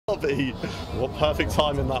What perfect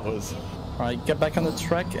timing that was. Alright, get back on the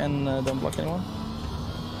track and don't block anyone.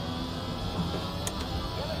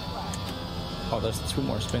 Oh, there's 2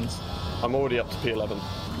 more spins. I'm already up to P11.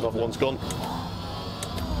 Another one's gone.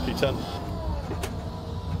 P10.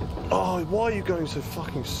 Oh, why are you going so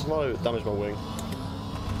fucking slow? It damaged my wing.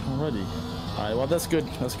 Already. Alright, well that's good.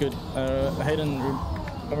 That's good. Haydon,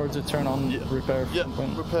 remember to turn on repair front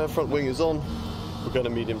wing. Repair front wing is on. We're going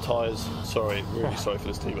to medium tyres. Sorry, really sorry for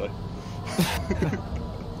this, Timo.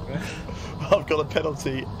 I've got a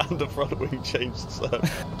penalty and a front wing changed, so.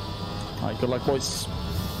 Alright, good luck, boys.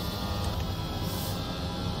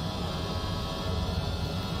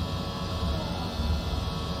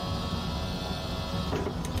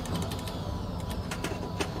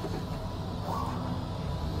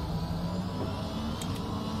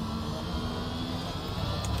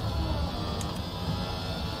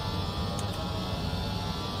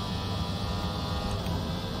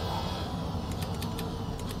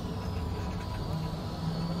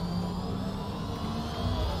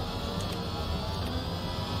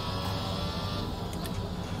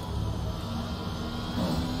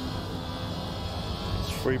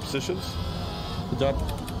 Three positions. Good job.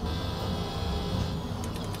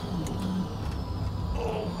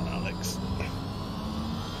 Oh, Alex.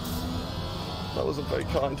 That wasn't very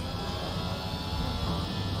kind.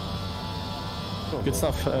 Good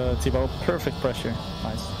stuff, Thibaut. Perfect pressure.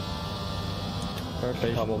 Nice.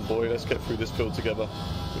 Perfect. Come on, boy. Let's get through this field together.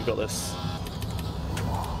 We got this.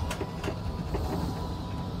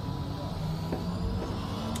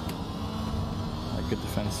 Good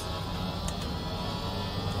defense.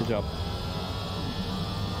 Good job.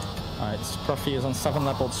 Alright, Scruffy is on 7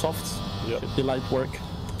 lap old softs. Yep. Should be light work.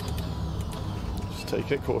 Just take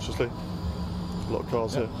it cautiously. A lot of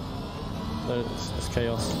cars here. There's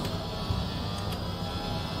chaos.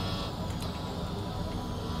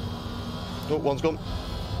 Oh, one's gone.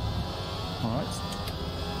 Alright.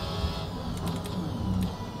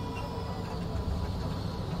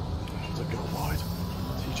 Does it go wide?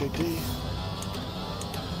 TJD.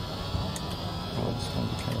 Oh, it's going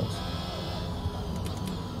to be chaos.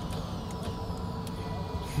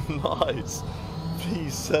 Nice.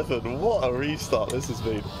 P7. What a restart this has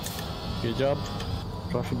been. Good job.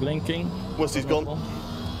 Scruffy blinking. Wesley's gone.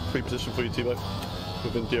 Free position for you, Timo.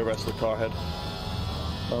 Within DRS, the car ahead.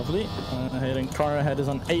 Lovely. Haydon, car ahead is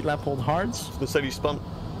on 8 lap old hards. Mercedes spun.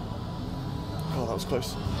 Oh, that was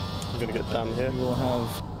close. I'm going to get down here. You will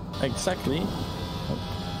have exactly...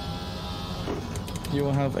 You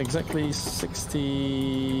will have exactly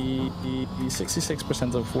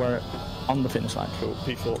 66% of where on the finish line. Cool,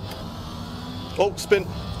 P4. Oh, spin.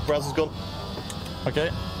 Braz has gone. Okay.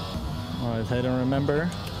 Alright, Haydon, remember.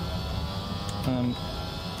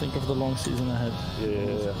 Think of the long season ahead.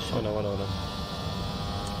 Yeah. I know.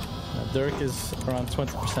 Dirk is around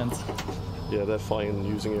 20%. Yeah, they're fine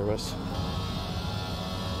using ERS.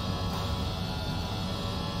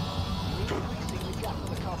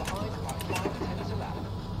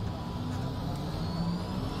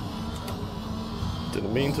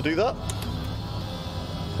 Didn't mean to do that.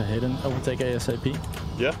 Haydon, overtake ASAP.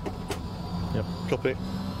 Yeah. Yep. Copy.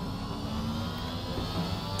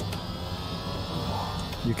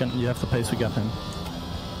 You have the pace to gap him.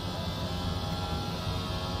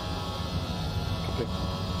 Copy.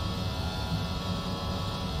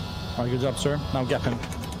 Alright, good job, sir. Now gap him.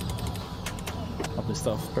 Lovely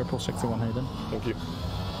stuff. Purple sector 1, Haydon. Thank you.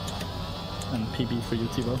 And PB for you,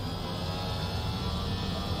 Thibaut.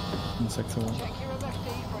 In sector 1.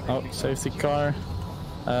 Oh, safety car.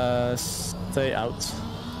 Stay out.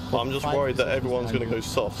 Well, I'm just worried that everyone's going to go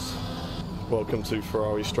softs. Welcome to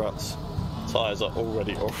Ferrari Strats. Tyres are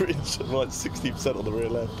already orange, like 60% on the rear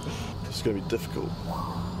left. It's going to be difficult.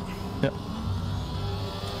 Yep.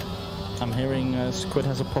 I'm hearing Squid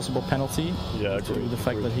has a possible penalty. Yeah, due to the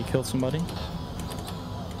fact that he killed somebody.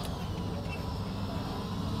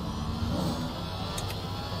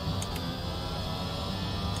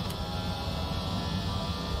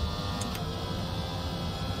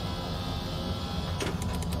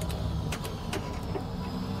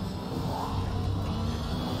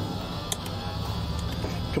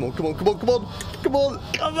 Come on!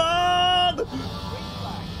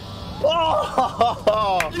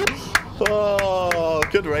 Oh,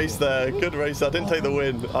 good race there. Good race. I didn't take the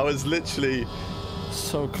win. I was literally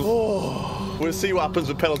so close. Oh, we'll see what happens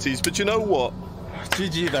with penalties. But you know what?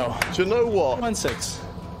 GG though. Do you know what? 1-6.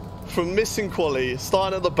 From missing quali,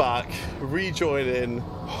 starting at the back, rejoining,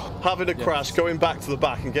 having a crash, going back to the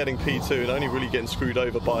back and getting P2, and only really getting screwed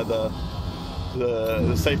over by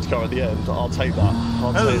the safety car at the end. I'll take that.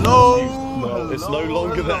 Hello. No, it's no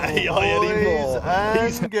longer the AI anymore.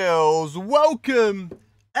 And girls, welcome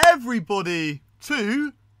everybody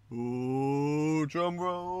to drum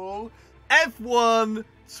roll F1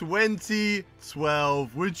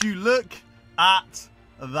 2012. Would you look at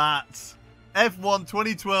that? F1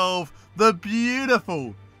 2012, the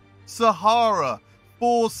beautiful Sahara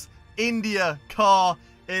Force India car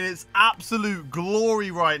in its absolute glory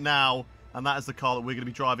right now. And that is the car that we're going to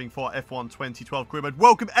be driving for F1 2012 career mode.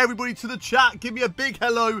 Welcome everybody to the chat. Give me a big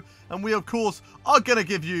hello. And we, of course, are going to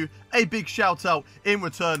give you a big shout out in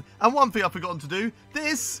return. And one thing I've forgotten to do.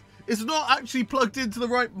 This is not actually plugged into the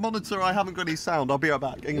right monitor. I haven't got any sound. I'll be right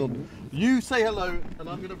back. Hang on. You say hello and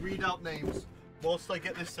I'm going to read out names whilst I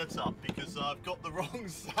get this set up. Because I've got the wrong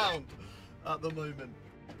sound at the moment.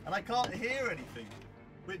 And I can't hear anything.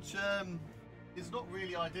 Which is not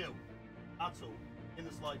really ideal at all in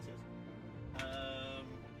the slightest.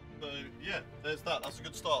 So yeah, there's that. That's a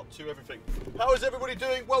good start to everything. How is everybody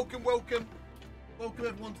doing? Welcome, welcome. Welcome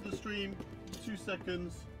everyone to the stream. 2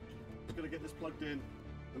 seconds. Just gonna get this plugged in.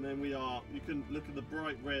 And then we are, you can look at the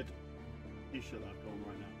bright red t-shirt that I've got on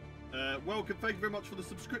right now. Welcome, thank you very much for the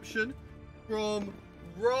subscription from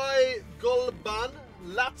Rai Golban,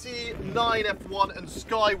 Lati 9F1 and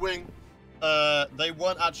Skywing. They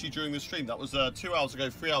weren't actually during the stream. That was 2 hours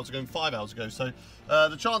ago, 3 hours ago, and 5 hours ago. So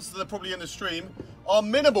the chances that they're probably in the stream are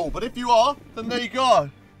minimal. But if you are, then there you go.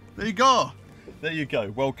 There you go. There you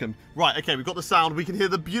go. Welcome. Right, okay, we've got the sound. We can hear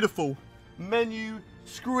the beautiful menu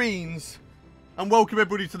screens. And welcome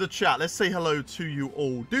everybody to the chat. Let's say hello to you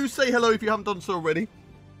all. Do say hello if you haven't done so already.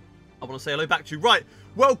 I want to say hello back to you. Right,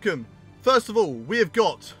 welcome. First of all, we have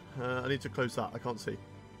got... I need to close that. I can't see.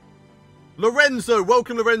 Lorenzo,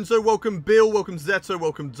 welcome Lorenzo, welcome Bill, welcome Zeto,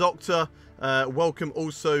 welcome Doctor, welcome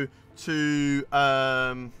also to,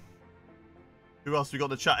 who else we got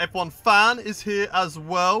in the chat? F1 Fan is here as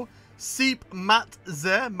well, Seep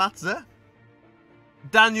Matze,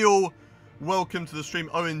 Daniel, welcome to the stream,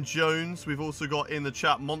 Owen Jones, we've also got in the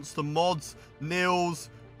chat Monster Mods, Nils,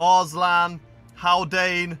 Arslan,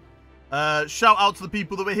 Haldane, shout out to the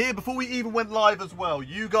people that were here before we even went live as well.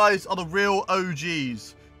 You guys are the real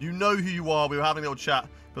OGs. You know who you are. We were having a little chat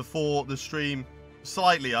before the stream.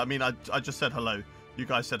 Slightly. I mean, I just said hello. You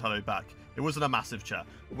guys said hello back. It wasn't a massive chat.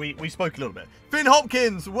 We spoke a little bit. Finn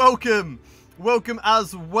Hopkins, welcome. Welcome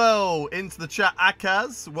as well into the chat.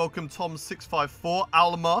 Akaz, welcome Tom654.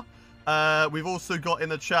 Alma. We've also got in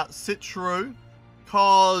the chat Citro.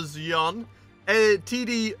 Karzyan.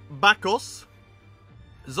 TD Bakos.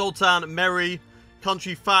 Zoltan Merry.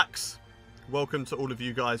 Country Facts. Welcome to all of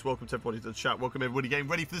you guys. Welcome to everybody to the chat. Welcome everybody getting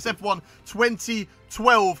ready for this F1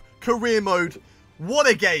 2012 career mode. What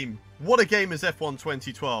a game. What a game is F1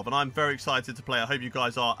 2012. And I'm very excited to play. I hope you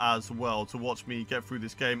guys are as well to watch me get through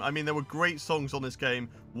this game. I mean, there were great songs on this game.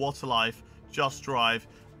 What a Life. Just Drive.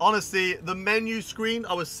 Honestly, the menu screen,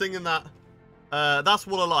 I was singing that. That's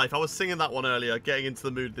What a Life. I was singing that one earlier, getting into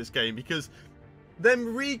the mood of this game. Because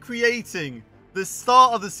them recreating the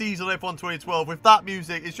start of the season of F1 2012 with that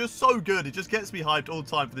music is just so good. It just gets me hyped all the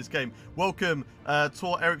time for this game. Welcome,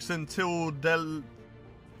 Tor Eriksson, Tilde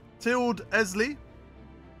Esley,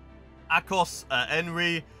 Akos,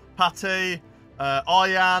 Henry, Pate,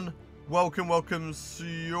 Ayan. Welcome, welcome,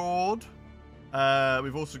 Sjord.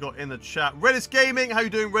 We've also got in the chat Redis Gaming. How you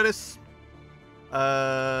doing, Redis?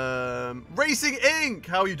 Racing Inc.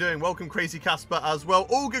 How are you doing? Welcome, Crazy Casper as well.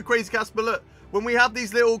 All good, Crazy Casper. Look. When we have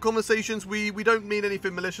these little conversations, we don't mean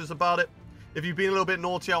anything malicious about it. If you've been a little bit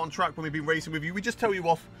naughty out on track when we've been racing with you, we just tell you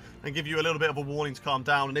off and give you a little bit of a warning to calm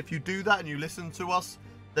down. And if you do that and you listen to us,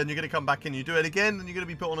 then you're going to come back and you do it again, then you're going to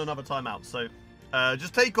be put on another timeout. So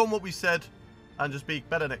just take on what we said and just be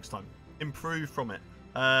better next time. Improve from it.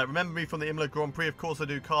 Remember me from the Imola Grand Prix. Of course I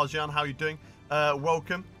do. Karzyan, how are you doing?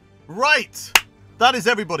 Welcome. Right. That is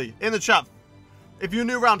everybody in the chat. If you're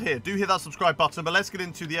new around here, do hit that subscribe button, but let's get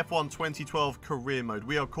into the F1 2012 career mode.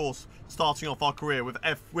 We are, of course, starting off our career with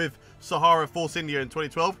Sahara Force India in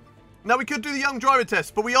 2012. Now, we could do the young driver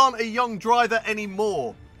test, but we aren't a young driver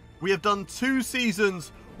anymore. We have done 2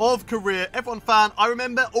 seasons of career. F1 Fan, I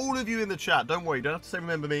remember all of you in the chat. Don't worry, you don't have to say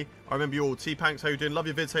remember me. I remember you all. T-Panks, how you doing? Love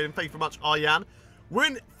your vids, Haydon. Thank you very much, Aryan. We're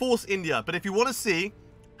in Force India, but if you want to see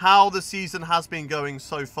how the season has been going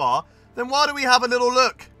so far, then why don't we have a little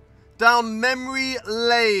look down memory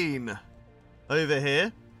lane over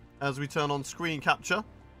here as we turn on screen capture.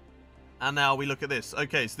 And now we look at this.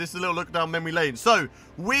 Okay, so this is a little look down memory lane. So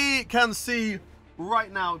we can see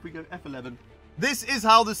right now, if we go F11, this is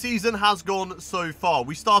how the season has gone so far.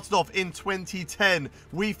 We started off in 2010.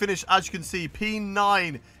 We finished, as you can see,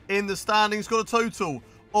 P9 in the standings. Got a total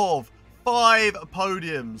of 5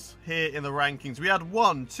 podiums here in the rankings. We had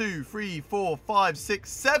 1, 2, 3, 4, 5,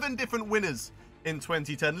 6, 7 different winners in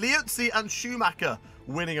 2010. Liuzzi and Schumacher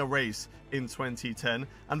winning a race in 2010.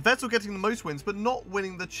 And Vettel getting the most wins, but not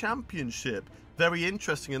winning the championship. Very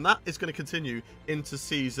interesting, and that is going to continue into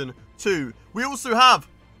Season 2. We also have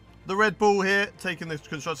the Red Bull here taking the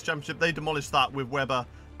Constructors' Championship. They demolished that with Webber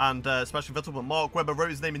and Sebastian Vettel, but Mark Webber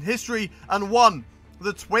wrote his name in history and won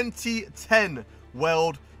the 2010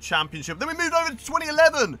 World Championship. Then we moved over to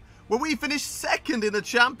 2011, where we finished 2nd in the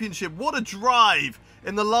championship. What a drive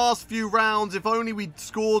in the last few rounds. If only we'd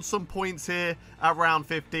scored some points here at round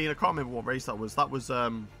 15. I can't remember what race that was. That was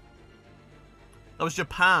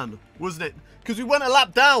Japan, wasn't it? Because we went a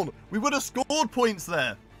lap down. We would have scored points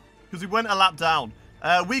there because we went a lap down.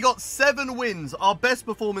 We got 7 wins. Our best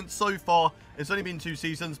performance so far. It's only been 2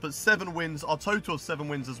 seasons, but 7 wins. Our total of 7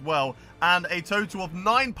 wins as well. And a total of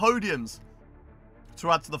 9 podiums to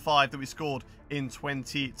add to the 5 that we scored in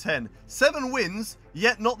 2010. 7 wins,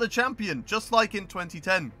 yet not the champion, just like in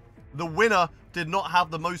 2010. The winner did not have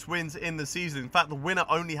the most wins in the season. In fact, the winner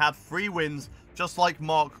only had 3 wins, just like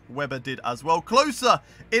Mark Webber did as well. Closer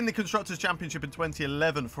in the Constructors' Championship in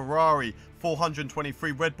 2011, Ferrari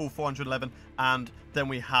 423, Red Bull 411, and then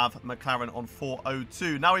we have McLaren on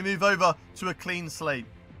 402. Now we move over to a clean slate.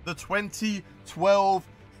 The 2012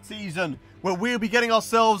 season, where we'll be getting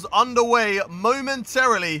ourselves underway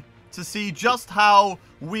momentarily to see just how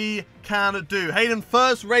we can do. Haydon,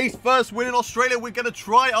 first race, first win in Australia. We're going to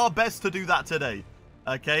try our best to do that today.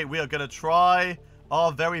 Okay, we are going to try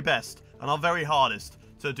our very best and our very hardest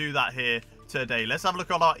to do that here today. Let's have a look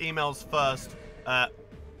at our emails first. I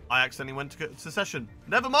accidentally went to session.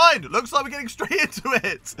 Never mind. Looks like we're getting straight into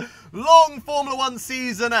it. Long Formula 1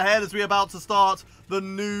 season ahead as we're about to start the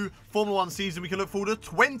new Formula 1 season. We can look forward to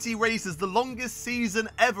 20 races, the longest season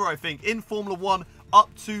ever, I think, in Formula 1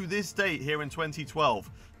 up to this date here in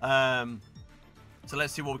 2012. So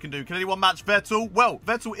let's see what we can do. Can anyone match Vettel? Well,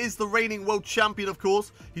 Vettel is the reigning world champion, of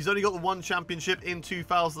course. He's only got the 1 championship in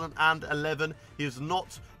 2011. He is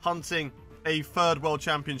not hunting a 3rd world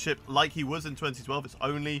championship like he was in 2012. It's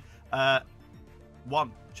only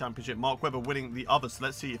 1 championship. Mark Webber winning the other. So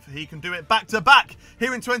let's see if he can do it back to back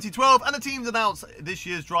here in 2012. And the team's announced this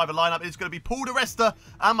year's driver lineup is going to be Paul di Resta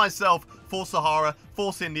and myself for Sahara,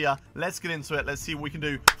 Force India. Let's get into it. Let's see what we can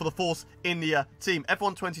do for the Force India team.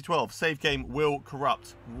 F1 2012 save game will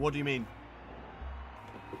corrupt. What do you mean?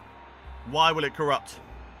 Why will it corrupt?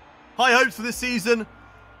 High hopes for this season.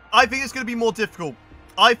 I think it's going to be more difficult.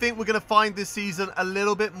 I think we're going to find this season a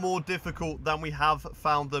little bit more difficult than we have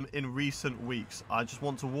found them in recent weeks. I just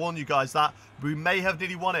want to warn you guys that we may have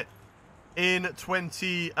nearly won it in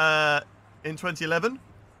 2011.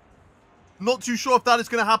 Not too sure if that is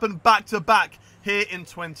going to happen back to back here in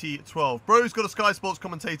 2012. Bro's got a Sky Sports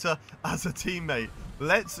commentator as a teammate.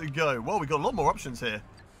 Let's go. Well, we've got a lot more options here.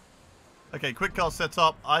 Okay, quick car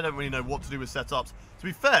setup. I don't really know what to do with setups. To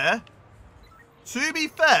be fair,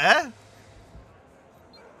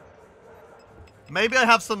 maybe I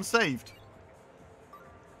have some saved.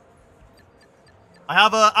 I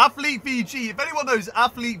have a Athlete VG. If anyone knows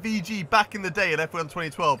Athlete VG back in the day in F1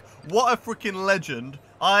 2012, what a freaking legend.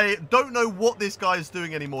 I don't know what this guy is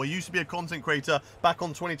doing anymore. He used to be a content creator back on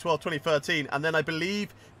 2012, 2013. And then I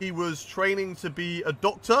believe he was training to be a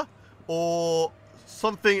doctor or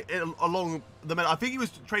something along the... I think he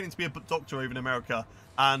was training to be a doctor over in America.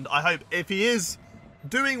 And I hope if he is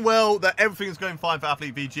doing well, that everything's going fine for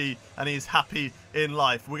Athlete VG and he's happy in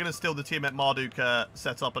life. We're going to steal the Team at Marduk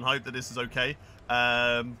setup and hope that this is okay.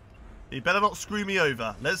 He better not screw me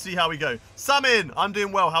over. Let's see how we go. Samin, I'm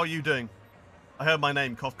doing well. How are you doing? I heard my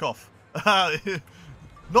name. Cough, cough.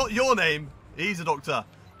 Not your name. He's a doctor.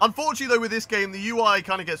 Unfortunately, though, with this game, the UI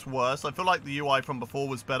kind of gets worse. I feel like the UI from before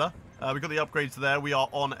was better. We got the upgrades there. We are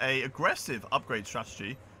on a aggressive upgrade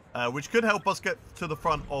strategy, which could help us get to the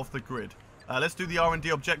front of the grid. Let's do the R&D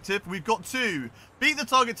objective. We've got 2. Beat the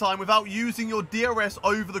target time without using your DRS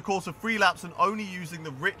over the course of 3 laps and only using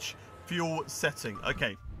the rich fuel setting.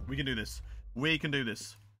 Okay, we can do this. We can do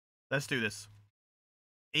this. Let's do this.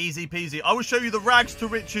 Easy peasy. I will show you the rags to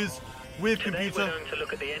riches with computer. We're going to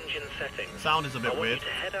look at the engine settings. Sound is a bit weird. I want you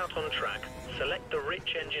to head out on track, select the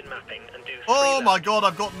rich engine mapping, and do 3 Oh my laps. god,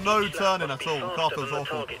 I've got no Each turning lap at must all. be The car faster feels than the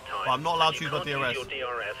awful. target time, But I'm not allowed to use and my you DRS. can't use your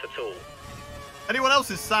DRS at all. Anyone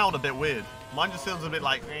else's sound a bit weird? Mine just sounds a bit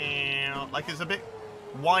like it's a bit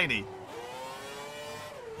whiny.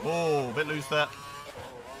 Oh, a bit loose there.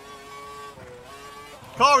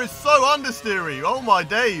 Car is so understeery. Oh my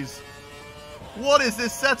days. What is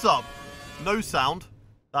this setup? No sound.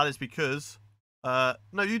 That is because...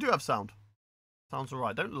 no, you do have sound. Sounds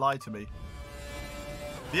alright. Don't lie to me.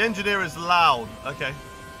 The engineer is loud. Okay.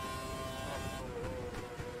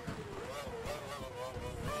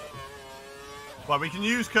 Right, we can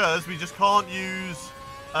use Kurz. We just can't use...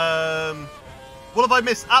 what have I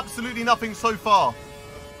missed? Absolutely nothing so far.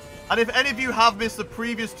 And if any of you have missed the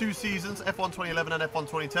previous 2 seasons, F1 2011 and F1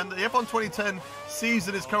 2010, the F1 2010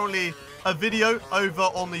 season is currently a video over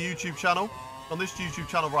on the YouTube channel, on this YouTube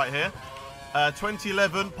channel right here.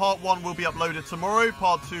 2011, part 1 will be uploaded tomorrow,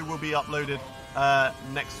 part 2 will be uploaded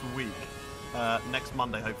next week, next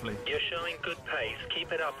Monday, hopefully. You're showing good pace.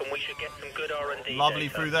 Keep it up and we should get some good R&D Lovely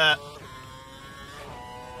data. through there.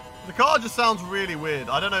 The car just sounds really weird.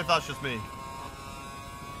 I don't know if that's just me.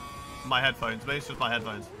 My headphones. Maybe it's just my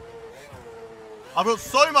headphones. I've got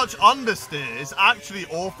so much understeer. It's actually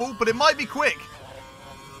awful, but it might be quick.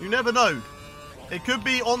 You never know. It could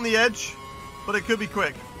be on the edge, but it could be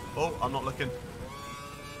quick. Oh, I'm not looking.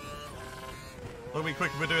 Look be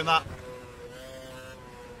quick if we're doing that.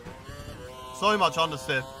 So much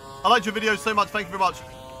understeer. I liked your videos so much. Thank you very much.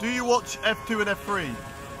 Do you watch F2 and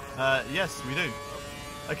F3? Yes, we do.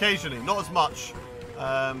 Occasionally. Not as much.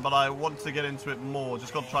 But I want to get into it more.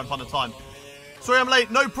 Just got to try and find the time. Sorry I'm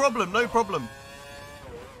late. No problem. No problem.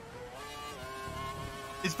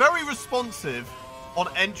 It's very responsive on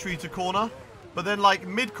entry to corner. But then, like,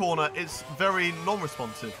 mid-corner, it's very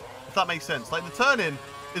non-responsive. If that makes sense. Like, the turn-in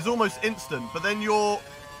is almost instant. But then you're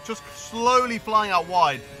just slowly flying out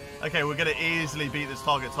wide. Okay, we're going to easily beat this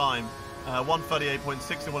target time.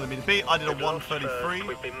 138.6 they wanted me to beat. I did a 133.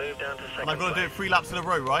 And I've got to do it 3 laps in a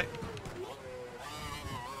row, right?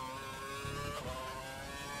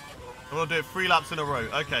 I'm going to do it 3 laps in a row.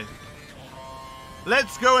 Okay.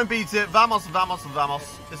 Let's go and beat it. Vamos, vamos,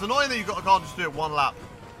 vamos. It's annoying that I can't just do it 1 lap.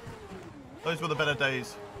 Those were the better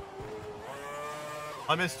days.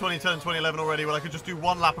 I missed 2010 and 2011 already when I could just do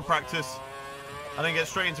 1 lap of practice and then get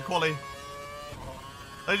straight into quali.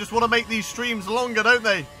 They just want to make these streams longer, don't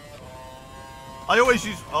they? I always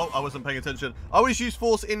use... Oh, I wasn't paying attention. I always use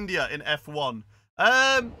Force India in F1.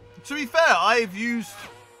 To be fair, I've used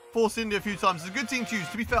Force India a few times. It's a good team to use.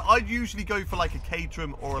 To be fair, I'd usually go for like a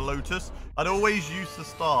Caterham or a Lotus. I'd always used to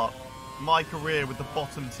start my career with the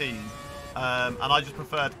bottom team. And I just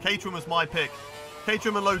preferred... Caterham was my pick.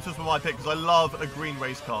 Caterham and Lotus were my pick because I love a green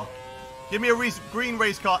race car. Give me a green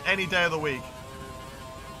race car any day of the week.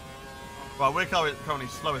 Right, we're currently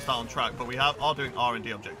slowest out on track, but we are doing R&D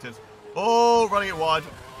objectives. Oh, running it wide.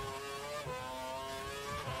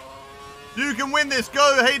 You can win this.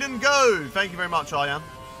 Go, Haydon, go. Thank you very much, Ian.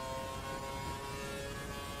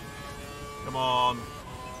 Come on.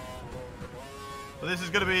 But this is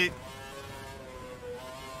going to be,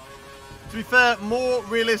 to be fair, more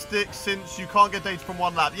realistic since you can't get data from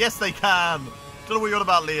 1 lap. Yes, they can. Don't know what you're on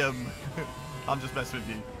about, Liam. I'm just messing with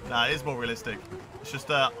you. Nah, it is more realistic. It's just,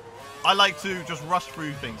 I like to just rush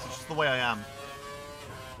through things. It's just the way I am.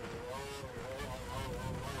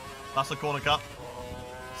 That's a corner cut.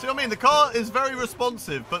 See what I mean? The car is very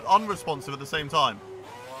responsive, but unresponsive at the same time.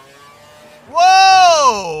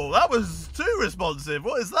 Whoa! That was too responsive.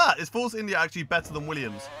 What is that? Is Force India actually better than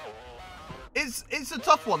Williams? It's a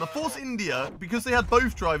tough one. The Force India, because they had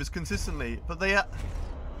both drivers consistently, but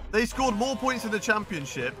they scored more points in the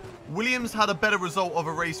championship. Williams had a better result of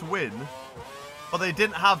a race win, but they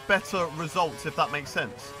didn't have better results, if that makes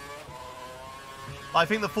sense. I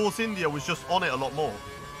think the Force India was just on it a lot more.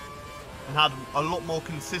 And had a lot more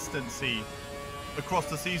consistency across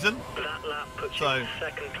the season. That lap puts you in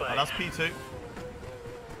second place. That's P2.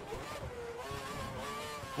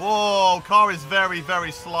 Whoa, car is very,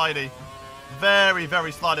 very slidey. Very,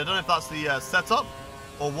 very slidey. I don't know if that's the setup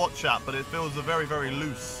or what, chat, but it feels very, very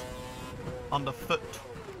loose underfoot.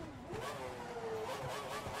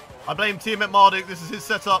 I blame Team at Marduk. This is his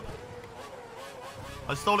setup.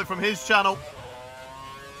 I stole it from his channel.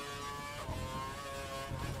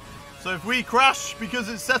 So if we crash because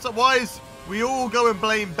it's setup-wise, we all go and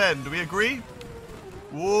blame Ben. Do we agree?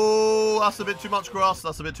 Whoa, that's a bit too much grass.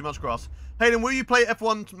 That's a bit too much grass. Haydon, will you play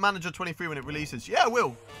F1 Manager 23 when it releases? Yeah, I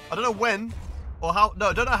will. I don't know when or how. No,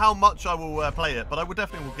 I don't know how much I will play it, but I will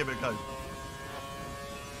definitely give it a go.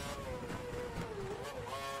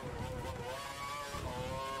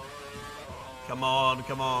 Come on,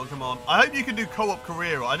 come on, come on. I hope you can do co-op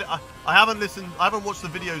career. I haven't listened, I haven't watched the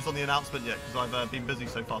videos on the announcement yet because I've been busy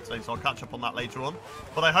so far today, so I'll catch up on that later on.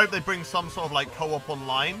 But I hope they bring some sort of like co-op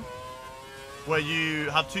online where you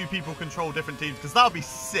have 2 people control different teams, because that would be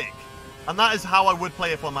sick. And that is how I would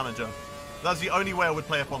play F1 Manager. That's the only way I would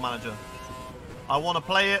play F1 Manager. I want to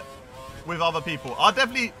play it with other people. I'd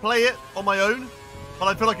definitely play it on my own, but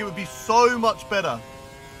I feel like it would be so much better.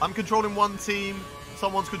 I'm controlling one team,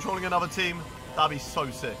 someone's controlling another team. That'd be so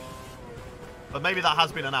sick. But maybe that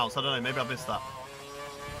has been announced. I don't know. Maybe I missed that.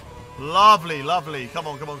 Lovely, lovely. Come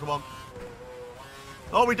on, come on, come on.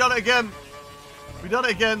 Oh, we done it again. We done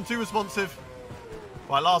it again. Too responsive.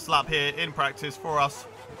 Right, last lap here in practice for us.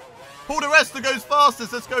 Paul de Resta goes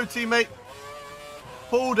fastest. Let's go, teammate.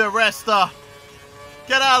 Paul de Resta.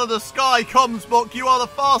 Get out of the sky, Comsbok. You are the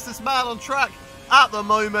fastest man on track at the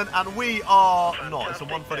moment, and we are not. It's a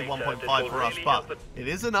 131.5 for us, but it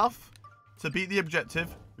is enough to beat the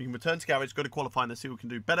objective. We can return to garage, go to qualifying, and see what we can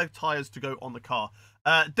do. Better tyres to go on the car.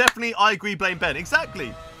 Definitely, I agree, blame Ben.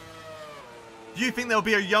 Exactly. Do you think there'll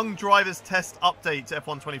be a young drivers test update to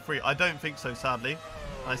F1 23? I don't think so, sadly.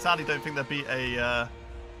 I sadly don't think there'll be a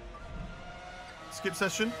skip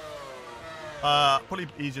session. Probably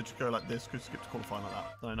easier to go like this, because skip to qualifying like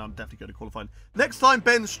that. No, I'm definitely going to qualifying. Next time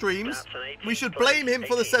Ben streams, we should blame him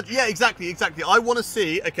for the set. Yeah, exactly, exactly. I want to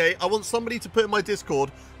see, okay, I want somebody to put in my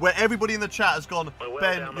Discord where everybody in the chat has gone,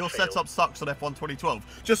 Ben, your setup sucks on F1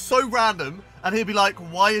 2012. Just so random, and he'll be like,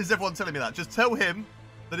 why is everyone telling me that? Just tell him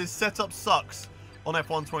that his setup sucks on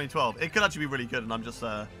F1 2012. It could actually be really good, and I'm just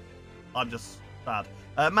bad.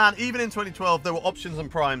 Man, even in 2012, there were options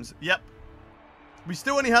and primes. Yep. We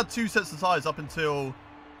still only had 2 sets of tyres up until,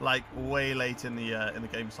 like, way late in the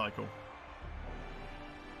game cycle.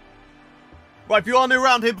 Right, if you are new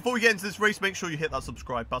around here, before we get into this race, make sure you hit that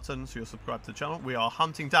subscribe button so you're subscribed to the channel. We are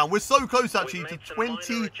hunting down. We're so close, actually, to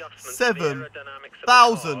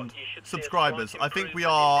 27,000 subscribers. I think we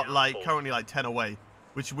are, like, currently, like, 10 away,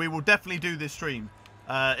 which we will definitely do this stream.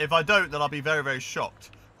 If I don't, then I'll be very, very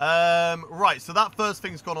shocked. Right, so that first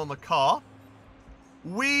thing's gone on the car.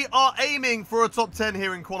 We are aiming for a top 10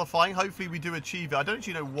 here in qualifying. Hopefully we do achieve it. I don't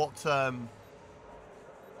actually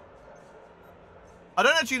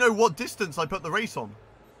know what distance I put the race on.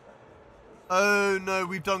 Oh no,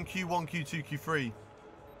 we've done Q1, Q2, Q3.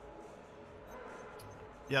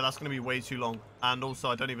 Yeah, that's going to be way too long. And also,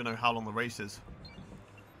 I don't even know how long the race is.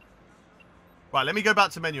 Right, let me go back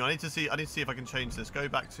to menu. I need to see if I can change this. Go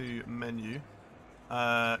back to menu.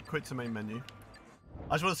 Quit to main menu.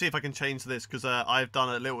 I just want to see if I can change this, because I've done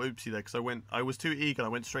a little oopsie there, because I was too eager. I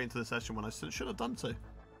went straight into the session when I should have done so.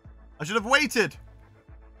 I should have waited.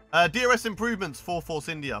 DRS improvements for Force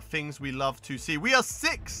India. Things we love to see. We are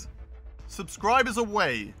 6 subscribers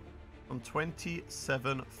away from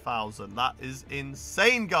 27,000. That is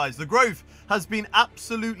insane, guys. The growth has been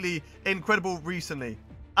absolutely incredible recently.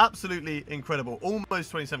 Absolutely incredible.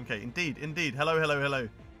 Almost 27k. Indeed, indeed. Hello, hello, hello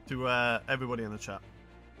to everybody in the chat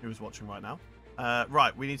who is watching right now.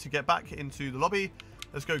 Right, we need to get back into the lobby.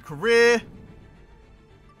 Let's go career.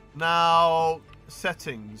 Now,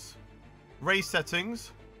 settings. Race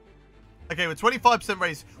settings. Okay, we're 25%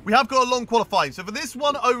 race. We have got a long qualifying. So for this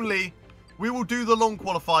one only, we will do the long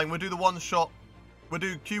qualifying. We'll do the one shot. We'll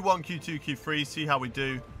do Q1, Q2, Q3, see how we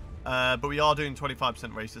do. But we are doing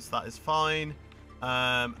 25% races. So that is fine.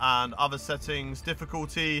 And other settings,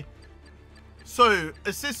 difficulty. So,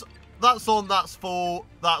 assist... That's on, that's full,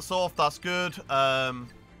 that's off, that's good. That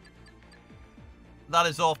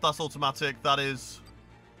is off, that's automatic, that is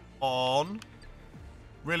on.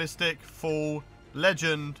 Realistic, full,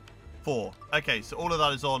 legend, 4. Okay, so all of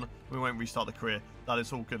that is on. We won't restart the career. That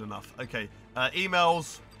is all good enough. Okay,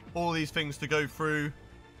 emails, all these things to go through.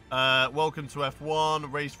 Welcome to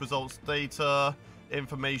F1, race results data,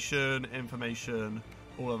 information,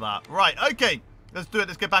 all of that. Right, okay. Let's do it.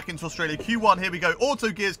 Let's get back into Australia. Q1, here we go. Auto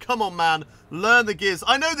gears. Come on, man. Learn the gears.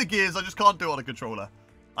 I know the gears. I just can't do it on a controller.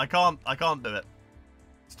 I can't do it.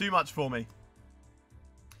 It's too much for me.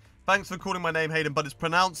 Thanks for calling my name, Haydon, but it's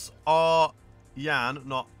pronounced Aryan,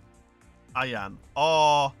 not Ayan.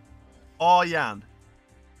 Aryan.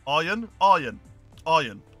 Aryan? Aryan.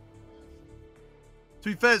 Aryan. To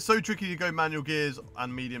be fair, it's so tricky to go manual gears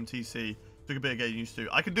and medium TC. Took a bit of getting used to.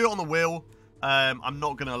 I can do it on the wheel. I'm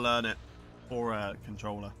not going to learn it. Or a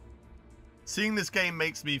controller. Seeing this game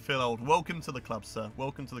makes me feel old. Welcome to the club, sir.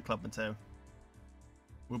 Welcome to the club, Mateo.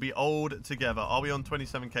 We'll be old together. Are we on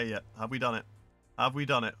 27k yet? Have we done it? Have we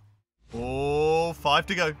done it? Oh, 5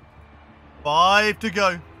 to go. 5 to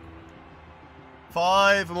go.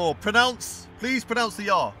 5 more. Pronounce. Please pronounce the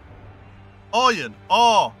R. Aryan.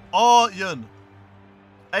 Aryan.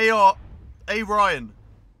 Ryan.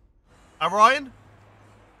 Orion?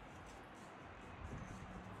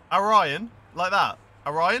 Orion? Like that?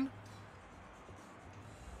 Orion?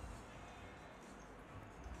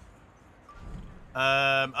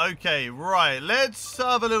 Okay, right. Let's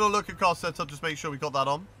have a little look at car setup. Just make sure we got that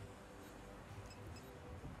on.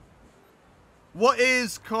 What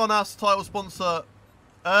is Carnas title sponsor?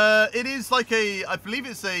 It is like a, I believe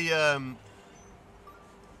it's a,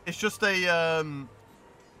 it's just a,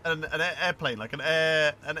 an airplane, like an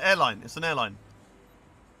airline. It's an airline.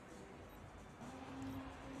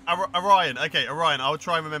 Orion. Okay, Orion. I'll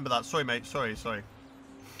try and remember that. Sorry, mate. Sorry.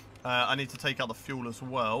 I need to take out the fuel as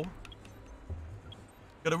well.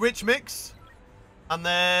 Got a rich mix. And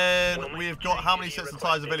then we've got how many sets of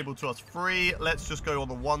tyres available to us? 3. Let's just go on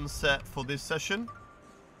the 1 set for this session.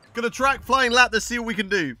 Gonna track flying lap. Let's see what we can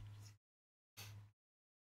do.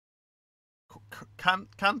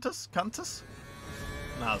 Cantus?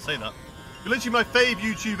 Nah, say that. You're literally my fave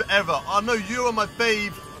YouTuber ever. I know you are my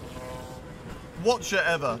fave watcher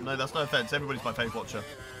ever. No, that's no offense. Everybody's my fave watcher.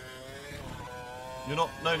 You're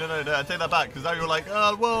not. No. I take that back because now you're like,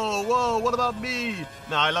 oh, whoa. What about me?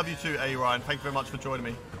 Nah, I love you too, Ryan. Thank you very much for joining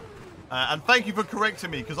me, and thank you for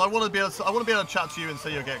correcting me because I want to be able to chat to you and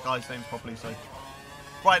say your guys' names properly. So,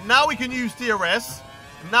 right now we can use DRS.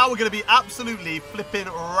 Now we're going to be absolutely flipping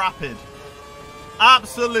rapid.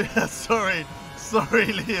 Absolutely. Sorry,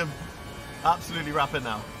 Liam. Absolutely rapid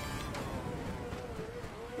now.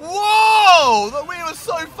 Whoa! We were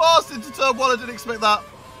so fast into turn 1. I didn't expect that.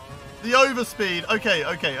 The overspeed. Okay.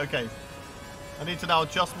 I need to now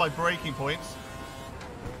adjust my braking points.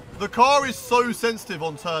 The car is so sensitive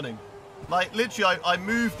on turning. Like, literally, I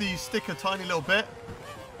move the stick a tiny little bit,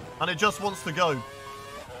 and it just wants to go.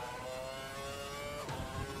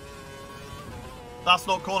 That's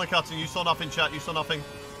not corner cutting. You saw nothing, chat. You saw nothing.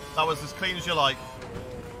 That was as clean as you like.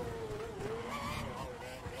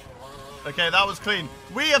 Okay, that was clean.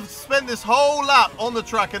 We have spent this whole lap on the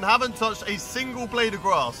track and haven't touched a single blade of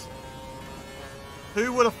grass.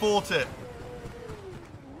 Who would have thought it?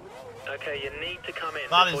 Okay, you need to come in.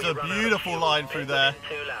 That is a beautiful line through there.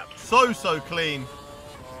 So clean.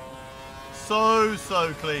 So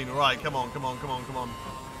clean. Right, come on.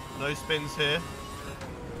 No spins here.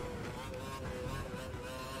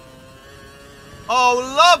 Oh,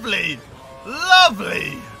 lovely.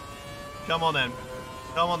 Come on then.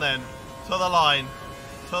 To the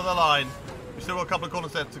line. We still got a couple of corner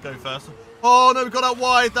sets to go first. Oh, no, we got out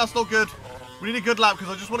wide. That's not good. We need a good lap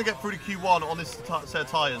because I just want to get through to Q1 on this set of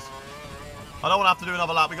tyres. I don't want to have to do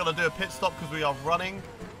another lap. We've got to do a pit stop because we are running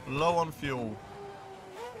low on fuel.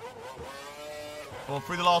 Come on,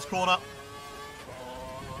 through the last corner.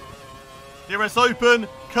 DRS open.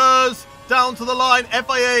 Kers down to the line.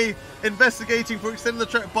 FIA investigating for extending the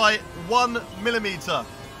track by 1 millimeter.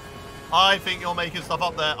 I think you're making stuff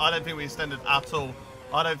up there. I don't think we extended at all.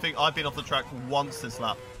 I don't think I've been off the track once this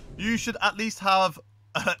lap. You should at least have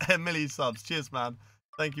a million subs. Cheers, man.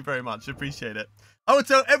 Thank you very much. Appreciate it. I would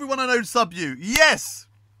tell everyone I know to sub you. Yes!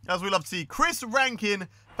 As we love to see. Chris Rankin,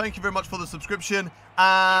 thank you very much for the subscription.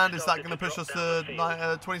 And is that going to push us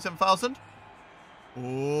to 27,000?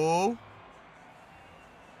 Oh.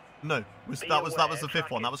 No. That was the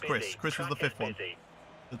 5th one. That was Chris. Chris was the 5th one.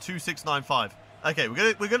 The 2695. Okay,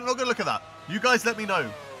 we're not gonna look at that. You guys let me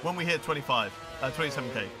know when we hit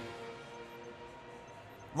 27k.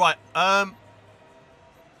 Right. I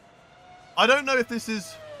don't know if this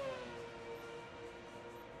is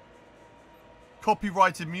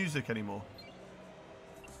copyrighted music anymore.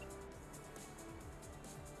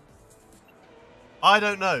 I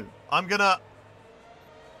don't know. I'm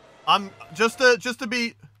just to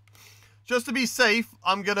be safe,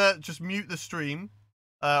 I'm gonna just mute the stream.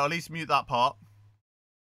 Or at least mute that part.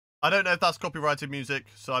 I don't know if that's copyrighted music,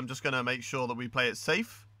 so I'm just going to make sure that we play it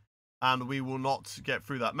safe. And we will not get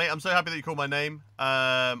through that. Mate, I'm so happy that you called my name.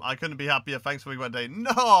 I couldn't be happier. Thanks for making my day.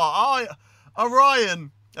 No,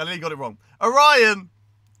 Orion. I nearly got it wrong. Orion.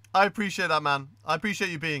 I appreciate that, man. I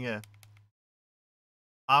appreciate you being here.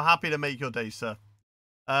 I'm happy to make your day, sir.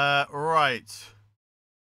 Right.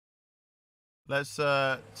 Let's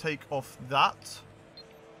take off that.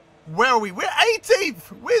 Where are we? We're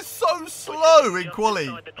 18th! We're so slow in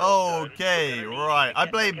quali. Okay, right. I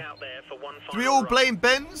blame... Do we all blame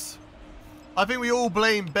Ben's? I think we all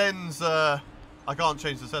blame Ben's... I can't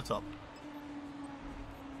change the setup.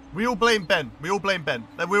 We all blame Ben. We're all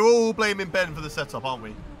blaming Ben for the setup, aren't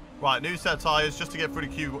we? Right, new set of tyres just to get through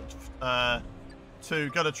the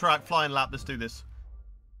Q2. Go to track, flying lap. Let's do this.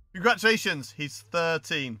 Congratulations. He's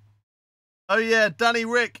 13. Oh yeah, Danny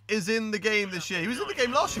Rick is in the game this year. He was in the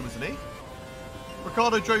game last year, wasn't he?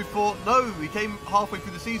 Ricardo drove for... No, he came halfway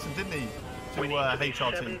through the season, didn't he? To HRT.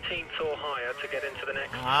 17th or higher to get into the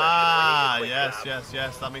next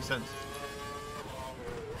yes. That makes sense.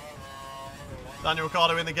 Daniel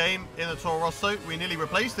Ricciardo in the game, in the Toro Rosso. We nearly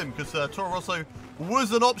replaced him because Toro Rosso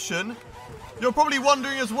was an option. You're probably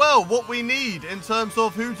wondering as well what we need in terms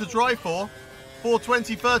of who to drive for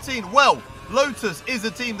 2013. Well... Lotus is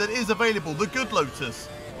a team that is available. The good Lotus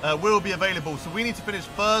will be available. So we need to finish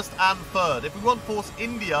 1st and 3rd. If we want Force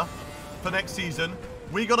India for next season,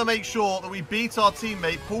 We got to make sure that we beat our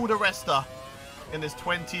teammate Paul di Resta in this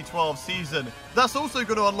 2012 season. That's also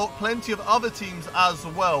going to unlock plenty of other teams as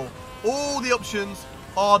well. All the options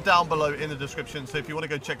are down below in the description, so if you want to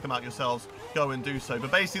go check them out yourselves, go and do so.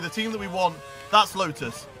 But basically, the team that we want, that's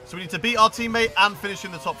Lotus. So we need to beat our teammate and finish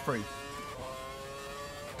in the top 3.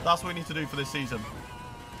 That's what we need to do for this season.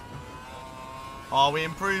 Are we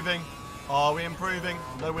improving? Are we improving?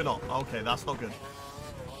 No, we're not. Okay, that's not good.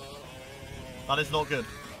 That is not good.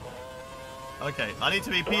 Okay, I need to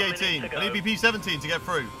be P18. I need to be P17 to get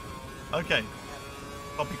through. Okay.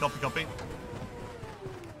 Copy, copy, copy.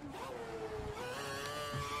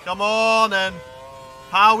 Come on, then.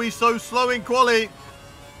 How are we so slow in quali?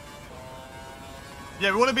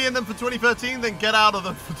 Yeah, we want to be in them for 2013, then get out of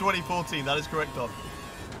them for 2014. That is correct, Doc.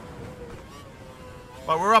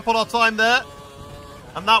 Right, we're up on our time there.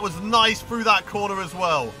 And that was nice through that corner as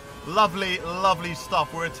well. Lovely, lovely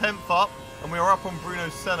stuff. We're a 10th up, and we're up on Bruno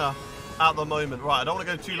Senna at the moment. Right, I don't want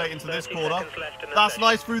to go too late into this corner. That's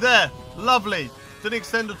nice through there. Lovely. Didn't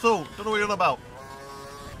extend at all. Don't know what you're on about.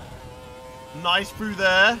 Nice through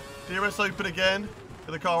there. DRS open again.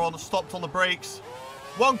 Get the car on. Stopped on the brakes.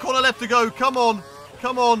 One corner left to go. Come on.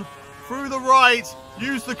 Come on. Through the right.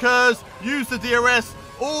 Use the curves. Use the DRS.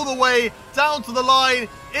 All the way down to the line.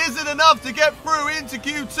 Is it enough to get through into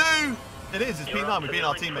Q2? It is. It's P9. We've been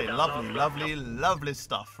our teammate. Lovely, lovely, lovely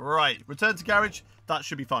stuff. Right. Return to garage. That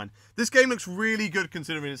should be fine. This game looks really good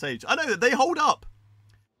considering its age. I know that they hold up.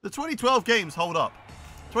 The 2012 games hold up.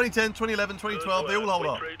 2010, 2011, 2012, they all hold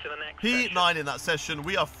up. P9 in that session.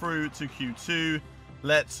 We are through to Q2.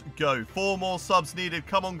 Let's go. 4 more subs needed.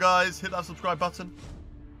 Come on, guys. Hit that subscribe button.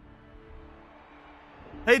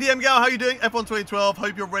 Hey, DM Gal, how you doing? F1 2012.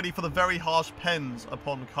 Hope you're ready for the very harsh pens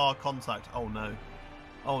upon car contact. Oh, no.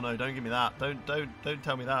 Oh, no. Don't give me that. Don't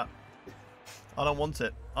tell me that. I don't want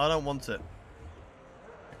it. I don't want it.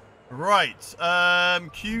 Right.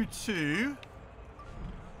 Q2.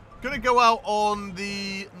 Gonna go out on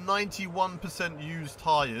the 91% used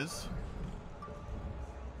tyres.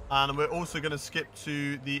 And we're also gonna skip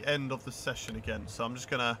to the end of the session again. So I'm just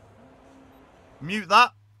gonna mute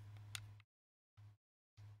that.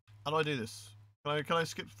 How do I do this? Can I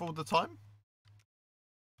skip forward the time?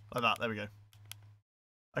 Like that, there we go.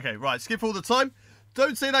 Okay, right, skip forward the time.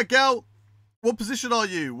 Don't say that, gal. What position are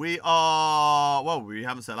you? We are, well, we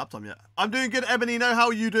haven't set lap time yet. I'm doing good, Ebonino. How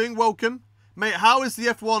are you doing? Welcome. Mate, how is the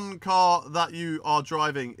F1 car that you are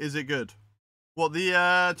driving? Is it good? What, the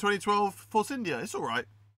 2012 Force India? It's all right.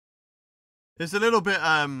 It's a little bit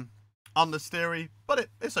understeery, but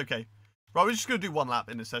it's okay. Right, we're just going to do 1 lap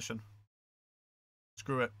in this session.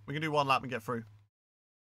 Screw it. We can do 1 lap and get through.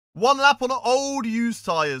 1 lap on old used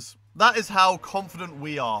tyres. That is how confident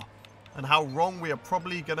we are and how wrong we are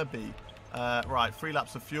probably going to be. Right, 3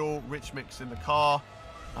 laps of fuel, rich mix in the car.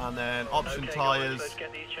 And then option tyres.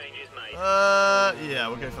 Yeah,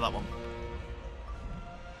 we'll go for that one.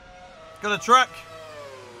 Got a track.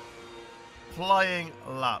 Flying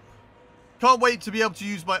lap. Can't wait to be able to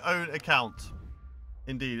use my own account.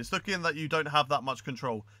 Indeed. It's looking that you don't have that much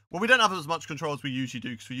control. Well, we don't have as much control as we usually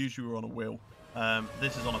do because we usually were on a wheel.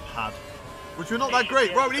 This is on a pad, which we're not that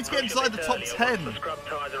great. Right, we need to get inside the top 10.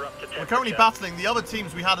 We're currently battling the other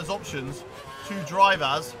teams we had as options to drive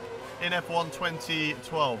as in F1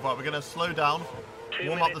 2012. Right, we're going to slow down,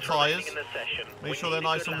 warm up the tyres, make sure they're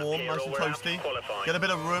nice and warm, nice and toasty, get a bit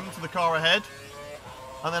of room to the car ahead,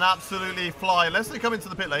 and then absolutely fly, unless they come into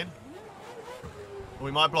the pit lane. Or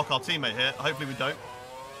we might block our teammate here, hopefully we don't.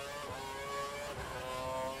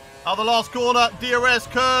 Out the last corner, DRS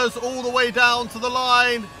curves all the way down to the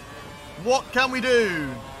line. What can we do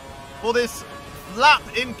for this lap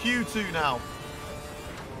in Q2 now?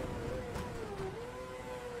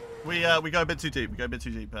 We go a bit too deep. We go a bit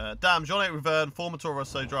too deep. Damn, Jean-Eric Reverne, former Toro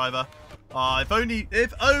Rosso driver. If only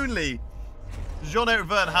Jean-Eric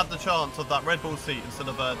Reverne had the chance of that Red Bull seat instead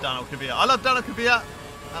of Daniel Kvyat. I love Daniel Kvyat,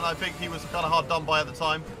 and I think he was kind of hard done by at the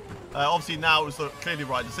time. Obviously now it was clearly the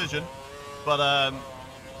right decision, but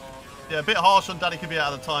yeah, a bit harsh on Danny Kvyat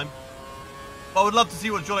at the time. But I would love to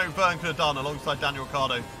see what Jean-Eric Reverne could have done alongside Daniel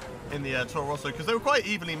Ricciardo in the Toro Rosso, because they were quite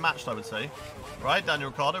evenly matched, I would say. Right, Daniel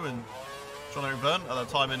Ricciardo and Jean-Eric Reverne at that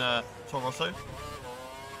time in Toro Rosso.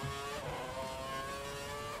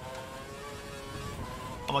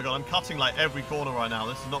 Oh my god, I'm cutting like every corner right now.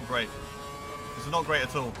 This is not great. This is not great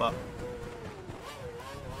at all, but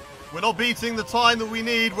we're not beating the time that we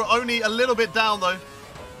need. We're only a little bit down though.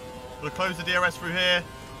 We'll close the DRS through here.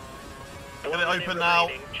 Get it open now.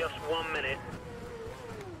 Just 1 minute.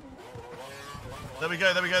 There we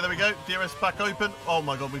go, there we go, there we go. DRS back open. Oh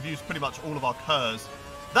my god, we've used pretty much all of our KERS.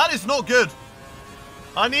 That is not good.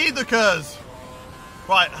 I need the KERS.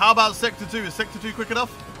 Right, how about Sector 2? Is Sector 2 quick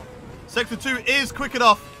enough? Sector 2 is quick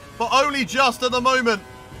enough, but only just at the moment.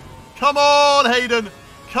 Come on, Haydon.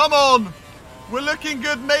 Come on. We're looking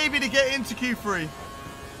good maybe to get into Q3.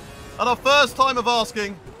 And our first time of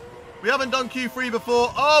asking. We haven't done Q3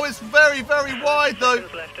 before. Oh, it's very, very wide, though.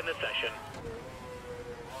 Left in the session.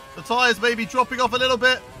 The tyres may be dropping off a little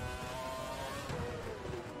bit.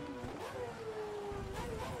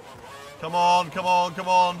 Come on, come on, come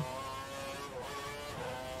on.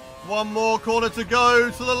 One more corner to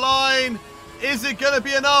go to the line. Is it going to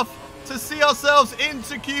be enough to see ourselves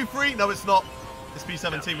into Q3? No, it's not. It's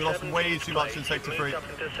P17. We lost way too much in Sector 3.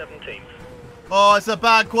 Oh, it's a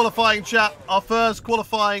bad qualifying, chat. Our first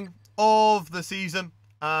qualifying of the season.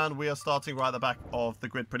 And we are starting right at the back of the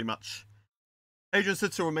grid pretty much. Adrian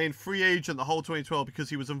Sitzel remained free agent the whole 2012 because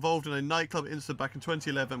he was involved in a nightclub incident back in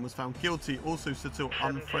 2011 and was found guilty. Also, Sitzel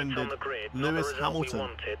unfriended Lewis Hamilton.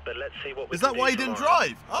 Wanted, but let's see what we Is that why he didn't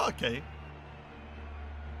drive? Oh, okay.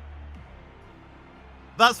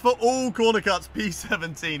 That's for all corner cuts,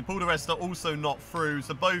 P17. Paul di Resta also not through.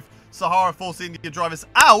 So both Sahara Force India drivers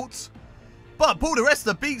out. But Paul di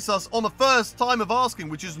Resta beats us on the first time of asking,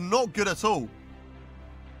 which is not good at all.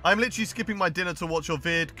 I'm literally skipping my dinner to watch your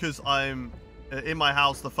vid because I'm in my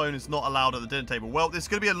house. The phone is not allowed at the dinner table. Well, this is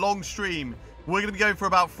going to be a long stream. We're going to be going for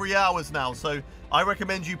about 3 hours now. So I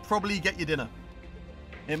recommend you probably get your dinner.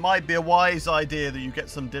 It might be a wise idea that you get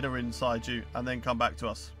some dinner inside you and then come back to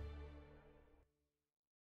us.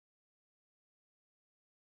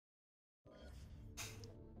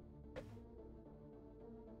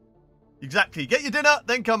 Exactly. Get your dinner,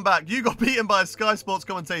 then come back. You got beaten by a Sky Sports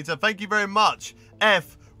commentator. Thank you very much,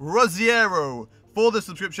 F. Rosiero, for the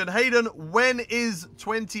subscription. Haydon, when is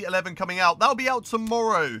 2011 coming out? That'll be out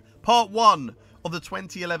tomorrow. Part 1 of the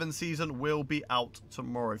 2011 season will be out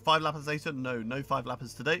tomorrow. 5 lappers later? No 5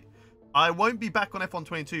 lappers today. I won't be back on F1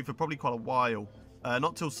 22 for probably quite a while.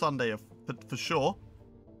 Not till Sunday, for sure.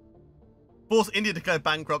 Force India declared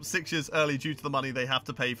bankrupt 6 years early due to the money they have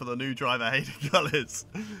to pay for the new driver, Haydon Gullis.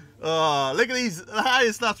 Look at these. The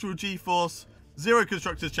highest natural G-Force. 0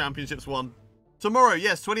 Constructors Championships won. Tomorrow,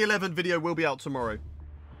 yes, 2011 video will be out tomorrow.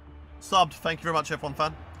 Subbed, thank you very much, F1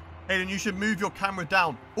 fan. Haydon, you should move your camera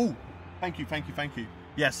down. Oh, thank you, thank you, thank you.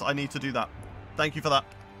 Yes, I need to do that. Thank you for that.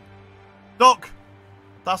 Doc,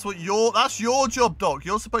 that's your job, Doc.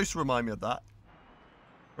 You're supposed to remind me of that.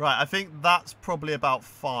 Right, I think that's probably about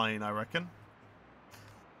fine, I reckon.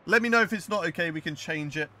 Let me know if it's not okay, we can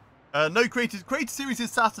change it. No Creator Series is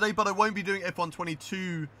Saturday, but I won't be doing F1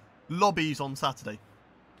 22 lobbies on Saturday.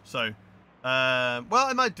 So, well,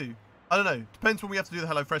 I might do. I don't know. Depends when we have to do the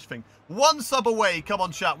HelloFresh thing. 1 sub away. Come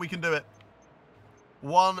on, chat. We can do it.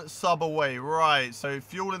 1 sub away. Right. So,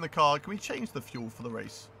 fuel in the car. Can we change the fuel for the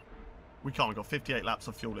race? We can't. We've got 58 laps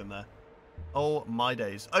of fuel in there. Oh, my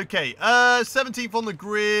days. Okay. 17th on the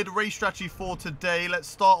grid. Race strategy for today. Let's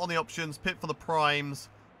start on the options. Pit for the primes.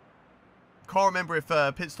 Can't remember if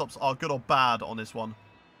pit stops are good or bad on this one.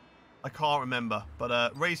 I can't remember.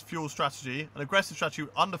 But race fuel strategy. An aggressive strategy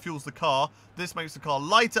underfuels the car. This makes the car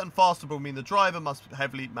lighter and faster, but will mean the driver must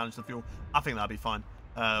heavily manage the fuel. I think that'll be fine.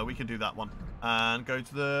 We can do that one. And go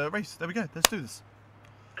to the race. There we go. Let's do this.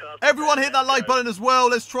 Everyone hit that like button as well.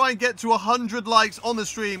 Let's try and get to 100 likes on the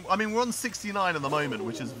stream. I mean, we're on 69 at the moment,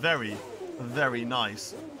 which is very, very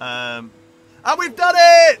nice. And we've done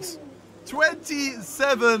it!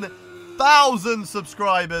 27,000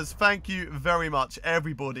 subscribers. Thank you very much,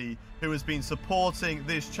 everybody who has been supporting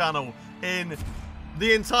this channel in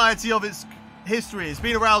the entirety of its history. It's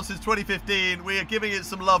been around since 2015. We are giving it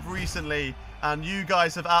some love recently, and you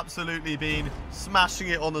guys have absolutely been smashing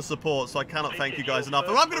it on the support, so I cannot thank you guys enough.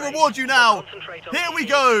 And I'm going to reward you now. Here we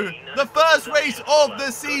go. The first race of the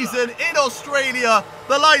season in Australia.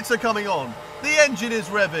 The lights are coming on. The engine is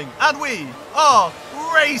revving, and we are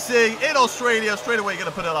racing in Australia. Straight away, going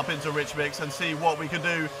to put it up into Rich Mix and see what we can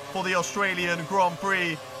do for the Australian Grand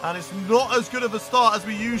Prix. And it's not as good of a start as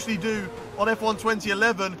we usually do on F1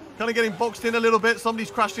 2011. Kind of getting boxed in a little bit.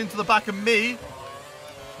 Somebody's crashed into the back of me.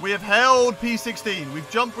 We have held P16. We've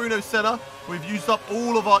jumped Bruno Senna. We've used up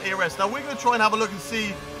all of our ERS. Now, we're going to try and have a look and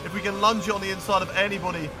see if we can lunge it on the inside of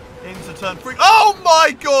anybody into turn 3. Oh,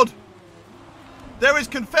 my God! There is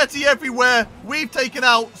confetti everywhere. We've taken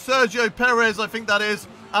out Sergio Perez, I think that is,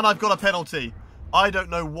 and I've got a penalty. I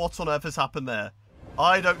don't know what on earth has happened there.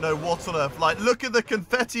 I don't know what on earth. Like, look at the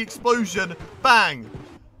confetti explosion. Bang!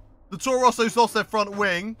 The Toro Rosso's lost their front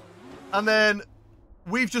wing, and then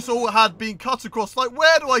we've just all had been cut across. Like,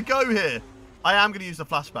 where do I go here? I am going to use the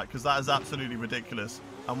flashback because that is absolutely ridiculous.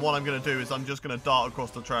 And what I'm going to do is I'm just going to dart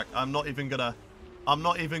across the track. We're going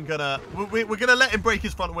to let him break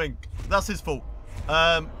his front wing. That's his fault.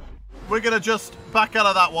 We're going to just back out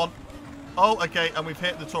of that one. Oh, okay, and we've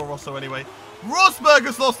hit the Toro Rosso anyway. Rosberg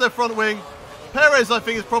has lost their front wing. Perez, I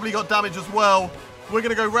think, has probably got damage as well. We're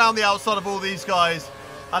going to go round the outside of all these guys.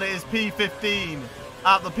 And it is P15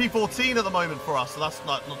 at the P14 at the moment for us. So that's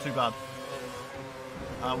not too bad.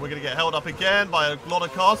 And we're going to get held up again by a lot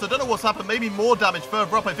of cars. I don't know what's happened. Maybe more damage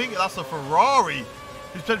further up. I think that's a Ferrari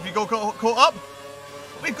who's potentially got caught up.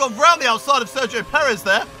 We've gone round the outside of Sergio Perez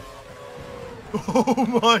there. Oh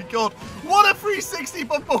my god. What a 360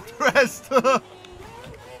 from Perez.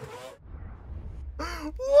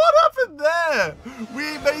 What happened there?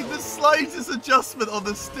 We made the slightest adjustment on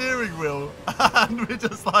the steering wheel. And we're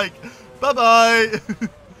just like, bye-bye.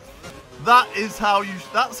 That's how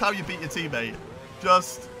you beat your teammate.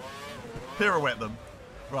 Just pirouette them.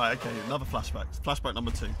 Right, okay, another flashback. Flashback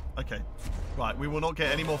number 2. Okay. Right, we will not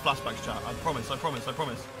get any more flashbacks, chat. I promise.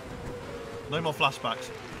 No more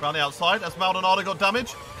flashbacks. Around the outside, as Maldonado got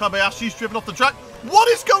damage. Kobayashi's driven off the track. What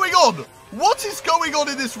is going on? What is going on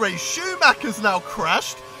in this race? Schumacher's now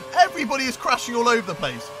crashed. Everybody is crashing all over the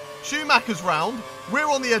place. Schumacher's round. We're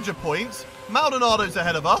on the edge of points. Maldonado's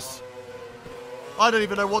ahead of us. I don't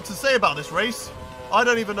even know what to say about this race. I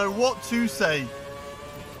don't even know what to say.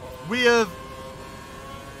 We have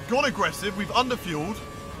gone aggressive. We've underfueled.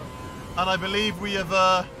 And I believe we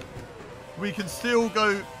have, we can still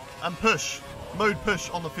go and push. Mode push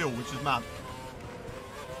on the fuel, which is mad.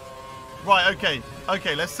 Right, okay.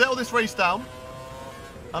 Okay, let's settle this race down.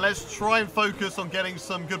 And let's try and focus on getting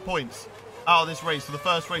some good points out of this race for the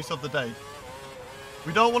first race of the day.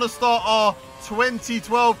 We don't want to start our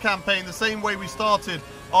 2012 campaign the same way we started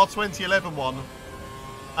our 2011 one.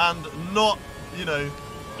 And not, you know,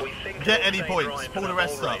 get any points. Paul di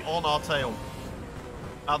Resta on our tail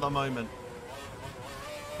at the moment.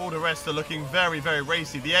 Paul di Resta looking very, very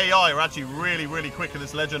racy. The AI are actually really, really quick in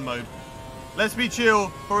this legend mode. Let's be chill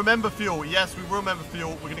for remember fuel. Yes, we will remember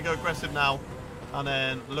fuel. We're going to go aggressive now and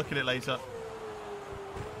then look at it later.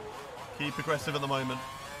 Keep aggressive at the moment.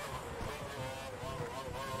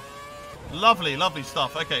 Lovely, lovely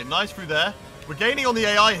stuff. Okay, nice through there. We're gaining on the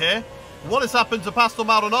AI here. What has happened to Pastor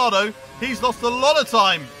Maldonado? He's lost a lot of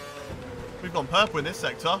time. We've gone purple in this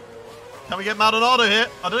sector. Can we get Maldonado here?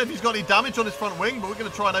 I don't know if he's got any damage on his front wing, but we're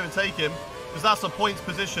going to try and overtake him because that's a points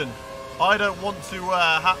position. I don't want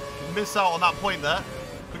to miss out on that point there.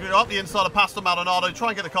 We're going to go up the inside of Pastor Maldonado, try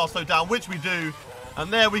and get the car slowed down, which we do.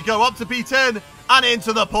 And there we go, up to P10 and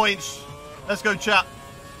into the points. Let's go, chat.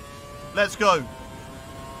 Let's go.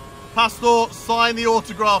 Pastor, sign the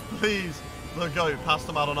autograph, please. The GOAT,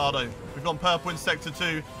 Pastor Maldonado. We've gone purple in Sector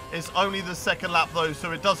 2. It's only the second lap, though,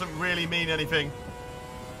 so it doesn't really mean anything.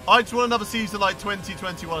 I just want another season like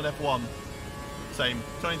 2021 in F1. Same.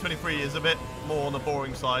 2023 is a bit more on the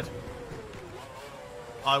boring side.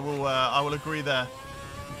 I will agree there.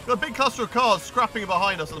 Got a big cluster of cars scrapping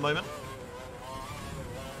behind us at the moment.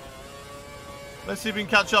 Let's see if we can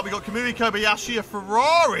catch up. We got Kamui Kobayashi, a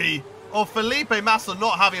Ferrari of Felipe Massa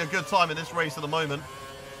not having a good time in this race at the moment.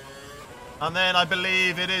 And then I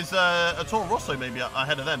believe it is a Toro Rosso maybe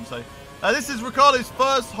ahead of them. So this is Ricciardo's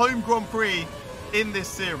first home Grand Prix in this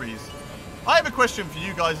series. I have a question for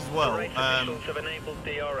you guys as well. And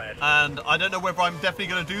I don't know whether I'm definitely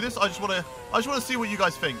going to do this. I just want to see what you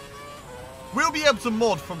guys think. We'll be able to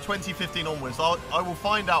mod from 2015 onwards. I will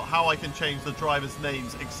find out how I can change the drivers'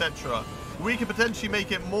 names, etc. We can potentially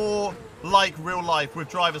make it more like real life with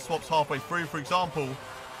driver swaps halfway through. For example,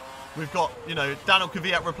 we've got, you know, Daniel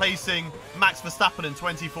Kvyat replacing Max Verstappen in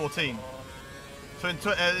 2014. So in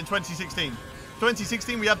 2016.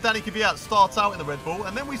 2016, we have Danny Kvyat start out in the Red Bull,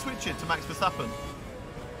 and then we switch it to Max Verstappen.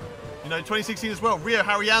 You know, 2016 as well, Rio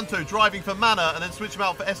Haryanto driving for Manor, and then switch him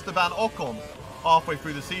out for Esteban Ocon halfway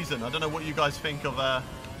through the season. I don't know what you guys think of that.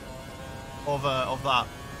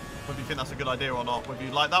 Whether you think that's a good idea or not. Whether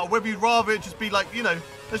you like that, or whether you'd rather it just be like, you know,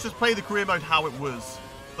 let's just play the career mode how it was,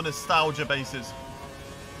 for nostalgia basis.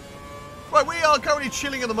 Right, we are currently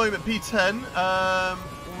chilling at the moment, P10.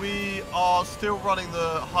 We are still running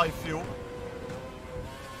the high fuel.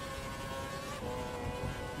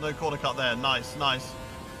 No corner cut there. Nice, nice.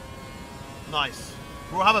 Nice.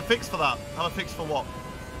 We'll have a fix for that. Have a fix for what?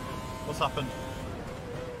 What's happened?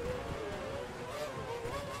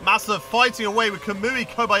 Massa fighting away with Kamui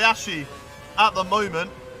Kobayashi at the moment,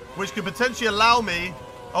 which could potentially allow me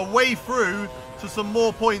a way through to some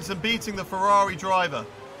more points and beating the Ferrari driver.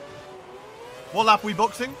 What lap are we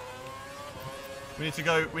boxing? We need to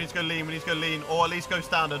go lean, or at least go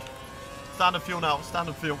standard. Standard fuel now,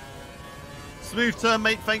 standard fuel. Smooth turn,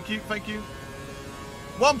 mate. Thank you, thank you.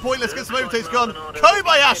 1 point, let's get some overtakes gone.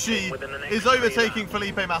 Kobayashi is overtaking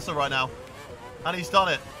Felipe Massa right now. And he's done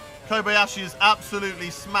it. Kobayashi has absolutely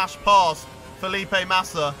smashed past Felipe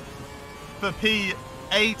Massa for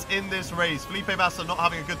P8 in this race. Felipe Massa not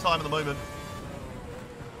having a good time at the moment.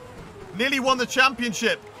 Nearly won the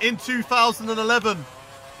championship in 2011,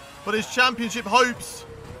 but his championship hopes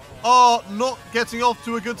are not getting off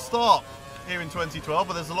to a good start here in 2012,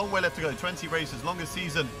 but there's a long way left to go. 20 races, longest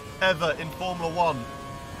season ever in Formula 1.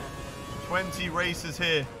 20 races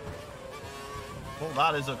here. Well,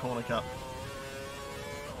 that is a corner cap.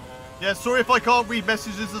 Yeah, sorry if I can't read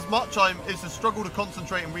messages as much. It's a struggle to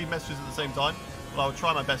concentrate and read messages at the same time. But I will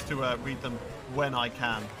try my best to read them when I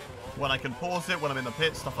can. When I can pause it, when I'm in the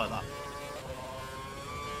pit, stuff like that.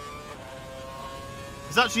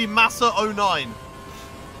 It's actually Massa 09.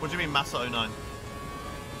 What do you mean Massa 09?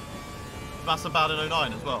 Massa bad in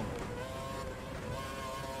 09 as well.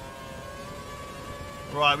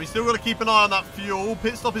 Right, we still got to keep an eye on that fuel.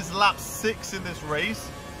 Pit stop is lap 6 in this race.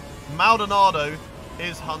 Maldonado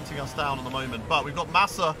is hunting us down at the moment, but we've got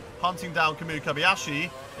Massa hunting down Kamui Kobayashi.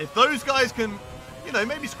 If those guys can, you know,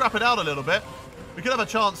 maybe scrap it out a little bit, we could have a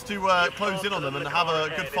chance to close in on them and have a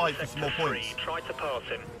good fight for some more points. Try to pass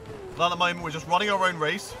him. But at the moment, we're just running our own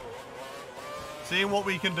race, seeing what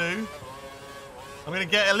we can do. I'm going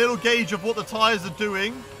to get a little gauge of what the tyres are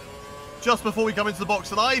doing just before we come into the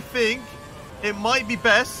box, and I think it might be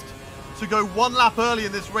best to go one lap early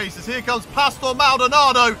in this race, as here comes Pastor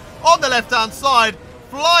Maldonado on the left-hand side,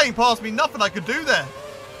 flying past me. Nothing I could do there.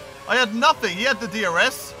 I had nothing. He had the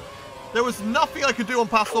DRS. There was nothing I could do on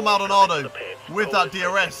Pastor Maldonado with that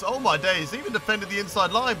DRS. Oh my days. He even defended the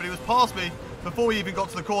inside line, but he was past me before we even got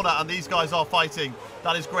to the corner, and these guys are fighting.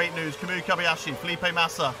 That is great news. Kamui Kobayashi, Felipe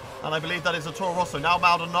Massa, and I believe that is a Toro Rosso. Now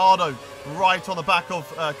Maldonado right on the back of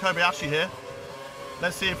Kobayashi here.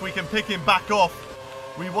 Let's see if we can pick him back off.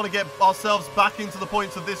 We want to get ourselves back into the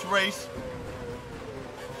points of this race.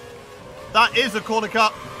 That is a corner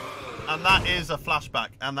cut, and that is a flashback,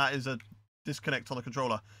 and that is a disconnect on the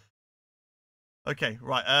controller. Okay,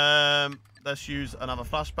 right. Let's use another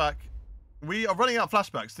flashback. We are running out of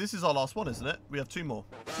flashbacks. This is our last one, isn't it? We have two more.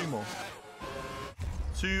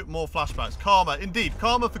 Two more flashbacks. Karma, indeed.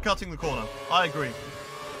 Karma for cutting the corner. I agree.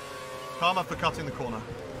 Karma for cutting the corner.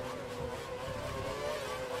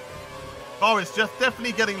 Car is just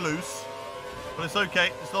definitely getting loose, but it's okay.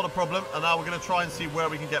 It's not a problem. And now we're going to try and see where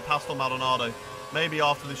we can get past on Maldonado. Maybe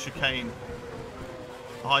after the chicane.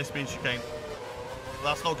 The high-speed chicane.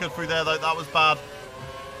 That's not good through there, though. That was bad.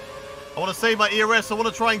 I want to save my ERS. I want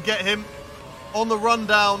to try and get him on the run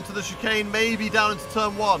down to the chicane, maybe down into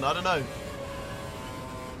turn 1. I don't know.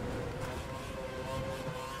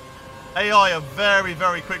 AI are very,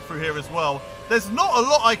 very quick through here as well. There's not a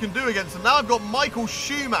lot I can do against him. Now I've got Michael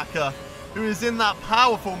Schumacher, who is in that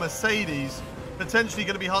powerful Mercedes, potentially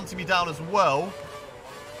going to be hunting me down as well.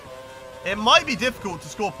 It might be difficult to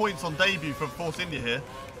score points on debut for Force India here,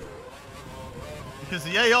 because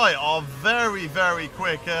the AI are very, very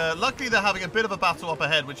quick. Luckily, they're having a bit of a battle up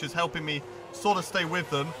ahead, which is helping me sort of stay with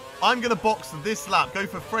them. I'm going to box this lap, go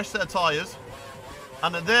for a fresh set of tyres,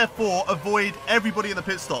 and therefore avoid everybody in the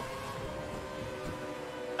pit stop.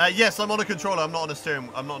 Yes, I'm on a controller. I'm not on a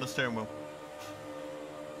steering wheel.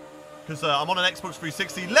 Because I'm on an Xbox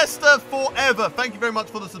 360. Leicester forever. Thank you very much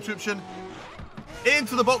for the subscription.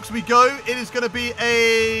 Into the box we go. It is going to be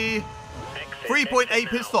a 3.8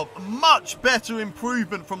 pit stop. Much better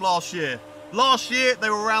improvement from last year. Last year, they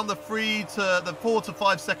were around the 4 to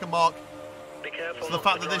 5 second mark. So the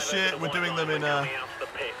fact that this year we're doing them in a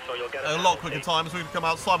lot quicker time, so we can come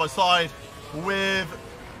out side by side with,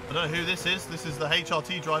 I don't know who this is. This is the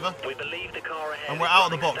HRT driver. And we're out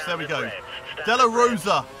of the box. There we go. Della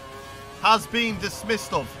Rosa has been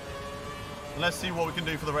dismissed of. And let's see what we can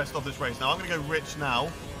do for the rest of this race. Now, I'm going to go rich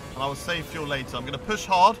now, and I will save fuel later. I'm going to push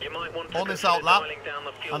hard on this out lap,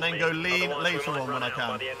 and then go lean later on when I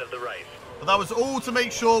can. But that was all to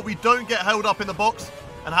make sure we don't get held up in the box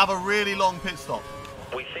and have a really long pit stop.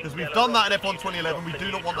 Because we've done that in F1 2011. We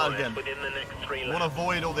do not want that again. We want to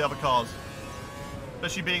avoid all the other cars,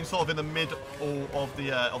 especially being sort of in the middle of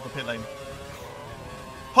the pit lane.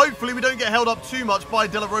 Hopefully, we don't get held up too much by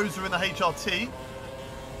Della Rosa in the HRT.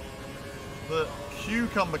 The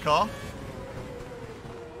cucumber car.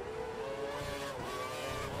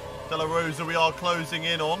 Della Rosa we are closing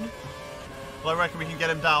in on. But I reckon we can get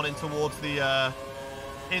him down in towards the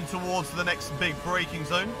next big braking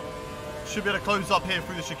zone. Should be able to close up here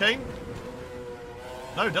through the chicane.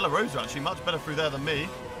 No, Della Rosa actually much better through there than me.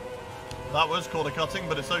 That was corner cutting,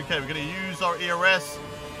 but it's okay. We're going to use our ERS.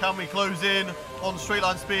 Can we close in on straight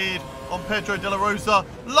line speed on Pedro Della Rosa?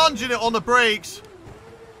 Lunging it on the brakes.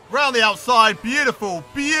 Round the outside. Beautiful,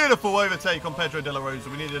 beautiful overtake on Pedro de la Rosa.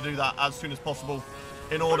 We need to do that as soon as possible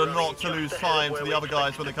in order not to lose time to the other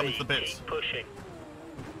guys when they come into the pits.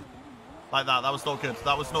 Like that. That was not good.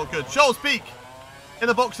 That was not good. Charles Peak in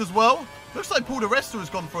the box as well. Looks like Paul de Resta has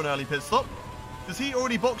gone for an early pit stop. Does he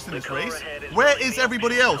already boxed in this race? Where is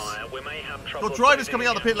everybody else? Got drivers coming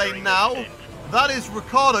out the pit lane now. That is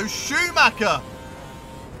Ricardo. Schumacher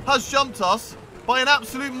has jumped us by an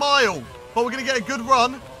absolute mile. But we're going to get a good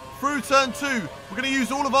run through turn 2. We're going to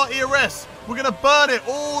use all of our ERS. We're going to burn it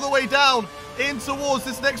all the way down in towards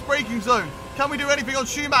this next braking zone. Can we do anything on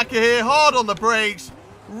Schumacher here? Hard on the brakes.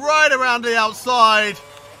 Right around the outside.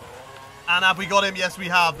 And have we got him? Yes, we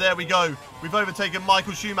have. There we go. We've overtaken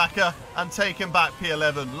Michael Schumacher and taken back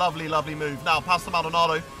P11. Lovely, lovely move. Now, Pastor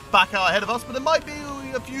Maldonado back out ahead of us, but there might be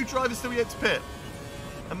a few drivers still yet to pit.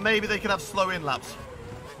 And maybe they can have slow-in laps.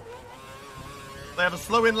 If they have a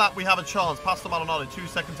slow-in lap, we have a chance. Pastor Maldonado, 2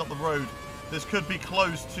 seconds up the road. This could be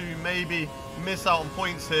close to maybe miss out on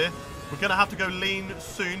points here. We're going to have to go lean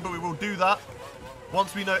soon, but we will do that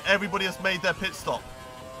once we know everybody has made their pit stop.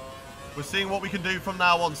 We're seeing what we can do from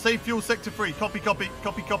now on. Save fuel, sector 3. Copy, copy,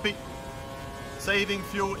 copy, copy. Saving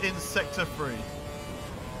fuel in sector 3.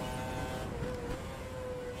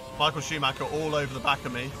 Michael Schumacher all over the back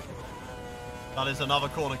of me. That is another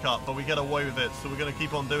corner cut, but we get away with it, so we're going to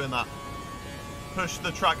keep on doing that. Push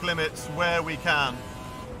the track limits where we can.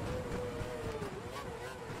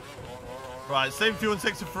 Right, save fuel in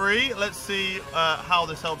sector 3. Let's see how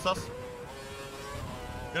this helps us.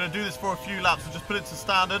 Going to do this for a few laps, so just put it to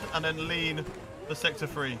standard and then lean the sector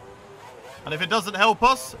 3. And if it doesn't help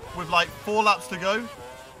us, with like 4 laps to go,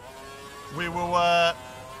 we will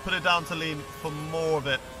put it down to lean for more of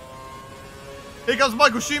it. Here comes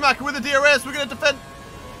Michael Schumacher with the DRS. We're going to defend.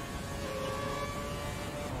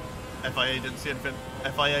 FIA didn't see anything.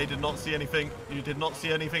 FIA did not see anything. You did not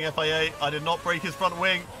see anything, FIA. I did not break his front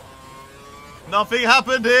wing. Nothing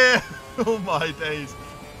happened here. Oh my days.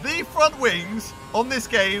 The front wings on this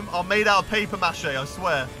game are made out of paper mache, I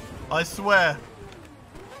swear. I swear.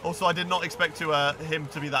 Also, I did not expect him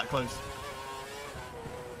to be that close.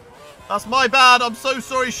 That's my bad. I'm so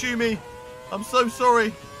sorry, Schumi. I'm so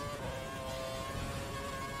sorry.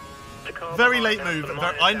 Very late move.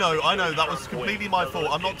 I know. That was completely my fault.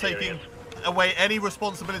 I'm not taking away any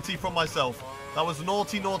responsibility from myself. That was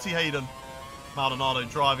naughty, naughty Haydon. Maldonado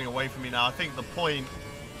driving away from me now. I think the point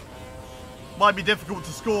might be difficult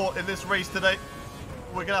to score in this race today.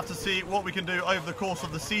 We're going to have to see what we can do over the course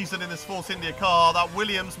of the season in this Force India car. That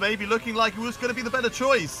Williams may be looking like it was going to be the better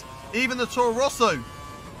choice. Even the Toro Rosso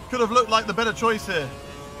could have looked like the better choice here.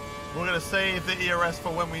 We're going to save the ERS for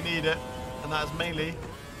when we need it. And that is mainly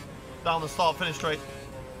down the start-finish straight.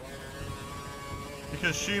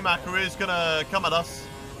 Because Schumacher is going to come at us.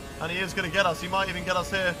 And he is going to get us. He might even get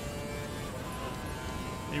us here.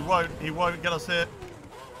 He won't get us here.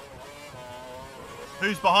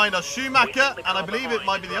 Who's behind us? Schumacher, and I believe it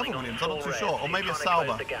might be the other Williams. I'm not too sure. Or maybe a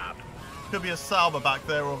Sauber. Could be a Sauber back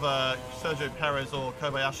there of Sergio Perez or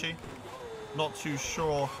Kobayashi. Not too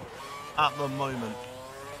sure at the moment.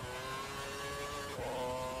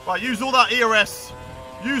 Right, use all that ERS.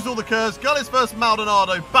 Use all the curves. Gullis versus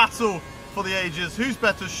Maldonado. Battle for the ages. Who's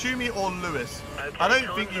better, Schumi or Lewis? I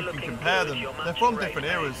don't think you can compare them. They're from different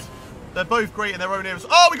eras. They're both great in their own eras.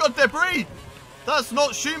 Oh, we got debris. That's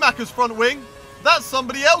not Schumacher's front wing. That's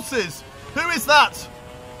somebody else's. Who is that?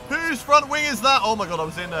 Whose front wing is that? Oh my god, I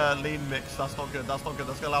was in a lean mix. That's not good. That's not good.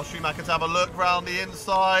 That's going to allow Schumacher to have a look round the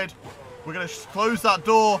inside. We're going to close that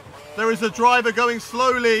door. There is a driver going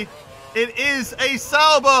slowly. It is a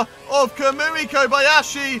Sauber of Kamui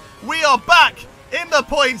Kobayashi. We are back in the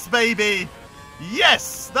points, baby.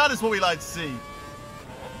 Yes, that is what we like to see.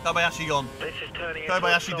 Kobayashi gone.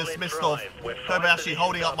 Kobayashi dismissed off. Kobayashi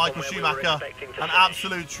holding up Michael Schumacher. An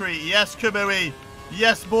absolute treat. Yes, Kamui.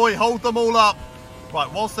 Yes, boy. Hold them all up.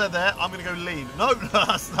 Right, whilst they're there, I'm going to go lean. No,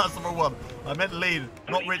 that's the wrong one. I meant lean,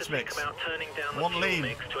 not rich mix. I want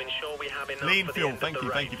lean. Lean fuel. Thank you,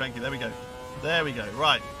 thank you, thank you. There we go. There we go.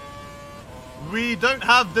 Right. We don't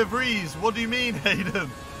have De Vries. What do you mean, Haydon?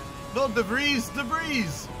 Not De Vries, De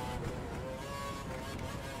Vries.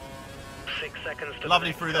 6 seconds to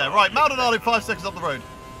lovely through there. Right, Maldonado 5 seconds up the road.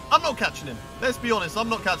 I'm not catching him. Let's be honest, I'm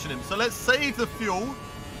not catching him. So let's save the fuel.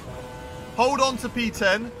 Hold on to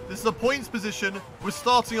P10. This is a points position. We're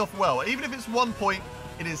starting off well. Even if it's 1 point,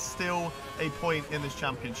 it is still a point in this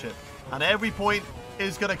championship. And every point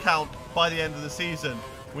is going to count by the end of the season.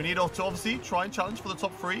 We need to obviously try and challenge for the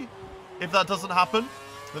top 3. If that doesn't happen,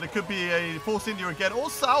 then it could be a Force India again or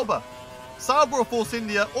Sauber. Sauber or Force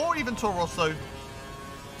India or even Toro Rosso.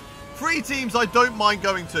 3 teams I don't mind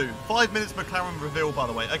going to. 5 minutes McLaren reveal, by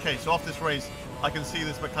the way. Okay, so after this race, I can see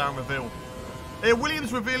this McLaren reveal. Are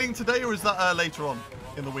Williams revealing today, or is that later on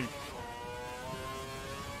in the week?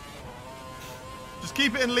 Just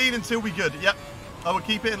keep it in lead until we good. Yep. I will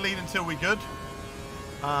keep it in lead until we good.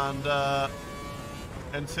 And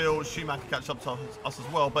until Schumacher catches up to us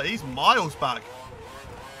as well. But he's miles back.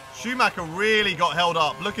 Schumacher really got held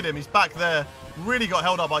up. Look at him. He's back there. Really got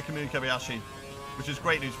held up by Kamui Kobayashi, which is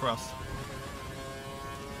great news for us.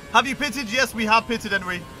 Have you pitted? Yes, we have pitted,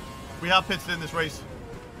 Henry. We have pitted in this race.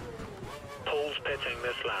 Paul's pitting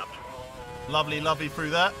this lap. Lovely, lovely through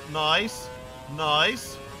there. Nice.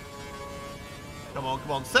 Nice. Come on,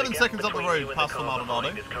 come on. 7 seconds up the road past the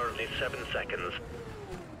Maldonado. It's currently 7 seconds.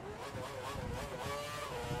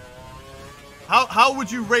 How would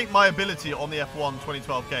you rate my ability on the F1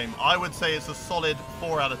 2012 game? I would say it's a solid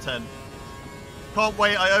 4 out of 10. Can't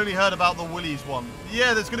wait. I only heard about the Willies one.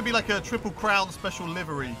 Yeah, there's going to be like a Triple Crown special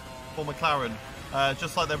livery for McLaren.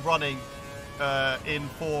 Just like they're running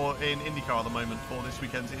in IndyCar at the moment for this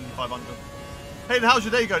weekend's Indy 500. Hayden, how's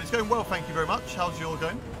your day going? It's going well, thank you very much. How's yours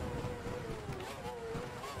going?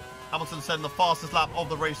 Hamilton said in the fastest lap of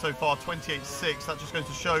the race so far, 28.6. That just goes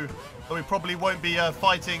to show that we probably won't be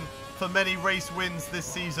fighting for many race wins this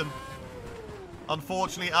season.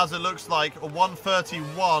 Unfortunately, as it looks like, a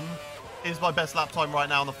 1:31 is my best lap time right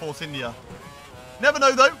now in the Force India. Never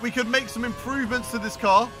know though, we could make some improvements to this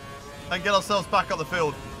car and get ourselves back up the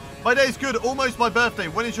field. My day's good, almost my birthday.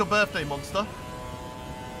 When is your birthday, Monster?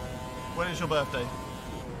 When is your birthday?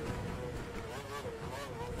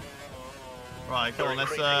 Right, come on,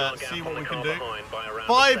 let's see what we can do.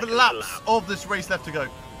 5 laps of this race left to go.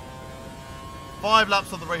 5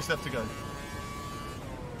 laps of the race left to go.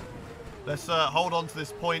 Let's hold on to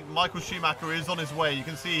this point. Michael Schumacher is on his way. You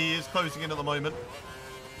can see he is closing in at the moment.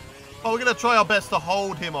 But we're going to try our best to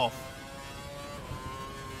hold him off.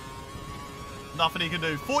 Nothing he can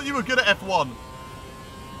do. Thought you were good at F1.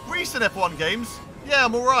 Recent F1 games, yeah,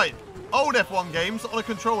 I'm alright. Old F1 games on a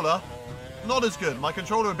controller, not as good. My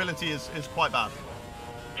controller ability is quite bad.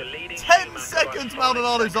 10 seconds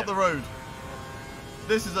Maldonado's up the road.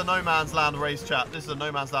 This is a no man's land race, chat. This is a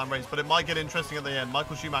no man's land race, but it might get interesting at the end.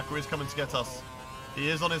 Michael Schumacher is coming to get us. He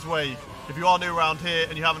is on his way. If you are new around here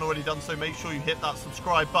and you haven't already done so, make sure you hit that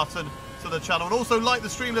subscribe button to the channel. And also like the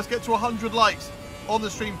stream. Let's get to 100 likes on the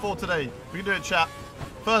stream for today. We can do it, chat.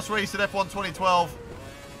 First race at F1 2012.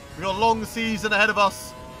 We've got a long season ahead of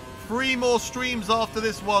us. 3 more streams after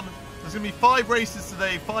this one. There's going to be 5 races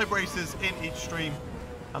today, 5 races in each stream.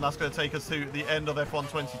 And that's going to take us to the end of F1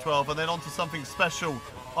 2012 and then on to something special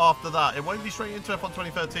after that. It won't be straight into F1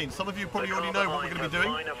 2013. Some of you probably already know what we're going to be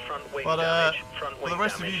doing. But for the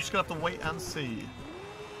rest of you, you're just going to have to wait and see.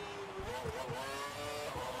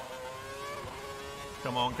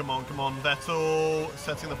 Come on, come on, come on. Vettel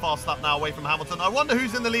setting the fast lap now away from Hamilton. I wonder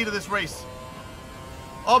who's in the lead of this race.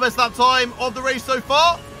 Our best lap time of the race so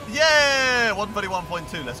far. Yeah!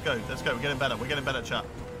 1:31.2. Let's go. Let's go. We're getting better. We're getting better, chat.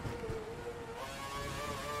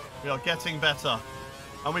 We are getting better.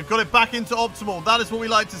 And we've got it back into optimal. That is what we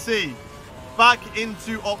like to see. Back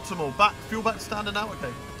into optimal. Back, fuel back standard now?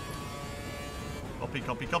 Okay. Copy,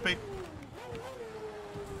 copy, copy.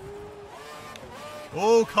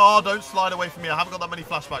 Oh, car, don't slide away from me. I haven't got that many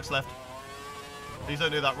flashbacks left. Please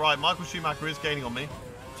don't do that. Right, Michael Schumacher is gaining on me.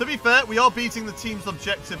 To be fair, we are beating the team's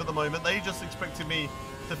objective at the moment. They just expected me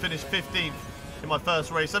to finish 15th in my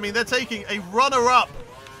first race. I mean, they're taking a runner-up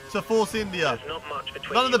to Force India.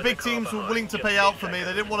 None of the big teams were willing to pay out for me.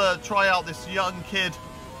 They didn't want to try out this young kid,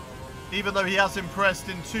 even though he has impressed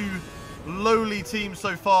in 2 lowly teams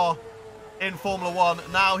so far in Formula 1.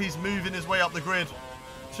 Now he's moving his way up the grid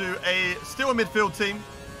to still a midfield team,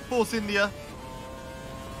 Force India.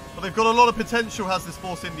 But they've got a lot of potential, has this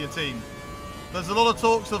Force India team. There's a lot of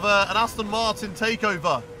talks of an Aston Martin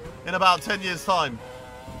takeover in about 10 years' time.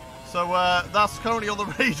 So that's currently on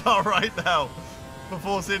the radar right now. For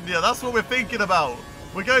Force India. That's what we're thinking about.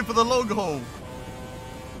 We're going for the long haul.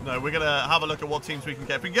 No, we're going to have a look at what teams we can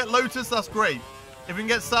get. If we can get Lotus, that's great. If we can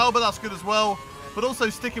get Sauber, that's good as well. But also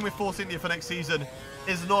sticking with Force India for next season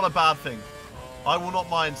is not a bad thing. I will not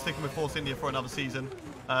mind sticking with Force India for another season.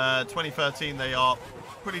 2013, they are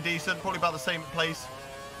pretty decent. Probably about the same place.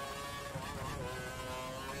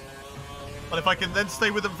 But if I can then stay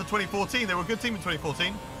with them for 2014, they were a good team in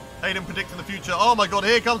 2014. Haydon predicting the future. Oh my god,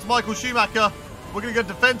 here comes Michael Schumacher. We're going to go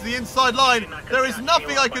defend to the inside line. There is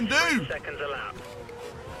nothing I can do.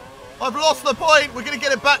 I've lost the point. We're going to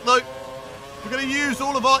get it back, though. We're going to use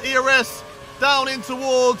all of our ERS down in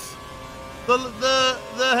towards the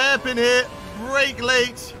hairpin here. Brake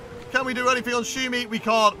late. Can we do anything on Schumi? We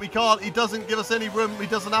can't. We can't. He doesn't give us any room. He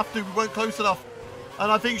doesn't have to. We weren't close enough.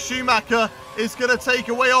 And I think Schumacher is going to take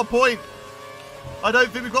away our point. I don't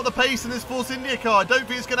think we've got the pace in this Force India car. I don't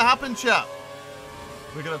think it's going to happen, chat.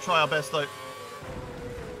 We're going to try our best, though.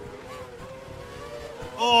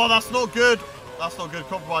 Oh, that's not good. That's not good.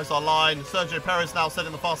 Compromise our line. Sergio Perez now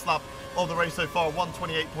setting the fast lap of the race so far,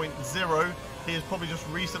 128.0. He has probably just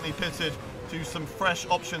recently pitted to some fresh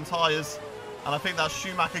option tyres. And I think that's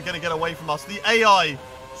Schumacher going to get away from us. The AI,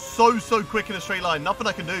 so quick in a straight line. Nothing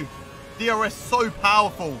I can do. DRS so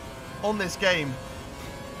powerful on this game.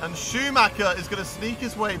 And Schumacher is going to sneak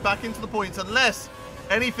his way back into the points unless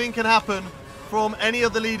anything can happen from any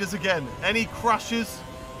of the leaders again. Any crashes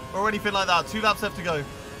or anything like that. 2 laps left to go.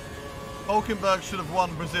 Hulkenberg should have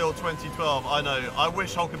won Brazil 2012. I know. I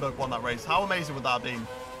wish Hulkenberg won that race. How amazing would that have been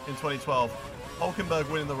in 2012? Hulkenberg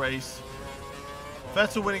winning the race.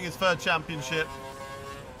 Vettel winning his 3rd championship.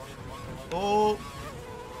 Oh,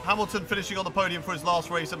 Hamilton finishing on the podium for his last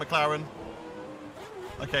race at McLaren.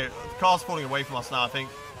 Okay, the car's falling away from us now, I think.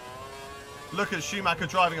 Look at Schumacher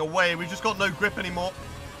driving away. We've just got no grip anymore.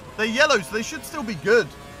 They're yellow, so they should still be good.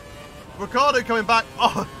 Ricciardo coming back.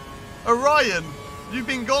 Oh, Orion, you've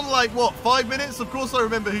been gone like, what, 5 minutes? Of course I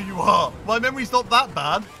remember who you are. My memory's not that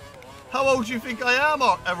bad. How old do you think I am,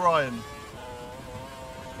 Orion?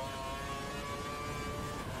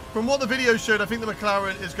 From what the video showed, I think the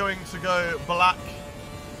McLaren is going to go black.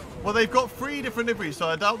 Well, they've got 3 different liveries, so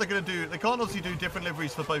I doubt they're going to do... They can't obviously do different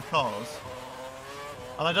liveries for both cars.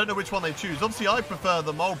 And I don't know which one they choose. Obviously, I prefer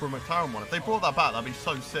the Marlboro McLaren one. If they brought that back, that'd be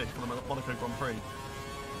so sick for the Monaco Grand Prix.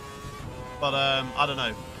 But, I don't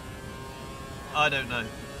know. I don't know.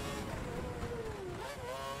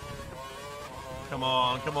 Come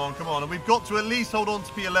on, come on, come on. And we've got to at least hold on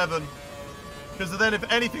to P11. Because then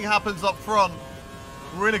if anything happens up front,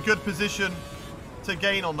 we're in a good position to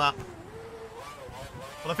gain on that.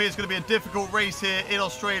 But I think it's going to be a difficult race here in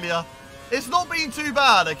Australia. It's not been too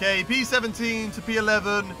bad, okay? P17 to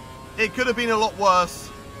P11. It could have been a lot worse.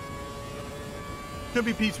 Could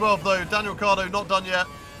be P12 though. Daniel Ricciardo not done yet.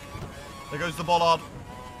 There goes the bollard.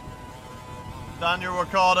 Daniel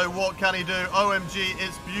Ricciardo, what can he do? OMG,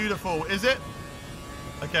 it's beautiful. Is it?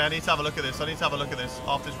 Okay, I need to have a look at this. I need to have a look at this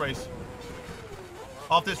after this race.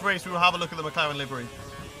 After this race, we will have a look at the McLaren livery.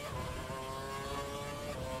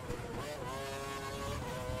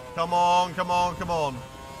 Come on, come on, come on.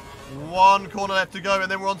 1 corner left to go,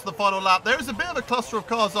 and then we're on to the final lap. There is a bit of a cluster of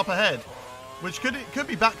cars up ahead, which could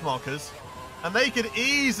be backmarkers, and they could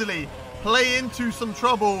easily play into some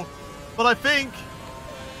trouble. But I think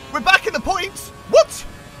we're back in the points. What?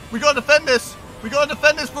 We got to defend this. We got to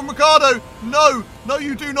defend this from Ricciardo. No, no,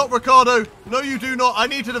 you do not, Ricciardo. No, you do not. I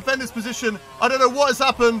need to defend this position. I don't know what has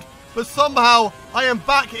happened, but somehow I am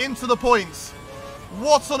back into the points.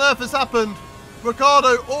 What on earth has happened?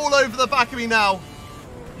 Ricciardo all over the back of me now.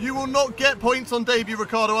 You will not get points on debut,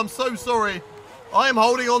 Ricciardo. I'm so sorry. I am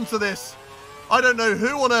holding on to this. I don't know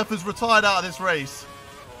who on earth has retired out of this race,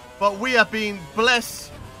 but we have been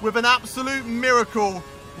blessed with an absolute miracle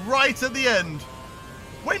right at the end.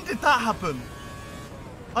 When did that happen?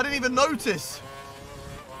 I didn't even notice.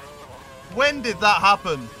 When did that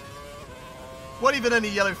happen? Weren't even any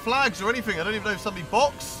yellow flags or anything. I don't even know if somebody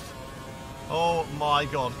boxed. Oh my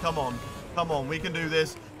God. Come on. Come on. We can do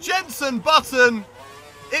this. Jenson Button,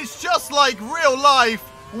 it's just like real life,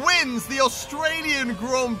 wins the Australian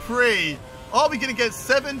Grand Prix. Are we going to get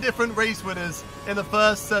 7 different race winners in the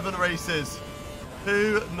first 7 races?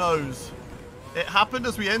 Who knows? It happened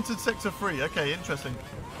as we entered Sector 3. Okay, interesting.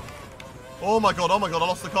 Oh my God, I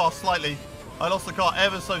lost the car slightly. I lost the car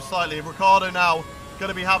ever so slightly. Ricciardo now going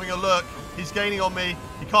to be having a look. He's gaining on me.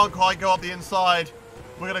 He can't quite go up the inside.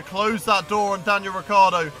 We're going to close that door on Daniel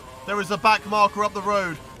Ricciardo. There is a back marker up the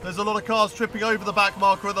road. There's a lot of cars tripping over the back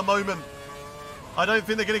marker at the moment. I don't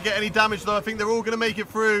think they're going to get any damage though. I think they're all going to make it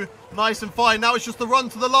through nice and fine. Now it's just the run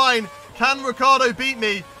to the line. Can Ricciardo beat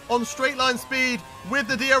me on straight line speed with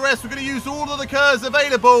the DRS? We're going to use all of the curves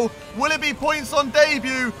available. Will it be points on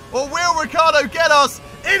debut, or will Ricciardo get us?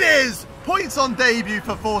 It is points on debut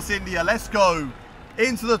for Force India. Let's go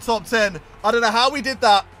into the top 10. I don't know how we did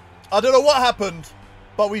that. I don't know what happened,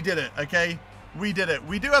 but we did it. Okay, we did it.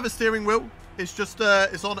 We do have a steering wheel. It's just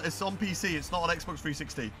it's on PC. It's not on Xbox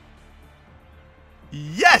 360.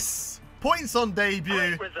 Yes! Points on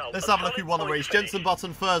debut. Let's have a look who won the race. Jenson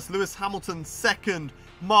Button first. Lewis Hamilton second.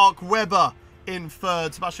 Mark Webber in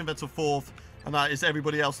third. Sebastian Vettel fourth. And that is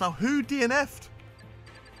everybody else. Now, who DNF'd?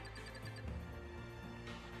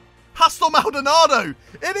 Pastor Maldonado.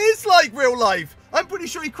 It is like real life. I'm pretty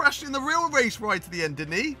sure he crashed in the real race right at the end,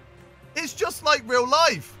 didn't he? It's just like real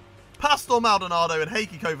life. Pastor Maldonado and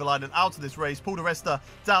Heikki Kovalainen out of this race. Paul di Resta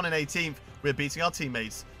down in 18th. We're beating our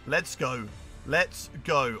teammates. Let's go. Let's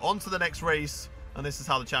go. On to the next race. And this is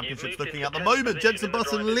how the championship's looking at the moment. Jenson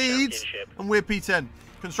Button leads and we're P10.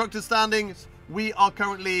 Constructor standings, we are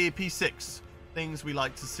currently P6. Things we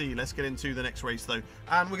like to see. Let's get into the next race though.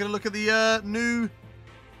 And we're going to look at the new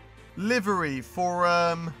livery for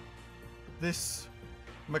this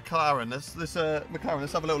McLaren. McLaren.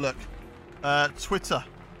 Let's have a little look. Twitter.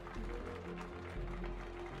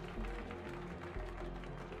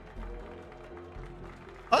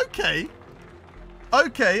 Okay.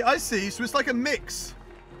 Okay, I see. So it's like a mix.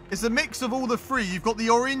 It's a mix of all the three. You've got the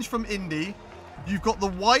orange from Indy. You've got the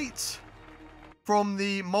white from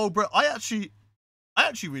the Marlboro. I actually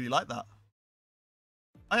really like that.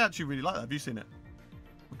 Have you seen it?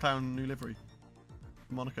 McLaren new livery.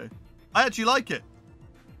 Monaco. I actually like it.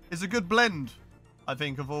 It's a good blend, I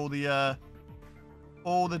think, of all the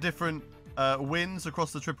different wins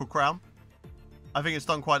across the Triple Crown. I think it's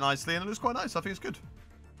done quite nicely, and it looks quite nice. I think it's good.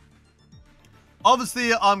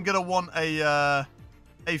 Obviously, I'm gonna want a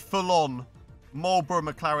full-on Marlboro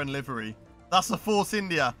McLaren livery. That's a Force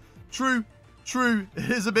India. True. It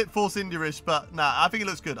is a bit Force India-ish, but nah, I think it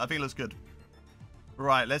looks good.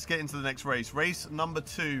 Right, let's get into the next race. Race number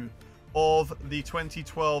 2 of the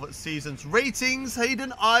 2012 season's ratings.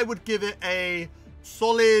 Haydon, I would give it a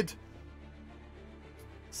solid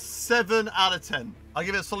 7 out of 10. I'll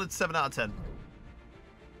give it a solid 7 out of 10.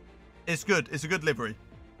 It's good. It's a good livery.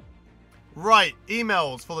 Right,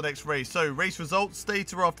 emails for the next race. So, race results.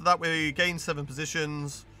 Data after that, we gained 7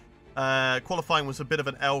 positions. Qualifying was a bit of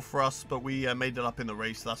an L for us, but we made it up in the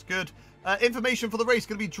race. So that's good. Information for the race.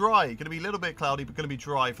 Going to be dry. Going to be a little bit cloudy, but going to be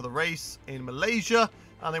dry for the race in Malaysia.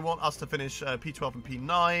 And they want us to finish P12 and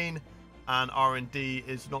P9. And R&D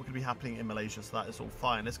is not going to be happening in Malaysia, so that is all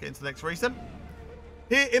fine. Let's get into the next race then.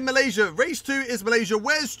 Here in Malaysia, race 2 is Malaysia.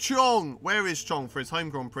 Where's Chong? Where is Chong for his home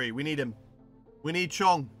Grand Prix? We need him. We need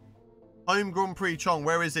Chong. Home Grand Prix Chong,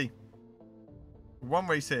 where is he? One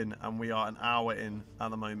race in, and we are an hour in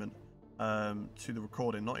at the moment to the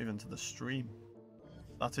recording, not even to the stream.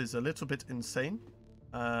 That is a little bit insane.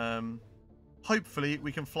 Hopefully,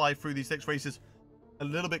 we can fly through these next races a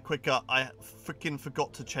little bit quicker. I freaking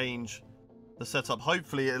forgot to change the setup.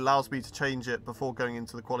 Hopefully, it allows me to change it before going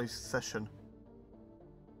into the quality session.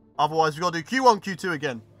 Otherwise, we've got to do Q1, Q2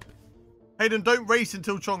 again. Haydon, don't race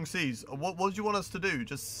until Chong sees. What do you want us to do?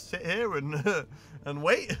 Just sit here and and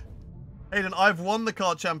wait? Haydon, I've won the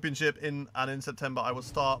kart championship and in September I will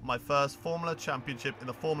start my first Formula Championship in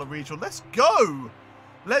the Formula Regional. Let's go!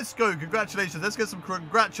 Let's go. Congratulations. Let's get some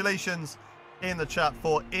congratulations in the chat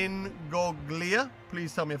for Ingoglia.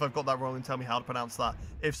 Please tell me if I've got that wrong and tell me how to pronounce that.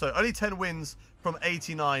 If so, only 10 wins from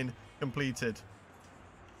 89 completed.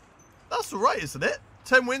 That's all right, isn't it?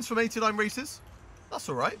 10 wins from 89 races. That's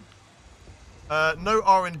all right. No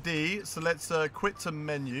R&D, so let's quit to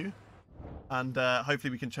menu, and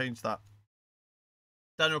hopefully we can change that.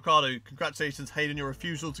 Daniel Ricardo, congratulations, Haydon. Your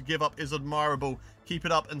refusal to give up is admirable. Keep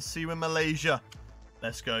it up and see you in Malaysia.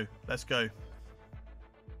 Let's go. Let's go.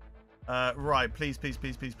 Right, please.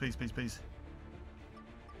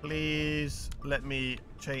 Please let me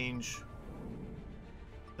change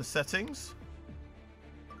the settings.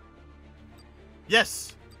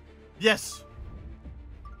 Yes. Yes.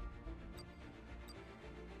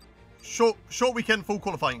 Short weekend, full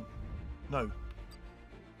qualifying. No.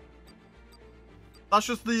 That's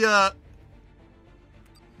just the,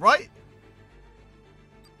 right?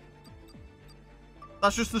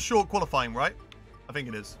 That's just the short qualifying, right? I think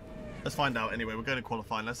it is. Let's find out anyway. We're going to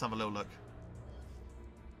qualifying. Let's have a little look.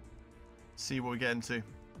 See what we get into.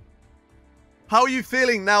 How are you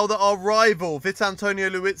feeling now that our rival, Vitantonio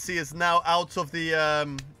Luizzi, is now out of the,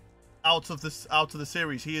 out of the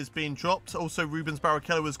series? He has been dropped. Also, Rubens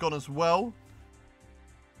Barrichello has gone as well.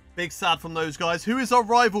 Big sad from those guys. Who is our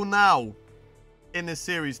rival now in this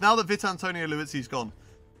series? Now that Vitantonio Luizzi's gone,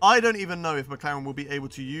 I don't even know if McLaren will be able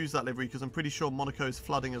to use that livery because I'm pretty sure Monaco is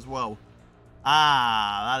flooding as well.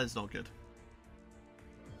 Ah, that is not good.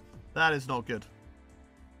 That is not good.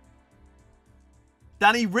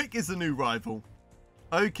 Danny Rick is the new rival.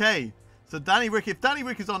 Okay. So Danny Rick, if Danny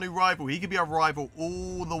Rick is our new rival, he could be our rival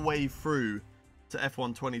all the way through to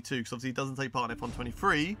F1 22, because obviously he doesn't take part in F1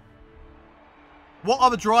 23. What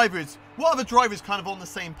other driver is kind of on the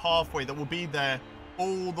same pathway that will be there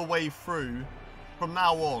all the way through from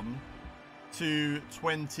now on to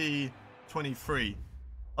 2023?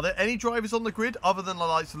 Are there any drivers on the grid other than the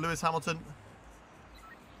likes of Lewis Hamilton?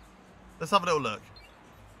 Let's have a little look.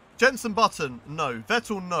 Jenson Button, no.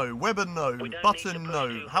 Vettel, no. Webber, no. Button,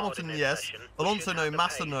 no. Hamilton, yes. Alonso, no.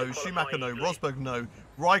 Massa, no. Schumacher, no. Rosberg, no.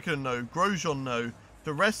 Raikkonen, no. Grosjean, no.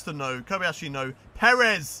 De Resta, no. Kobayashi, no.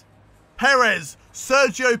 Perez,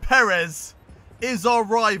 Sergio Perez is our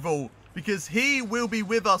rival because he will be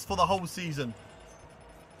with us for the whole season.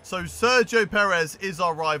 So Sergio Perez is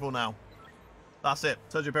our rival now. That's it.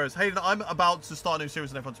 Sergio Perez. Haydon, I'm about to start a new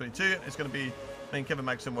series in F1 22. It's going to be main Kevin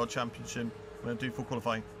Magnussen World Championship. I'm going to do full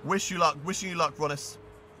qualifying. Wish you luck. Wishing you luck, Ronis.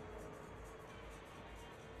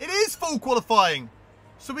 It is full qualifying.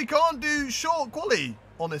 So we can't do short quali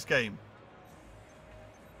on this game.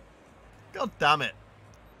 God damn it.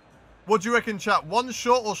 What do you reckon, chat? One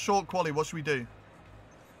short or short quali? What should we do?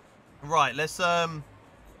 Right, let's I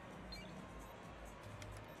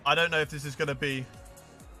don't know if this is going to be...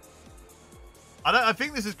 I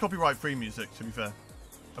think this is copyright free music, to be fair.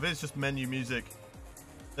 I think it's just menu music.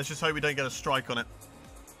 Let's just hope we don't get a strike on it.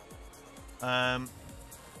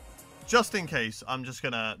 Just in case, I'm just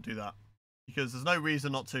going to do that. Because there's no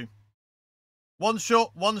reason not to. One shot,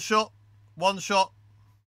 one shot, one shot.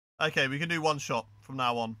 Okay, we can do one shot from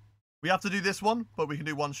now on. We have to do this one, but we can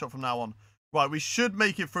do one shot from now on. Right, we should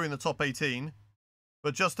make it through in the top 18.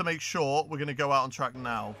 But just to make sure, we're going to go out on track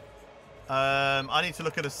now. I need to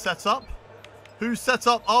look at a setup. Whose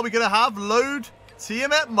setup are we going to have? Load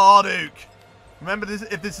Tiamat Marduk. Remember, this,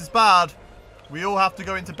 if this is bad, we all have to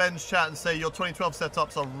go into Ben's chat and say your 2012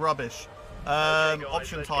 setups are rubbish. Okay, guys,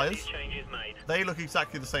 option tyres. They look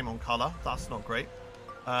exactly the same on colour. That's not great.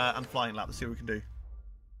 And flying lap. Let's see what we can do.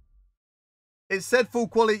 It said full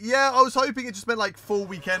quali. Yeah, I was hoping it just meant like full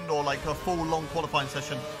weekend or like a full long qualifying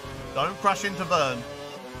session. Don't crash into Vern.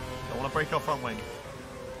 Don't want to break our front wing.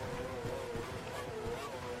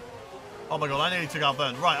 Oh my god, I nearly took out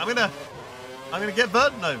Vern. Right, I'm gonna get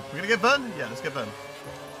Vern. No, we're gonna get Vern. Yeah, let's get Vern.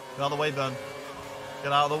 Get out of the way, Vern.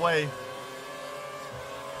 Get out of the way.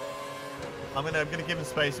 I'm gonna give him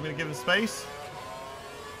space. I'm gonna give him space.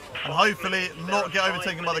 And hopefully not get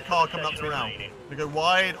overtaken by the car coming up to me now. We go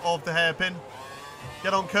wide of the hairpin.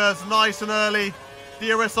 Get on curves nice and early.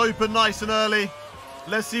 DRS open nice and early.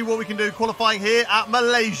 Let's see what we can do qualifying here at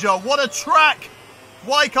Malaysia. What a track!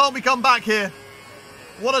 Why can't we come back here?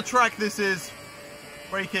 What a track this is.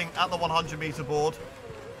 Braking at the 100-meter board.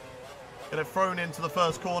 Get it thrown into the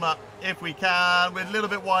first corner if we can. We're a little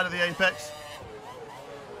bit wide of the apex.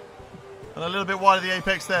 And a little bit wide of the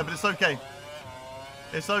apex there, but it's okay.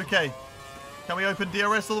 It's okay. Can we open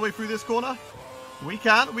DRS all the way through this corner? We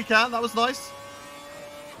can. That was nice.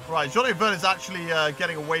 Right, Johnny Verne is actually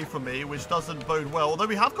getting away from me, which doesn't bode well. Although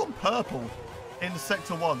we have gone purple in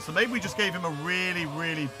Sector 1. So maybe we just gave him a really,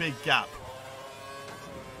 really big gap.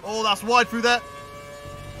 Oh, that's wide through there.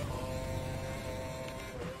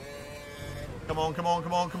 Come on, come on,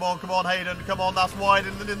 come on, come on, come on, Haydon. Come on, that's wide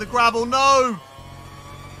in the gravel. No!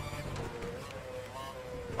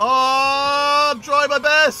 Oh, I'm trying my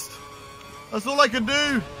best. That's all I can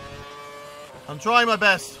do. I'm trying my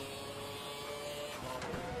best.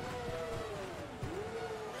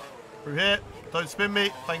 Through here. Don't spin me.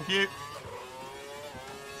 Thank you.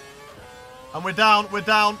 And we're down. We're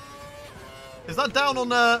down. Is that down on...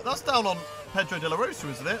 that's down on Pedro de la Rosa,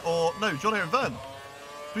 isn't it? Or... No, Johnny and Vern.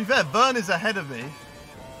 To be fair, Vern is ahead of me.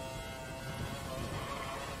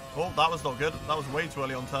 Oh, that was not good. That was way too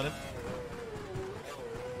early on turning.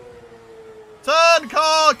 Turn,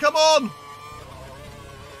 car! Come on!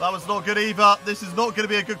 That was not good either. This is not going to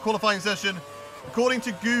be a good qualifying session. According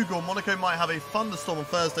to Google, Monaco might have a thunderstorm on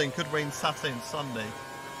Thursday and could rain Saturday and Sunday.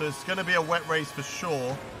 So it's going to be a wet race for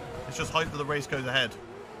sure. Let's just hope that the race goes ahead.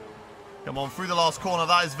 Come on, through the last corner.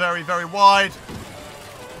 That is very, very wide.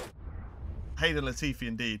 Haydon Latifi,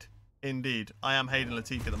 indeed. Indeed. I am Haydon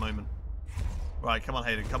Latifi at the moment. Right, come on,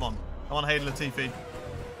 Haydon. Come on. Come on, Haydon Latifi.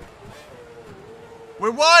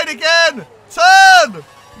 We're wide again! Turn!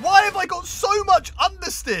 Why have I got so much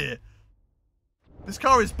understeer? This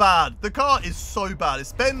car is bad. The car is so bad.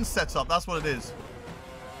 It's Ben's setup. That's what it is.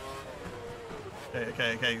 Okay,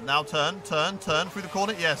 okay, okay. Now turn, turn, turn through the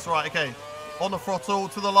corner. Yes, right, okay. On the throttle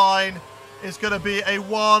to the line. It's going to be a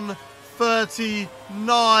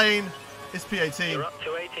 1:39. It's P18. You're up to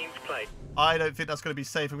 18th place. I don't think that's going to be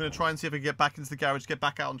safe. I'm going to try and see if I can get back into the garage, get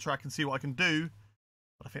back out on track and see what I can do.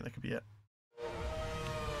 But I think that could be it.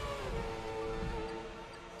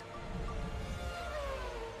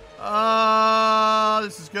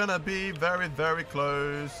 This is going to be very, very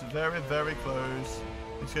close. Very, very close.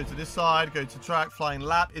 Let's go to this side, go to track, flying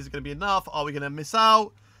lap. Is it going to be enough? Are we going to miss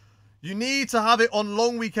out? You need to have it on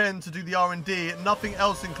long weekend to do the R&D. Nothing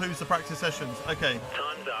else includes the practice sessions. Okay.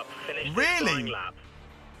 Time's up. Finish this Really? flying lap.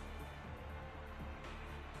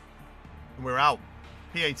 And we're out.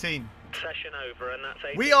 P18. Session over, and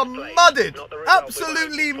that's We are 18th place. mudded. Not the result we were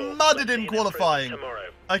Absolutely hoping for. mudded Let's in see an improvement qualifying. tomorrow.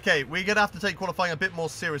 Okay, we're going to have to take qualifying a bit more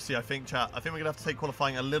seriously, I think, chat. I think we're going to have to take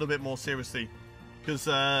qualifying a little bit more seriously. Because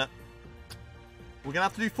we're going to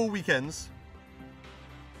have to do full weekends.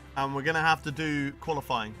 And we're going to have to do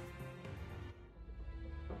qualifying.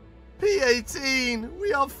 P18!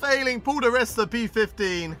 We are failing. Paul de Resta,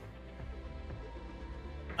 P15.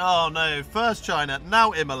 Oh, no. First China,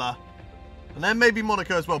 now Imola. And then maybe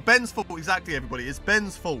Monaco as well. Ben's fault, exactly, everybody. It's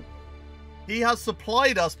Ben's fault. He has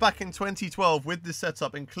supplied us back in 2012 with this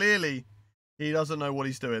setup, and clearly he doesn't know what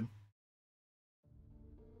he's doing.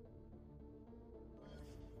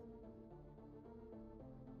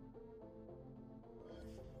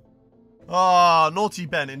 Ah, oh, naughty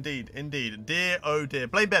Ben, indeed, indeed. Dear, oh dear.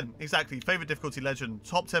 Blame Ben, exactly. Favorite difficulty legend.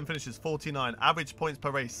 Top 10 finishes, 49. Average points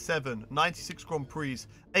per race, 7. 96 Grand Prix,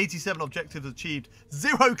 87 objectives achieved.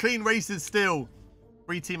 0 clean races still.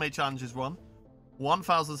 3 teammate challenges run.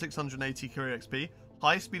 1,680 career XP.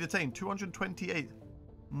 High speed attained, 228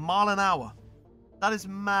 mile an hour. That is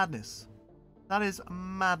madness. That is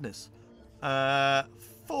madness.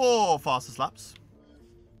 4 fastest laps.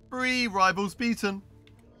 3 rivals beaten.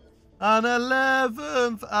 An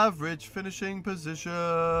 11th average finishing position.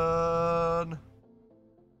 Right,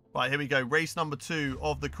 here we go. Race number 2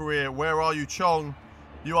 of the career. Where are you, Chong?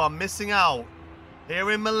 You are missing out here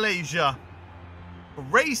in Malaysia.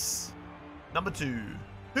 Race number 2.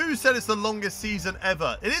 Who said it's the longest season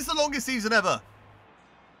ever? It is the longest season ever.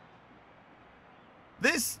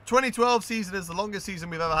 This 2012 season is the longest season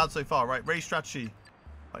we've ever had so far. Right, race strategy.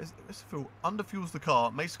 This fuel underfuels the car,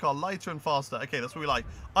 makes the car lighter and faster. Okay, that's what we like.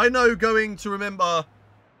 I know going to remember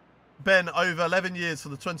Ben over 11 years for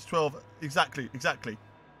the 2012. Exactly.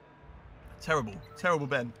 Terrible. Terrible,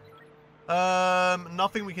 Ben.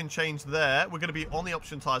 Nothing we can change there. We're going to be on the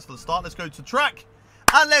option tyres for the start. Let's go to track.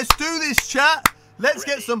 And let's do this, chat. Let's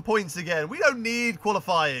get some points again. We don't need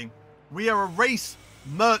qualifying. We are a race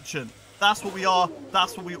merchant. That's what we are.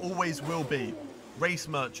 That's what we always will be. Race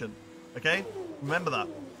merchant. Okay? Remember that.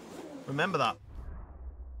 Remember that.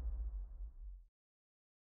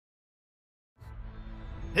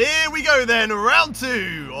 Here we go then. Round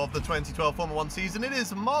 2 of the 2012 Formula 1 season. It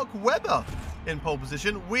is Mark Webber in pole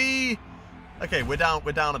position. Okay, we're down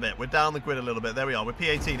a bit. We're down the grid a little bit. There we are. We're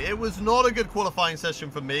P18. It was not a good qualifying session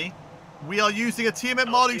for me. We are using a TMM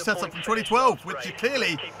Marduk setup from 2012, which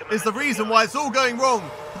clearly is the reason why it's all going wrong.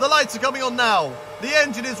 The lights are coming on now. The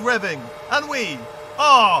engine is revving. And we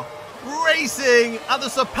are racing at the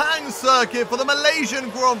Sepang circuit for the Malaysian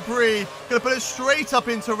Grand Prix. Gonna put it straight up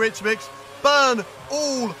into Rich Mix, burn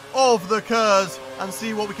all of the curves, and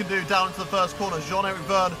see what we can do down into the first corner. Jean-Eric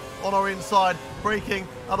Verne on our inside, braking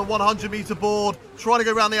at the 100-meter board, trying to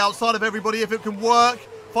go around the outside of everybody if it can work.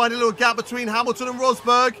 Find a little gap between Hamilton and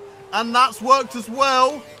Rosberg, and that's worked as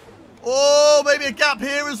well. Oh, maybe a gap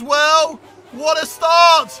here as well. What a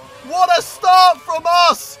start! What a start from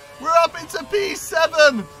us! We're up into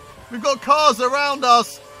P7. We've got cars around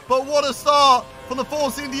us, but what a start from the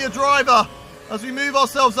Force India driver as we move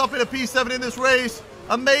ourselves up into P7 in this race,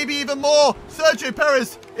 and maybe even more. Sergio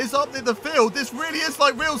Perez is up in the field. This really is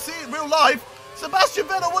like real life. Sebastian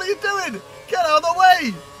Vettel, what are you doing? Get out of the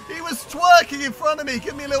way. He was twerking in front of me.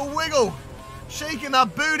 Give me a little wiggle. Shaking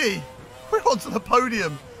that booty. We're onto the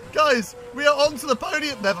podium. Guys, we are onto the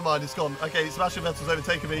podium. Never mind, it's gone. Okay, Sebastian Vettel's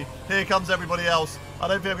overtaken me. Here comes everybody else. I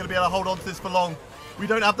don't think I'm going to be able to hold on to this for long. We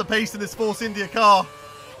don't have the pace in this Force India car.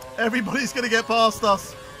 Everybody's going to get past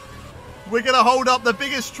us. We're going to hold up the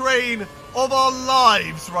biggest train of our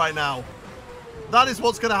lives right now. That is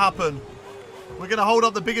what's going to happen. We're going to hold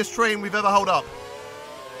up the biggest train we've ever held up.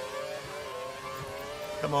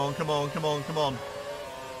 Come on, come on, come on, come on.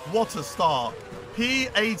 What a start.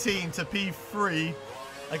 P18 to P3.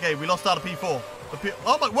 Okay, we lost out of P4.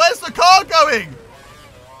 Oh my, where's the car going?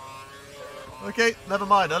 Okay, never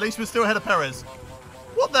mind. At least we're still ahead of Perez.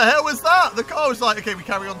 What the hell was that? The car was like, okay, we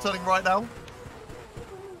carry on turning right now.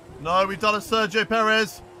 No, we've done a Sergio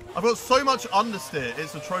Perez. I've got so much understeer.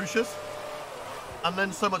 It's atrocious. And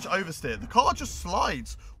then so much oversteer. The car just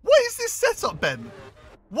slides. What is this setup, Ben?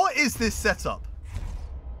 What is this setup?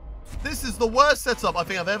 This is the worst setup I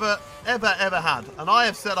think I've ever had. And I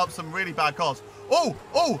have set up some really bad cars. Oh,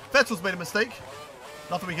 Vettel's made a mistake.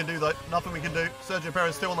 Nothing we can do, though. Nothing we can do. Sergio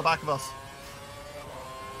Perez still on the back of us.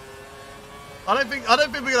 I don't think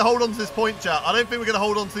we're going to hold on to this point, chat. I don't think we're going to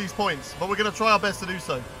hold on to these points. But we're going to try our best to do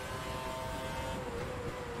so.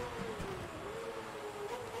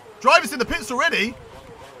 Drivers in the pits already?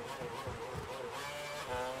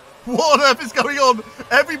 What on earth is going on?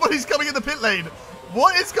 Everybody's coming in the pit lane.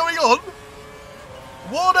 What is going on?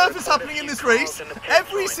 What on earth is happening in this race?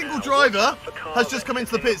 Every single driver has just come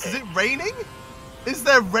into the pits. Is it raining? Is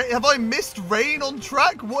there have I missed rain on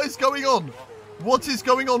track? What is going on? What is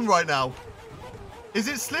going on right now? Is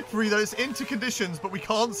it slippery that it's into conditions but we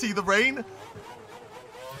can't see the rain?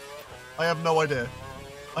 I have no idea.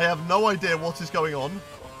 I have no idea what is going on.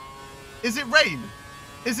 Is it rain?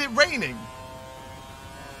 Is it raining?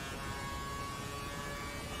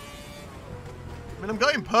 I mean, I'm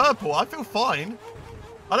going purple. I feel fine.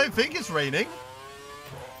 I don't think it's raining.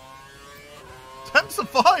 Temps are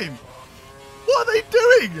fine. What are they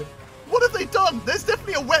doing? What have they done? There's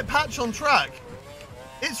definitely a wet patch on track.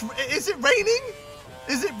 Is it raining?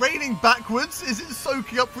 Is it raining backwards? Is it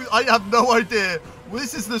soaking up through? I have no idea.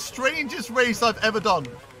 This is the strangest race I've ever done.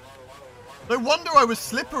 No wonder I was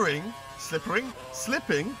slipping.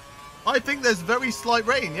 I think there's very slight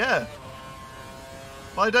rain, yeah.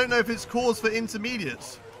 But I don't know if it's cause for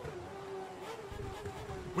intermediates.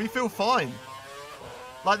 We feel fine.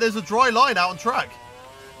 Like there's a dry line out on track.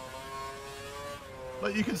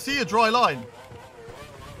 Like you can see a dry line.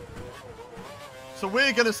 So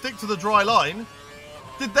we're going to stick to the dry line.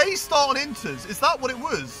 Did they start on inters? Is that what it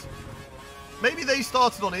was? Maybe they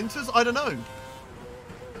started on inters? I don't know.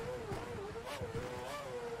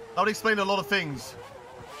 That would explain a lot of things.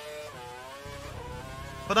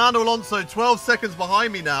 Fernando Alonso, 12 seconds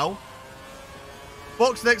behind me now.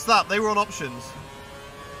 Box next lap. They were on options.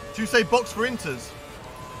 Do you say box for inters?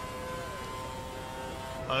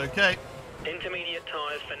 Okay. Intermediate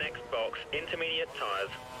tyres for next box. Intermediate tyres.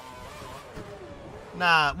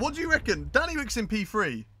 Nah, what do you reckon? Danny Rick's in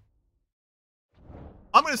P3.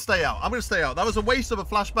 I'm going to stay out. I'm going to stay out. That was a waste of a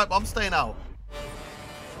flashback, but I'm staying out.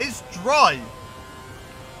 It's dry.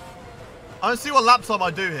 I don't see what lap time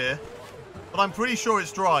I do here, but I'm pretty sure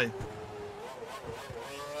it's dry.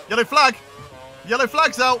 Yellow flag. Yellow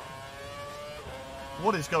flag's out.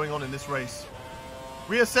 What is going on in this race?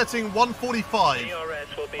 We are setting 145.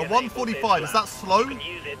 A 145, is that slow? I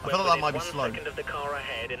feel like that might be slow.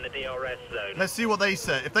 Let's see what they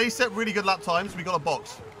set. If they set really good lap times, we got a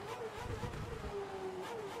box.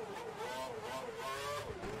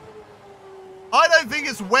 I don't think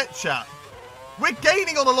it's wet, chat. We're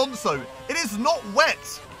gaining on Alonso. It is not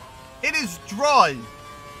wet. It is dry.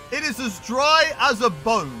 It is as dry as a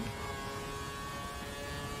bone.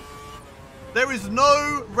 There is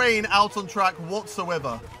no rain out on track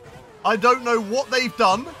whatsoever. I don't know what they've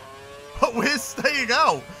done, but we're staying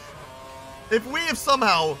out. If we have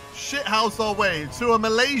somehow shithoused our way to a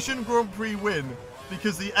Malaysian Grand Prix win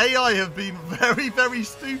because the AI have been very, very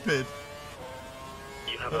stupid,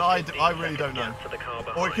 then I really don't know.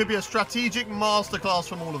 Or it could be a strategic masterclass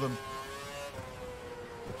from all of them.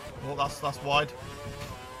 Well, that's wide.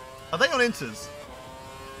 Are they on inters?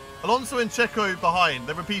 Alonso and Checo behind.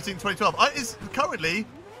 They're repeating 2012. Currently,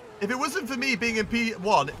 if it wasn't for me being in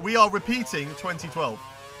P1, we are repeating 2012.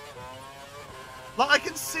 Like, I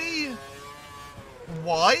can see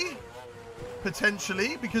why,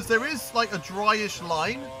 potentially, because there is, like, a dryish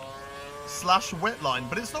line / wet line,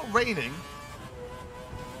 but it's not raining.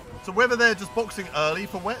 So whether they're just boxing early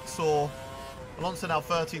for wets or... Alonso now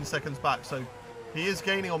 13 seconds back, so he is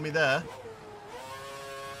gaining on me there.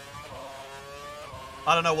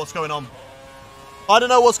 I don't know what's going on. I don't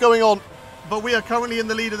know what's going on. But we are currently in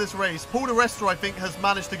the lead of this race. Paul di Resta, I think, has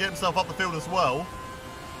managed to get himself up the field as well.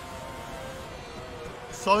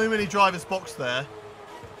 So many drivers boxed there.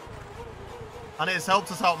 And it has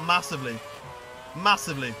helped us out massively.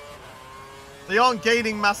 Massively. They aren't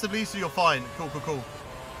gaining massively, so you're fine. Cool, cool, cool.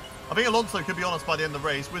 I think Alonso could be on us by the end of the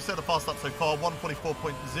race. We've set the fast lap so far,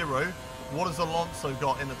 144.0. What has Alonso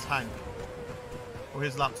got in the tank? Or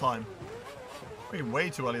his lap time? Way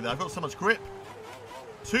too early there. I've got so much grip.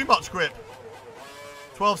 Too much grip.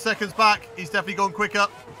 12 seconds back. He's definitely gone quicker.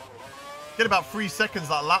 Get about 3 seconds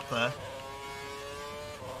that lap there.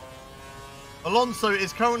 Alonso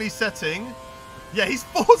is currently setting... Yeah, he's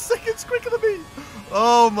 4 seconds quicker than me.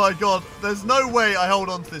 Oh my god. There's no way I hold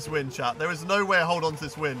on to this win, chat. There is no way I hold on to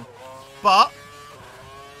this win. But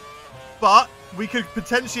we could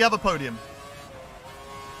potentially have a podium.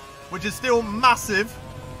 Which is still massive.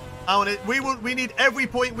 And we need every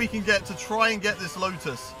point we can get to try and get this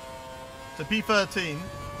Lotus. So P13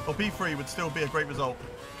 or P3 would still be a great result.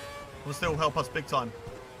 It would still help us big time.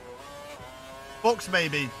 Box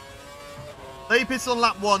maybe. They pissed on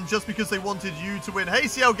lap 1 just because they wanted you to win. Hey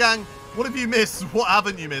CL gang, what have you missed? What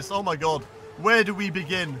haven't you missed? Oh my god. Where do we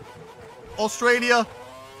begin? Australia,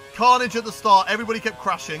 carnage at the start. Everybody kept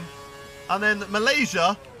crashing. And then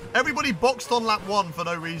Malaysia, everybody boxed on lap 1 for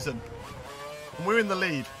no reason. And we're in the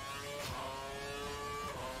lead.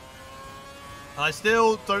 And I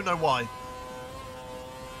still don't know why.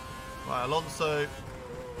 Right, Alonso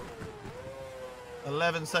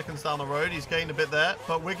 11 seconds down the road. He's gained a bit there,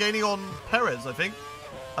 but we're gaining on Perez, I think.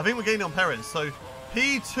 I think we're gaining on Perez, so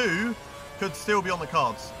P2 could still be on the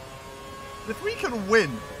cards. If we can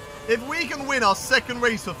win our second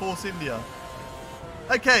race for Force India.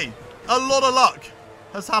 Okay, a lot of luck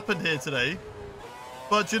has happened here today,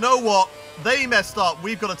 but you know what? They messed up.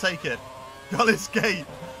 We've got to take it. Gullis Gate.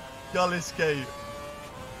 Gullis Gate.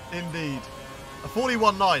 Indeed. A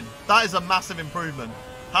 41.9. That is a massive improvement.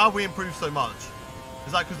 How have we improved so much?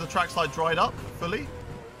 Is that because the trackside dried up fully?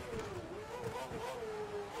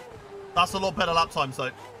 That's a lot better lap times though.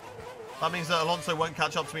 That means that Alonso won't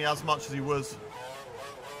catch up to me as much as he was.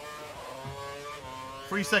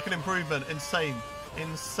 3-second improvement. Insane.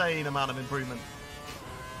 Insane amount of improvement.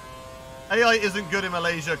 AI isn't good in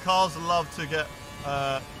Malaysia. Cars love to get...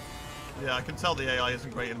 yeah, I can tell the AI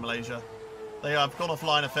isn't great in Malaysia. They have gone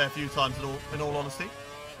offline a fair few times in all honesty.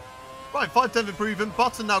 Right, 5/10 improvement.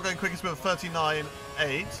 Button now going quickest with a 39.8.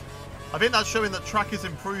 I think that's showing that track is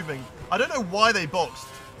improving. I don't know why they boxed.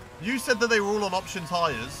 You said that they were all on option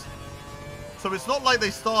tyres. So it's not like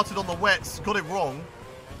they started on the wets, got it wrong.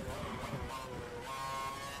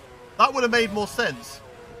 That would have made more sense.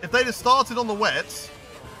 If they'd have started on the wets,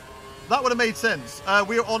 that would have made sense.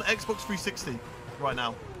 We are on Xbox 360 right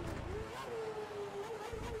now.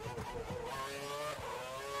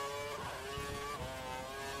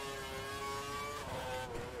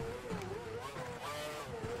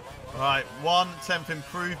 Alright, 1/10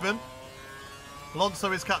 improvement.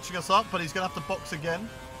 Alonso is catching us up, but he's going to have to box again.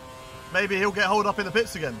 Maybe he'll get holed up in the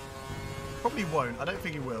pits again. Probably won't. I don't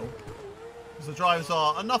think he will. Because the drivers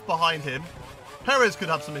are enough behind him. Perez could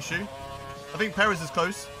have some issue. I think Perez is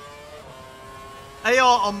close.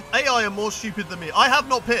 AI are more stupid than me. I have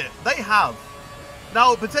not pit. They have.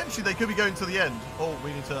 Now, potentially, they could be going to the end. Oh,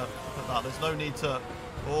 we need to put that. There's no need to...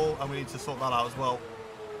 Oh, and we need to sort that out as well.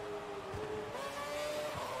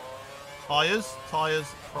 Tyres, tyres,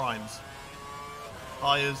 primes.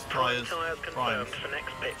 Tyres, tyres, primes.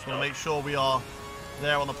 Just want to make sure we are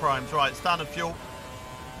there on the primes. Right, standard fuel.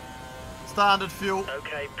 Standard fuel.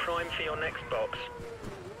 Okay, prime for your next box.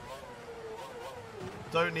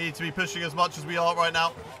 Don't need to be pushing as much as we are right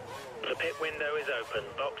now. The pit window is open.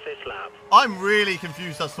 Box this lap. I'm really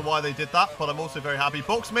confused as to why they did that, but I'm also very happy.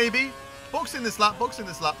 Box maybe. Box in this lap. Box in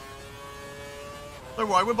this lap. Don't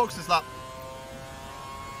worry, we'll box this lap.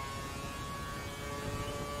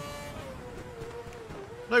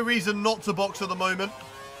 No reason not to box at the moment.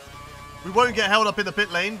 We won't get held up in the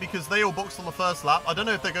pit lane because they all boxed on the first lap. I don't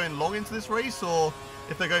know if they're going long into this race or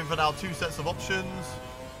if they're going for now 2 sets of options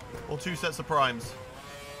or 2 sets of primes.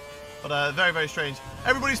 But very, very strange.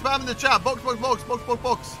 Everybody spam in the chat. Box, box, box, box, box,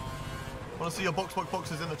 box. I want to see your box, box,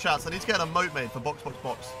 boxes in the chat. So I need to get an emote made for box, box,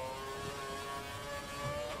 box.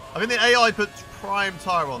 I think the AI put prime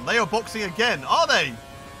tyre on. They are boxing again, are they?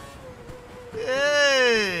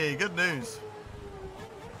 Yay! Good news.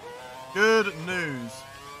 Good news.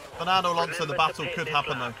 Fernando Alonso, the battle could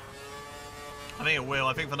happen though. I think it will.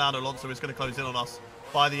 I think Fernando Alonso is going to close in on us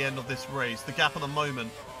by the end of this race. The gap at the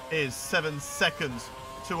moment is 7 seconds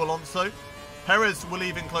to Alonso. Perez will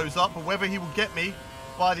even close up, but whether he will get me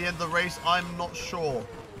by the end of the race, I'm not sure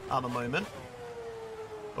at the moment.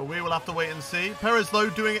 But we will have to wait and see. Perez, though,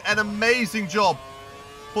 doing an amazing job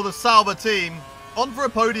for the Sauber team. On for a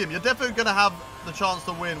podium. You're definitely going to have the chance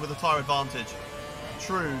to win with a tyre advantage.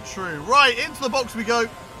 True, true. Right, into the box we go.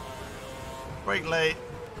 Brake late.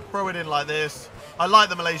 Throw it in like this. I like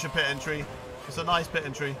the Malaysia pit entry. It's a nice pit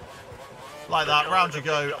entry. Like that. Round you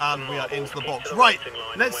go, and we are into the box. Right,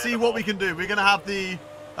 let's see what we can do. We're going to have the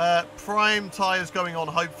prime tyres going on,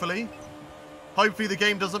 hopefully. Hopefully the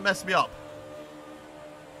game doesn't mess me up.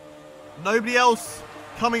 Nobody else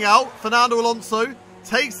coming out. Fernando Alonso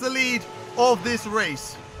takes the lead of this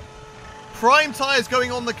race. Prime tyres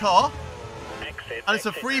going on the car. And it's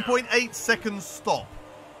a 3.8 second stop.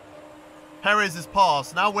 Perez is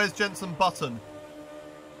passed. Now where's Jenson Button?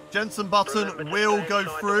 Jenson Button will go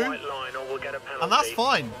through. And that's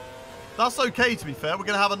fine. That's okay, to be fair. We're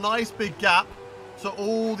going to have a nice big gap to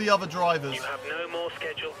all the other drivers. You have no more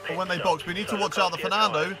scheduled pit for when they stops, box. We need so to watch out that look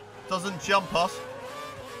after your Fernando doesn't jump us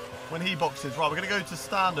when he boxes. Right, we're going to go to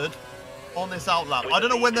standard on this outlap. I don't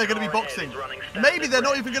know when they're going to be boxing. Maybe they're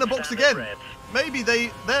not even going to box again. Maybe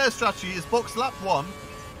their strategy is box lap 1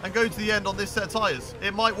 and go to the end on this set of tyres.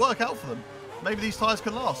 It might work out for them. Maybe these tyres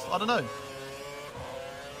can last. I don't know.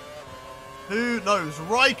 Who knows?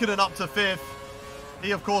 Raikkonen up to 5th.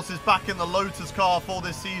 He, of course, is back in the Lotus car for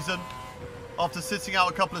this season after sitting out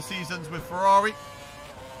a couple of seasons with Ferrari.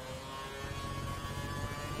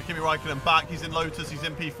 Kimi Raikkonen back. He's in Lotus. He's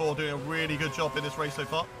in P4, doing a really good job in this race so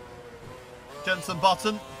far. Jenson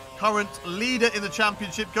Button, current leader in the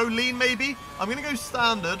championship. Go lean, maybe? I'm going to go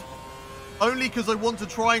standard, only because I want to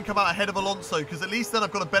try and come out ahead of Alonso, because at least then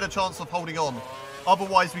I've got a better chance of holding on.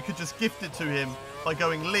 Otherwise, we could just gift it to him by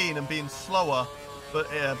going lean and being slower but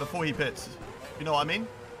before he pits. You know what I mean?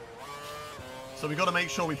 So we've got to make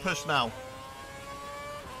sure we push now.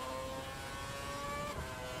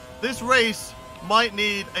 This race might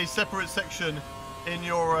need a separate section in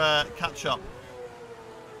your catch-up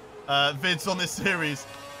vids on this series.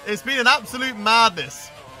 It's been an absolute madness.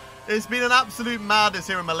 It's been an absolute madness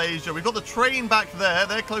here in Malaysia. We've got the train back there.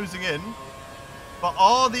 They're closing in. But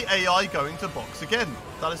are the AI going to box again?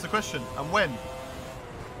 That is the question. And when?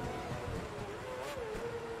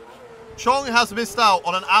 Chong has missed out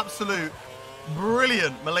on an absolute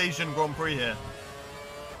brilliant Malaysian Grand Prix here.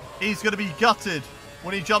 He's going to be gutted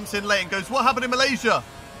when he jumps in late and goes, what happened in Malaysia?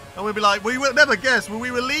 And we'll be like, we would never guess when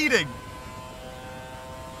we were leading.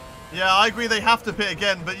 Yeah, I agree they have to pit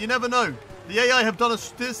again, but you never know. The AI have done a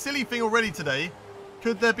silly thing already today.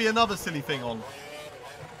 Could there be another silly thing on?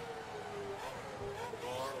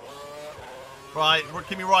 Right,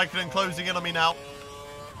 Kimi Raikkonen closing in on me now.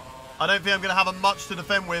 I don't think I'm going to have much to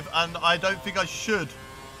defend with, and I don't think I should.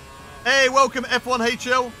 Hey, welcome F1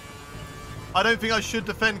 HL. I don't think I should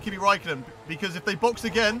defend Kimi Raikkonen, because if they box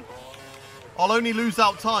again, I'll only lose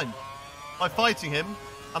out time by fighting him,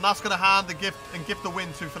 and that's going to hand the gift and gift the win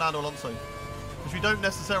to Fernando Alonso, which we don't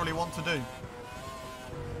necessarily want to do.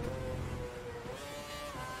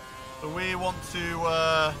 So we want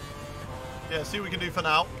to, yeah, see what we can do for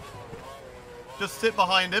now. Just sit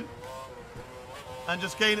behind him and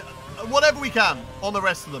just gain whatever we can on the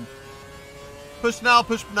rest of them. Push now,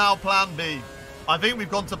 plan B. I think we've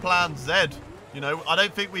gone to plan Z. You know, I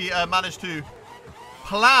don't think we managed to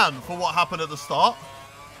plan for what happened at the start.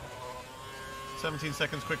 17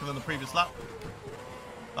 seconds quicker than the previous lap.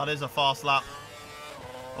 That is a fast lap.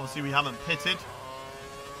 Obviously, we haven't pitted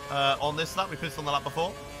on this lap. We pitted on the lap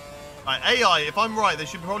before. Right, AI, if I'm right, they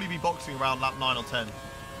should probably be boxing around lap 9 or 10.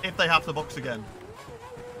 If they have to box again.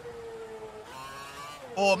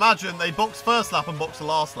 Or imagine they box first lap and box the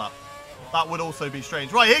last lap. That would also be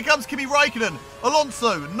strange. Right, here comes Kimi Raikkonen.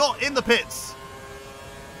 Alonso not in the pits.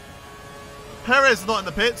 Perez not in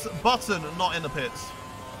the pits. Button not in the pits.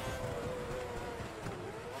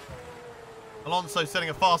 Alonso setting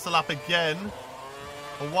a faster lap again.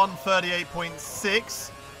 A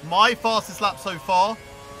 1:38.6. My fastest lap so far.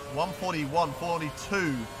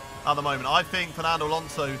 1:41.42 at the moment. I think Fernando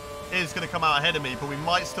Alonso is going to come out ahead of me, but we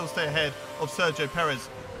might still stay ahead of Sergio Perez.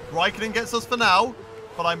 Raikkonen gets us for now,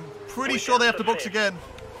 but I'm pretty sure they have to box again.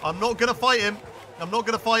 I'm not going to fight him. I'm not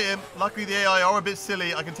going to fight him. Luckily, the AI are a bit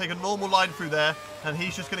silly. I can take a normal line through there, and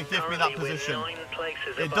he's just going to give me that position.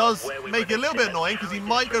 It does make it a little bit annoying, because he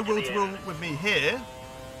might go wheel to wheel with me here,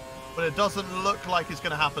 but it doesn't look like it's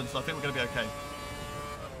going to happen, so I think we're going to be okay.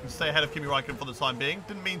 Stay ahead of Kimi Raikkonen for the time being.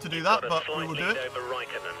 Didn't mean to do that, but we will do it.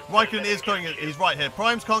 Raikkonen is going, he's right here.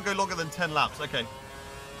 Primes can't go longer than 10 laps. Okay.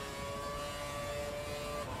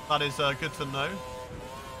 That is good to know.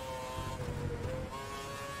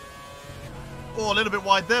 Oh, a little bit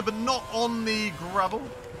wide there, but not on the gravel. And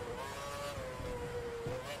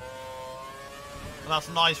that's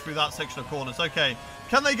nice through that section of corners. Okay.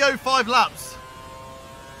 Can they go 5 laps?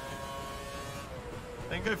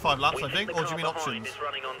 They can go 5 laps, I think, or do you mean options? He's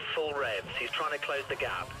running on full revs. He's trying to close the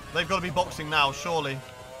gap. They've got to be boxing now, surely.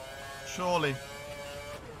 Surely.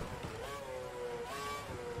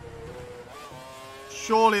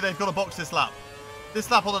 Surely they've got to box this lap.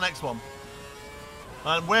 This lap or the next one.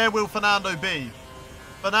 And where will Fernando be?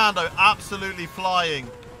 Fernando absolutely flying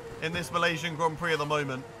in this Malaysian Grand Prix at the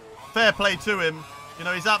moment. Fair play to him. You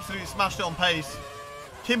know, he's absolutely smashed it on pace.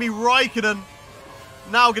 Kimi Raikkonen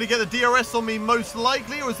now going to get the DRS on me most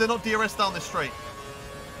likely, or is there not DRS down this straight?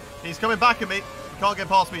 He's coming back at me. He can't get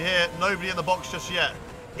past me here. Nobody in the box just yet.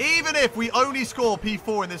 Even if we only score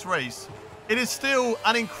P4 in this race, it is still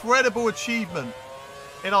an incredible achievement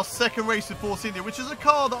in our second race with Force India, which is a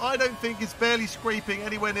car that I don't think is barely scraping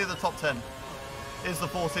anywhere near the top 10. Is the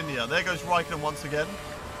Force India. There goes Raikkonen once again.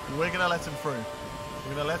 We're going to let him through.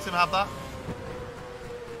 We're going to let him have that.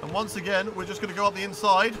 And once again, we're just going to go up the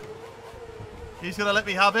inside. He's going to let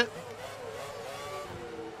me have it.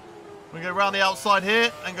 We go around the outside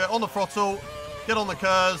here and go on the throttle. Get on the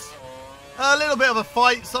curves. A little bit of a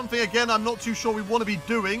fight. Something, again, I'm not too sure we want to be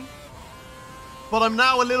doing. But I'm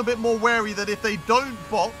now a little bit more wary that if they don't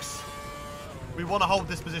box, we want to hold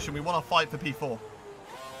this position. We want to fight for P4. And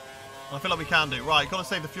I feel like we can do. Right, got to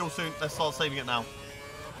save the fuel soon. Let's start saving it now.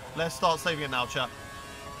 Let's start saving it now, chat.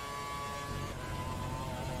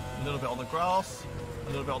 A little bit on the grass. A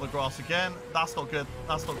little bit on the grass again. That's not good.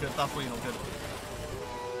 That's not good. That's really not good.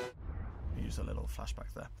 Use a little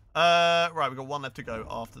flashback there. Right, we've got one left to go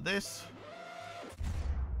after this.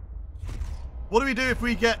 What do we do if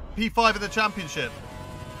we get P5 in the championship?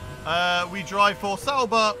 We drive for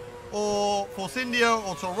Sauber or Force India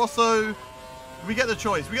or Toro Rosso. We get the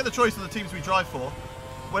choice. We get the choice of the teams we drive for.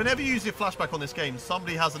 Whenever you use your flashback on this game,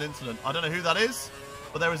 somebody has an incident. I don't know who that is,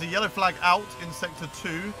 but there is a yellow flag out in Sector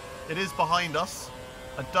 2. It is behind us.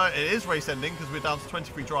 It is race ending because we're down to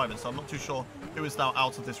 23 drivers, so I'm not too sure who is now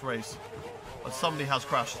out of this race. But somebody has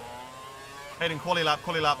crashed. Haydon, quali lap,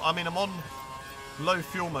 quali lap. I mean, I'm on low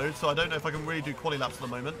fuel mode, so I don't know if I can really do quali laps at the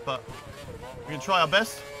moment, but we can try our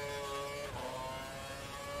best.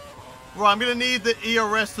 Right, I'm going to need the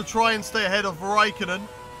ERS to try and stay ahead of Raikkonen,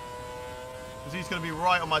 because he's going to be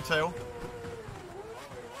right on my tail.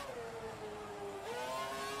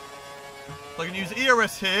 So I can use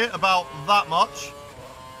ERS here about that much,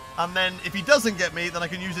 and then if he doesn't get me, then I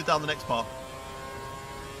can use it down the next part.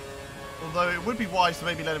 Although it would be wise to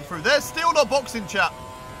maybe let him through. They're still not boxing, chat.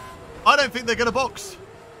 I don't think they're going to box.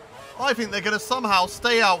 I think they're going to somehow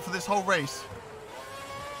stay out for this whole race.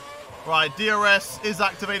 Right, DRS is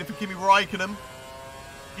activated for Kimi Raikkonen.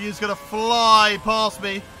 He is going to fly past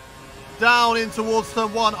me. Down in towards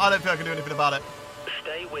turn 1. I don't think I can do anything about it.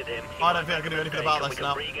 Stay with him. I don't think I can do anything about this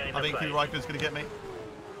now. I think Kimi Raikkonen's going to get me.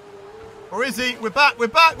 Or is he? We're back, we're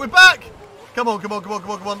back, we're back! Come on, come on, come on,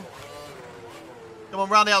 come on, come on. Come on,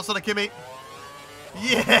 round the outside of Kimi.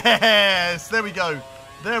 Yes! There we go.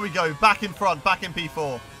 There we go. Back in front. Back in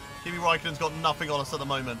P4. Kimi Raikkonen's got nothing on us at the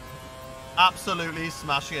moment. Absolutely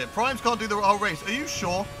smashing it. Primes can't do the whole race. Are you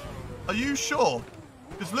sure? Are you sure?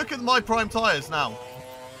 Because look at my Prime tyres now.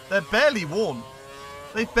 They're barely worn.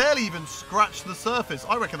 They've barely even scratched the surface.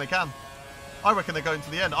 I reckon they can. I reckon they're going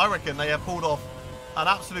to the end. I reckon they have pulled off an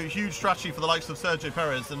absolute huge strategy for the likes of Sergio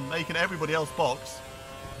Perez and making everybody else box.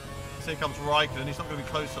 So here comes Raikkonen. He's not going to be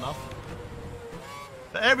close enough.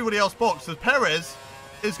 But everybody else boxes. Perez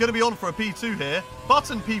is going to be on for a P2 here.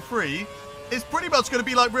 Button P3 is pretty much going to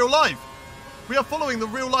be like real life. We are following the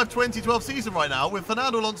real life 2012 season right now with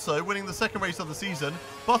Fernando Alonso winning the second race of the season.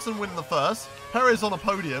 Button winning the first. Perez on a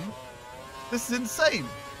podium. This is insane.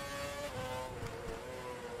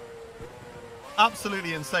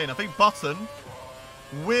 Absolutely insane. I think Button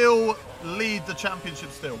will lead the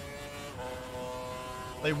championship still.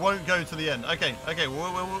 They won't go to the end. Okay, okay,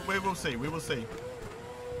 we will see. We will see.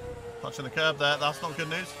 Touching the curb there. That's not good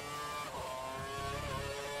news.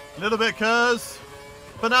 A little bit curves.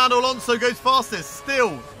 Fernando Alonso goes fastest.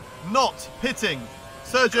 Still not pitting.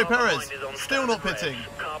 Sergio Perez still not pitting.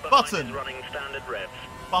 Button.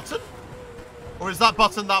 Button? Or is that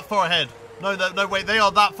Button that far ahead? No, no, wait. They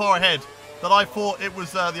are that far ahead that I thought it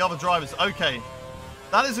was the other drivers. Okay.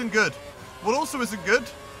 That isn't good. What also isn't good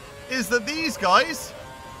is that these guys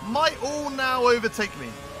might all now overtake me.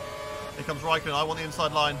 Here comes Raikkonen. I want the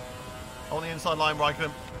inside line. I want the inside line,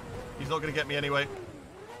 Raikkonen. He's not going to get me anyway.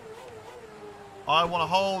 I want to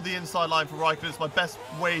hold the inside line for Raikkonen. It's my best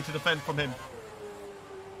way to defend from him.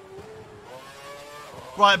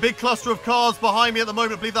 Right, a big cluster of cars behind me at the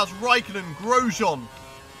moment. I believe that's Raikkonen, Grosjean,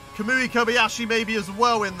 Kamui Kobayashi maybe as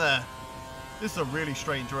well in there. This is a really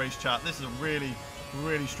strange race, chat. This is a really,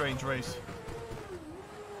 really strange race.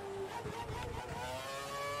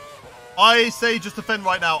 I say just defend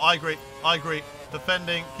right now. I agree. I agree.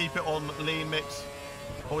 Defending, keep it on lean mix.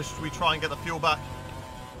 Or should we try and get the fuel back?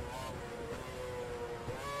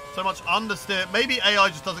 So much understeer. Maybe AI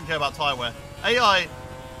just doesn't care about tyre wear. AI,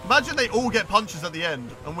 imagine they all get punches at the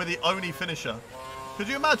end and we're the only finisher. Could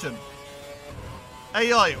you imagine?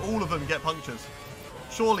 AI, all of them get punctures.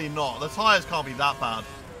 Surely not. The tyres can't be that bad.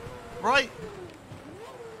 Right?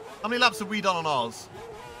 How many laps have we done on ours?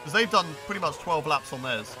 Because they've done pretty much 12 laps on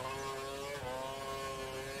theirs.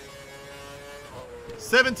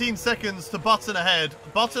 17 seconds to Button ahead.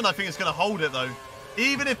 Button, I think, is going to hold it, though.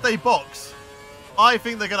 Even if they box, I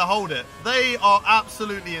think they're going to hold it. They are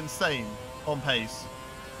absolutely insane on pace.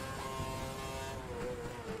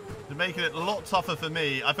 They're making it a lot tougher for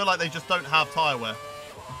me. I feel like they just don't have tyre wear.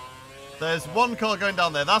 There's one car going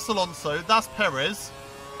down there. That's Alonso. That's Perez.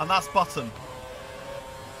 And that's Button.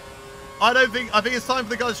 I think it's time for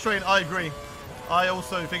the guys to train. I agree. I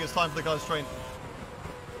also think it's time for the guys to train.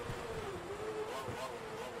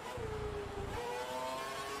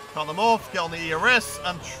 Cut them off, get on the ERS,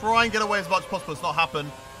 and try and get away as much as possible. It's not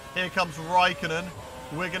happened. Here comes Raikkonen.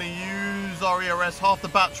 We're going to use our ERS, half the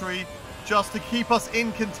battery, just to keep us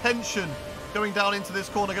in contention going down into this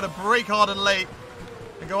corner. Going to brake hard and late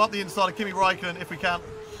and go up the inside of Kimi Raikkonen if we can.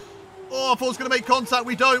 Oh, I thought it was going to make contact.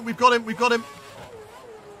 We don't. We've got him. We've got him.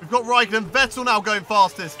 We've We've got Raikkonen. Vettel now going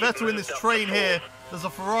fastest. Vettel in this train here. There's a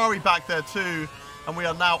Ferrari back there too. And we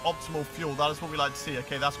are now optimal fuel. That is what we like to see.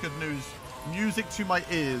 Okay, that's good news. Music to my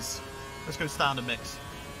ears. Let's go standard mix.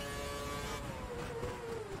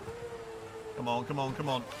 Come on, come on, come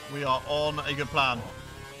on. We are on a good plan.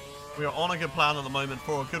 We are on a good plan at the moment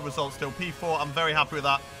for a good result still. P4, I'm very happy with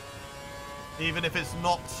that. Even if it's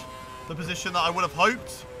not the position that I would have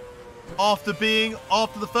hoped after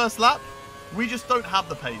the first lap, we just don't have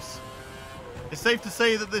the pace. It's safe to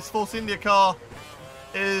say that this Force India car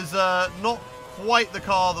is not quite the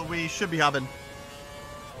car that we should be having.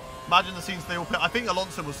 Imagine the scenes they all put. I think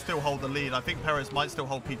Alonso will still hold the lead. I think Perez might still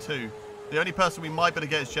hold P2. The only person we might be able to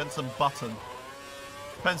get is Jenson Button.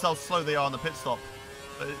 Depends how slow they are on the pit stop.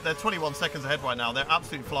 They're 21 seconds ahead right now. They're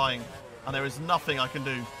absolutely flying. And there is nothing I can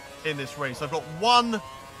do in this race. I've got one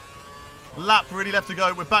lap really left to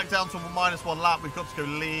go. We're back down to -1 lap. We've got to go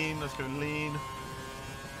lean. Let's go lean.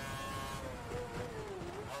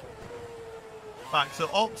 Back to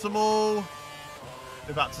optimal.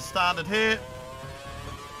 Go back to standard here.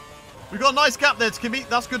 We've got a nice gap there to Kimi.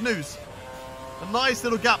 That's good news. A nice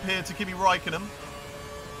little gap here to Kimi Raikkonen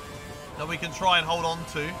that we can try and hold on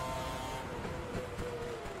to.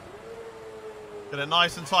 Get it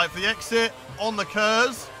nice and tight for the exit. On the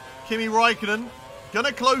curves. Kimi Raikkonen going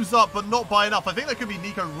to close up, but not by enough. I think there could be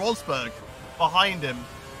Nico Rosberg behind him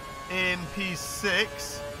in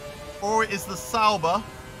P6. Or it is the Sauber.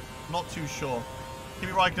 Not too sure.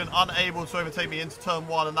 Kimi Raikkonen unable to overtake me into turn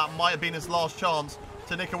 1, and that might have been his last chance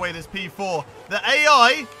to nick away this P4. The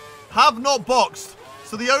AI have not boxed,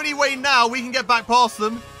 so the only way now we can get back past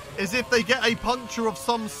them is if they get a puncture of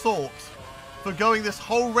some sort for going this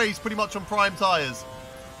whole race pretty much on prime tyres.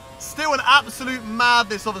 Still an absolute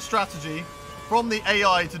madness of a strategy from the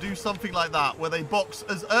AI to do something like that, where they box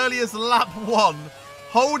as early as lap 1,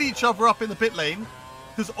 hold each other up in the pit lane,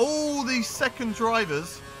 because all these second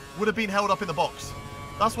drivers would have been held up in the box.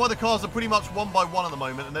 That's why the cars are pretty much 1 by 1 at the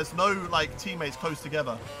moment, and there's no like teammates close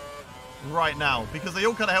together right now, because they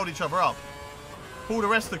all kind of held each other up. Paul di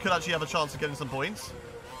Resta could actually have a chance of getting some points.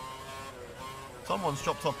 Someone's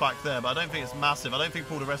dropped off back there, but I don't think it's massive. I don't think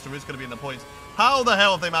Paul di Resta is going to be in the points. How the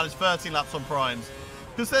hell have they managed 13 laps on primes?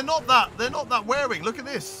 Because they're not that wearing. Look at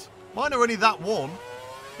this. Mine are only that worn.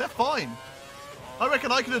 They're fine. I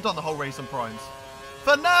reckon I could have done the whole race on primes.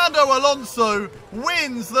 Fernando Alonso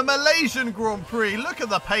wins the Malaysian Grand Prix. Look at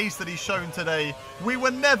the pace that he's shown today. We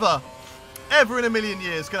were never, ever in a million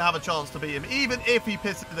years going to have a chance to beat him, even if he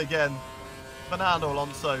pitted again. Fernando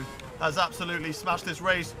Alonso has absolutely smashed this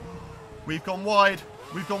race. We've gone wide.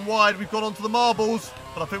 We've gone wide. We've gone onto the marbles,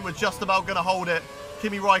 but I think we're just about going to hold it.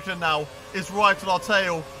 Kimi Raikkonen now is right on our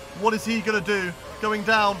tail. What is he going to do? Going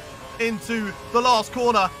down into the last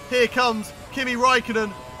corner. Here comes Kimi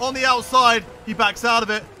Raikkonen on the outside. He backs out of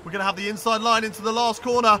it. We're going to have the inside line into the last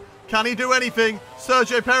corner. Can he do anything?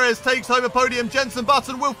 Sergio Perez takes home a podium. Jenson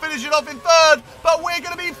Button will finish it off in 3rd, but we're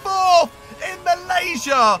going to be 4th in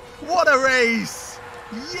Malaysia. What a race.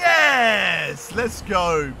 Yes, let's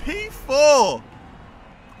go. P4.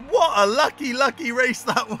 What a lucky, lucky race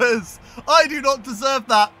that was. I do not deserve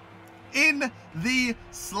that in the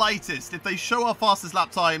slightest. If they show our fastest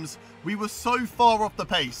lap times, we were so far off the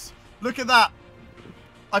pace. Look at that.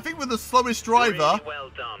 I think we're the slowest driver, Really well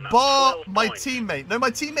done. bar 12 my points. teammate. No,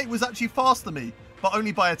 my teammate was actually faster than me, but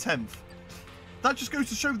only by a 10th. That just goes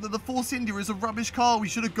to show that the Force India is a rubbish car. We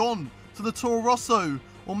should have gone to the Toro Rosso,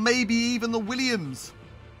 or maybe even the Williams.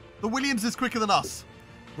 The Williams is quicker than us.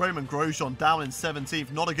 Roman Grosjean down in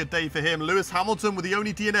 17th. Not a good day for him. Lewis Hamilton with the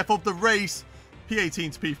only DNF of the race.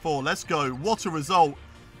 P18 to P4. Let's go. What a result.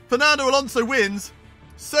 Fernando Alonso wins.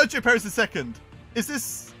 Sergio Perez is 2nd. Is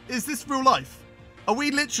this real life? Are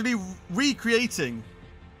we literally recreating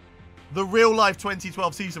the real life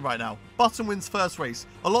 2012 season right now? Button wins 1st race.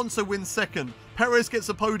 Alonso wins 2nd. Perez gets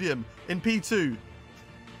a podium in P2.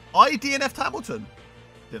 I DNF'd Hamilton.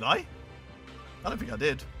 Did I? I don't think I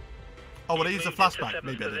did. Oh, well, I used a flashback.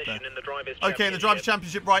 Maybe I did there. Okay, in the Drivers'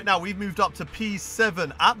 Championship right now, we've moved up to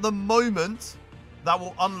P7. At the moment, that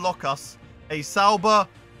will unlock us a Sauber,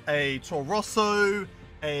 a Toro Rosso,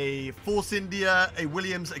 a Force India, a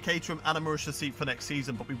Williams, a Caterham, and a Marussia seat for next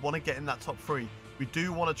season. But we want to get in that top 3. We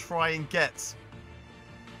do want to try and get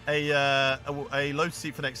a Lotus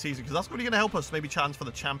seat for next season, because that's really going to help us maybe challenge for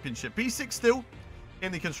the championship. P6 still.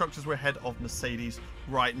 In the constructors, we're ahead of Mercedes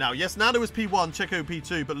right now. Yes, Nando was P1, Checo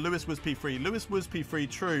P2, but Lewis was P3. Lewis was P3,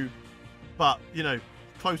 true, but, you know,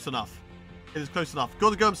 close enough. It is close enough. Got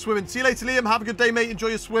to go, I'm swimming. See you later, Liam. Have a good day, mate. Enjoy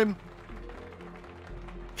your swim.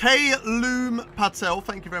 K. Loom Patel,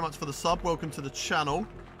 thank you very much for the sub. Welcome to the channel.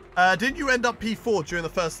 Didn't you end up P4 during the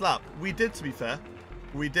first lap? We did, to be fair.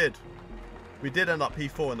 We did. We did end up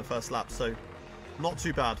P4 in the first lap, so not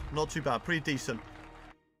too bad. Not too bad. Pretty decent.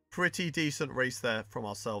 Pretty decent race there from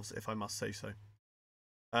ourselves, if I must say so.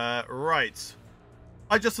 Right.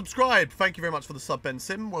 I just subscribed. Thank you very much for the sub, Ben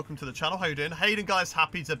Sim. Welcome to the channel. How you doing? Haydon, guys,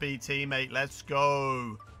 happy to be teammate. Let's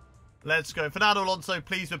go. Let's go. Fernando Alonso,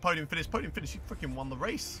 pleased with podium finish. Podium finish. He freaking won the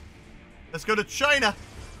race. Let's go to China.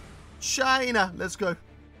 China. Let's go.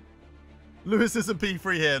 Lewis isn't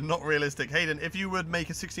P3 here. Not realistic. Haydon, if you would make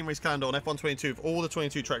a 16-race calendar on F1 22 of all the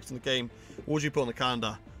 22 tracks in the game, what would you put on the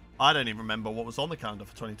calendar? I don't even remember what was on the calendar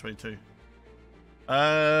for 2022.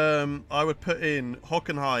 I would put in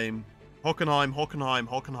Hockenheim,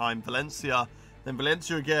 Valencia, then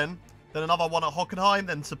Valencia again, then another one at Hockenheim,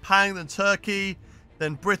 then Sepang, then Turkey,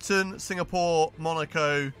 then Britain, Singapore,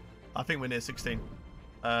 Monaco. I think we're near 16.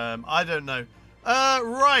 I don't know.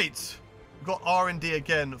 Right. We've got R&D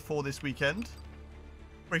again for this weekend.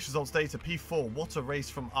 Race results data, P4. What a race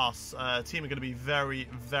from us. Team are going to be very,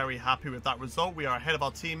 very happy with that result. We are ahead of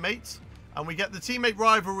our teammates. And we get the teammate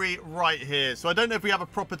rivalry right here. So I don't know if we have a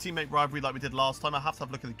proper teammate rivalry like we did last time. I have to have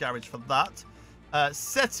a look at the garage for that.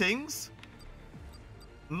 Settings.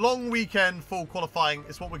 Long weekend, full qualifying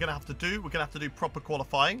is what we're going to have to do. We're going to have to do proper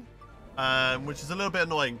qualifying, which is a little bit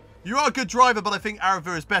annoying. You are a good driver, but I think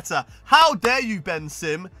Arava is better. How dare you, Ben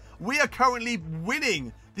Sim? We are currently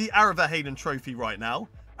winning the Arava Haydon trophy right now.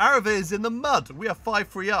 Arava is in the mud. We are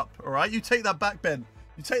 5-3 up, all right? You take that back, Ben.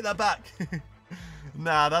 You take that back.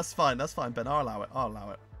 Nah, that's fine. That's fine, Ben. I'll allow it. I'll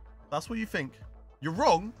allow it. That's what you think. You're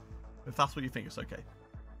wrong. If that's what you think, it's okay.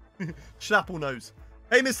 Schnapple knows.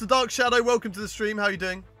 Hey, Mr. Dark Shadow. Welcome to the stream. How are you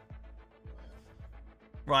doing?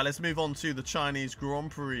 Right, let's move on to the Chinese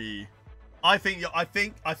Grand Prix. I think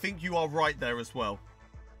you are right there as well.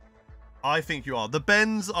 I think you are. The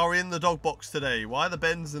Bens are in the dog box today. Why are the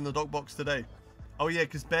Bens in the dog box today? Oh, yeah,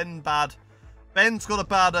 because Ben's got a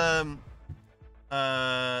bad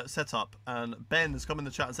setup. And Ben has come in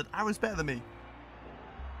the chat and said, Arrow's better than me.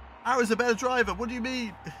 Arrow's a better driver. What do you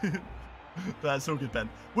mean? That's all good, Ben.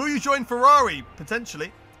 Will you join Ferrari?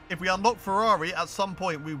 Potentially. If we unlock Ferrari, at some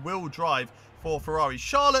point, we will drive for Ferrari.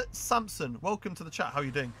 Charlotte Sampson, welcome to the chat. How are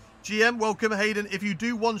you doing? GM, welcome. Haydon, if you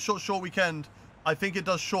do one-shot short weekend, I think it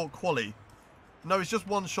does short quali. No, it's just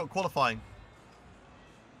one-shot qualifying.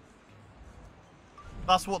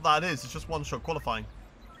 That's what that is. It's just one-shot qualifying,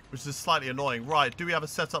 which is slightly annoying. Right, do we have a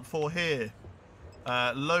setup for here?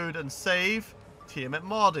 Load and save. TM at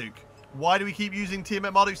Marduk. Why do we keep using TM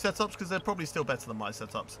at Marduk setups? Because they're probably still better than my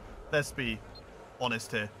setups. Let's be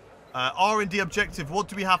honest here. R&D objective, what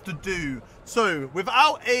do we have to do? So, with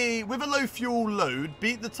a low fuel load,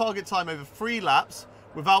 beat the target time over 3 laps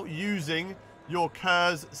without using your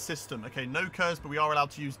KERS system. Okay, no KERS, but we are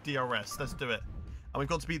allowed to use DRS. Let's do it. And we've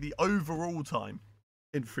got to beat the overall time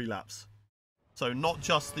in 3 laps. So not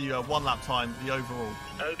just the 1 lap time, the overall.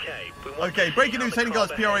 Okay, breaking news, Haydon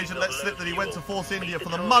Gullis PR agent let slip that he went to Force India for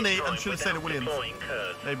the money and should have stayed at Williams.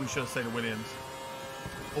 Maybe we should have stayed at Williams.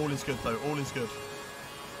 All is good though, all is good.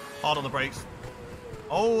 Hard on the brakes.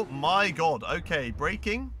 Oh my god, okay,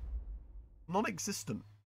 braking. Non-existent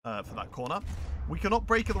for that corner. We cannot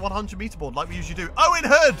brake at the 100 meter board like we usually do. Owen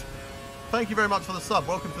Hood! Thank you very much for the sub.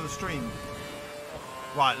 Welcome to the stream.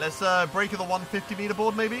 Right, let's brake at the 150 meter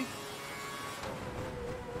board maybe.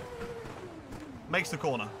 Makes the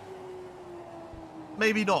corner.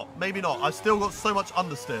 Maybe not. Maybe not. I've still got so much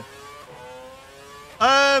understeer.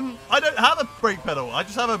 I don't have a brake pedal. I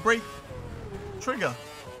just have a brake trigger.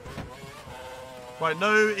 Right,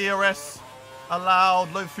 no ERS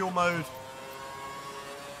allowed. Low fuel mode.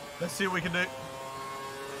 Let's see what we can do.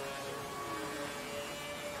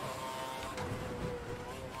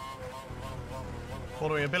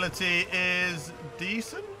 Cornering ability is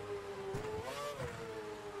decent.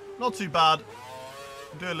 Not too bad.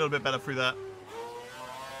 Do a little bit better through that.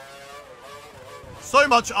 So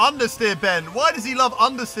much understeer, Ben. Why does he love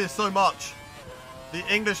understeer so much? The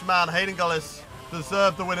Englishman, Haydon Gullis,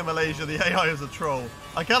 deserved the win in Malaysia. The AI is a troll.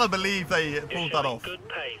 I cannot believe they pulled that off.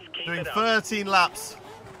 Doing 13 laps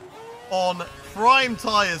on prime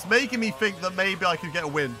tyres, making me think that maybe I could get a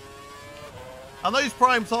win. And those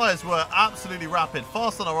prime tyres were absolutely rapid,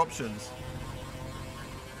 faster than our options,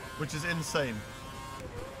 which is insane.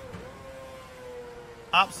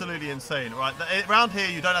 Absolutely insane. Right, around here,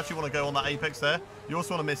 you don't actually want to go on that apex there. You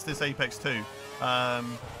also want to miss this apex too.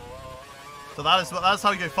 So that's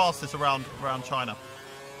how you go fastest around China.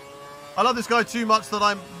 I love this guy too much that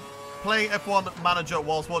I'm playing F1 Manager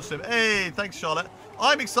whilst watching him. Hey, thanks, Charlotte.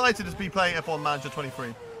 I'm excited to be playing F1 Manager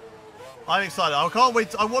 23. I'm excited. I can't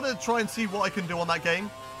wait. I want to try and see what I can do on that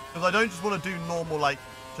game, because I don't just want to do normal, like,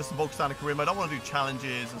 Just a bog standard career mode. I want to do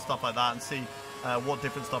challenges and stuff like that and see what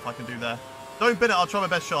different stuff I can do there. Don't bin it. I'll try my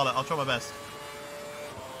best, Charlotte. I'll try my best.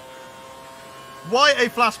 Why a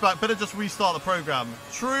flashback? Better just restart the program.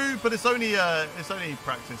 True, but it's only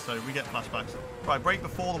practice, so we get flashbacks. Right, brake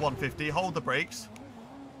before the 150. Hold the brakes.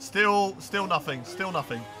 Still nothing. Still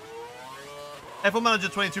nothing. F1 Manager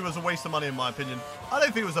 22 was a waste of money in my opinion. I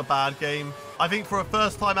don't think it was a bad game. I think for a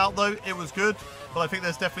first time out though, it was good. But I think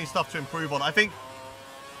there's definitely stuff to improve on. I think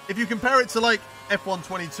if you compare it to like F1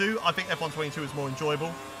 22, I think F1 22 is more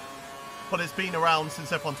enjoyable. But it's been around since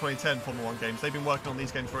F1 2010 Formula 1 games. They've been working on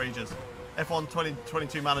these games for ages. F1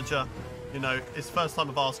 2022 Manager, you know, it's first time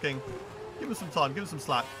of asking. Give us some time, give us some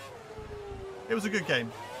slack. It was a good game.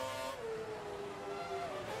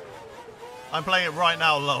 I'm playing it right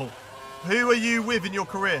now, lol. Who are you with in your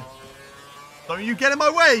career? Don't you get in my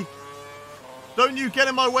way! Don't you get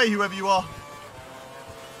in my way, whoever you are.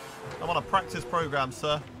 I'm on a practice program,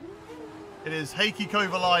 sir. It is Heikki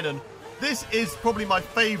Kovalainen. This is probably my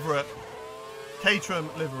favourite Caterham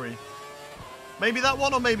livery. Maybe that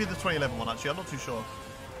one or maybe the 2011 one, actually. I'm not too sure.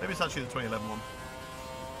 Maybe it's actually the 2011 one.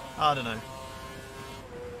 I don't know.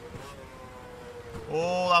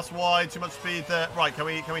 Oh, that's wide. Too much speed there. Right, can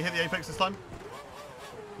we hit the apex this time?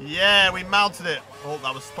 Yeah, we mounted it. Oh,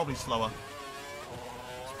 that was probably slower.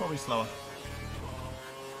 It's probably slower.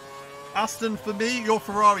 Aston for me, your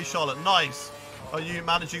Ferrari, Charlotte. Nice. Are you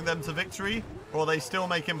managing them to victory? Or are they still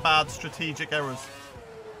making bad strategic errors?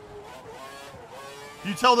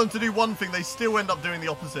 You tell them to do one thing, they still end up doing the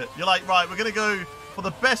opposite. You're like, right, we're going to go for the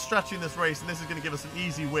best strategy in this race, and this is going to give us an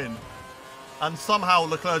easy win. And somehow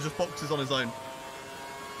Leclerc just boxes on his own.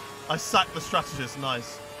 I sacked the strategist.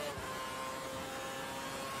 Nice.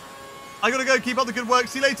 I got to go. Keep up the good work.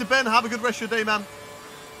 See you later, Ben. Have a good rest of your day, man.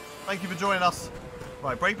 Thank you for joining us.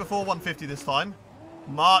 Right, brake before 150 this time.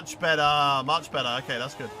 Much better. Much better. Okay,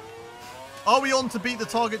 that's good. Are we on to beat the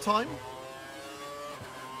target time?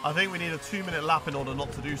 I think we need a 2-minute lap in order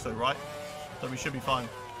not to do so, right? So we should be fine.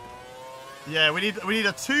 Yeah, we need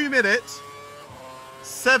a 2-minute,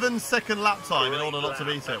 7-second lap time in order not to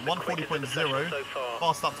beat it. 140.0.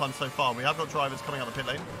 Fast lap time so far. We have got drivers coming out the pit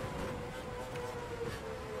lane.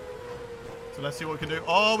 So let's see what we can do.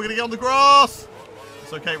 Oh, we're going to get on the grass.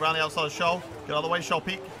 It's okay, round the outside of Shoal. Get out of the way, Shoal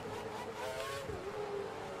Peak.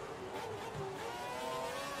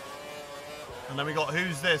 And then we got,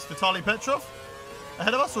 who's this? Vitaly Petrov?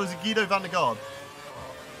 Ahead of us, or is it Guido van der Garde?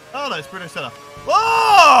 Oh no, it's Bruno Senna.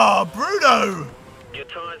 Oh, Bruno! Your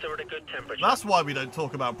tyres are at a good temperature. That's why we don't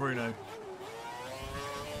talk about Bruno.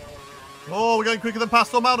 Oh, we're going quicker than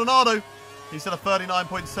Pastor Maldonado. He said a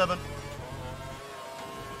 39.7.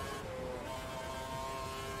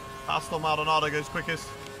 Pastor Maldonado goes quickest.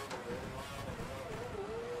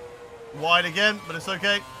 Wide again, but it's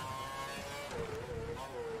okay.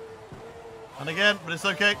 And again, but it's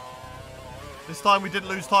okay. This time we didn't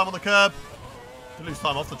lose time on the curb. Didn't lose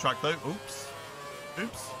time off the track though. Oops.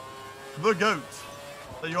 Oops. The GOAT.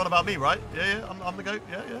 So you're on about me, right? Yeah, I'm the GOAT.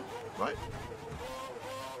 Yeah, right.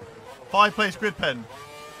 5-place grid pen.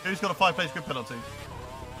 Who's got a 5-place grid penalty?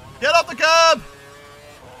 Get off the curb!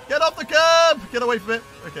 Get off the curb! Get away from it.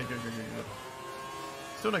 Okay, good.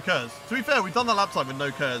 Still no curves. To be fair, we've done that lap time with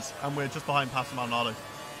no curves, and we're just behind Pastor Maldonado.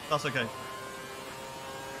 That's okay.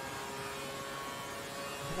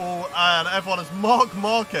 Oh, and F1 is Marc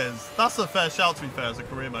Marquez. That's a fair shout, to be fair, as a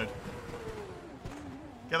career mode.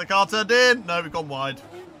 Get the car turned in. No, we've gone wide.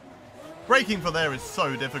 Braking for there is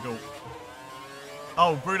so difficult.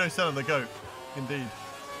 Oh, Bruno Senna, the GOAT. Indeed.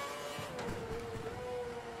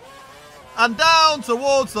 And down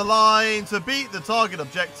towards the line to beat the target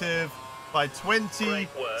objective by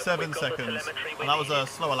 27 seconds. And that was a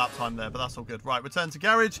slower lap time there, but that's all good. Right, return to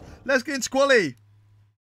garage. Let's get into quali.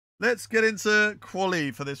 Let's get into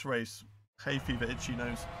quali for this race. Hay fever, itchy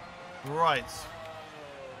nose. Right.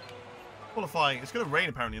 Qualifying. It's going to rain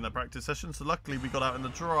apparently in that practice session, so luckily we got out in the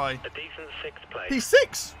dry. A decent 6th place.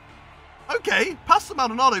 P6? Okay, Pastor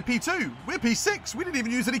Maldonado P2. We're P6. We didn't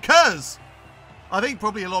even use any KERS. I think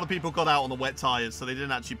probably a lot of people got out on the wet tyres, so they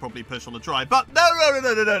didn't actually probably push on the dry. But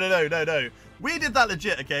no. We did that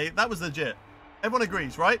legit, okay? That was legit. Everyone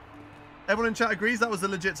agrees, right? Everyone in chat agrees that was the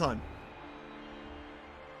legit time.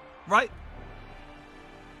 Right?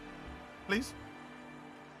 Please?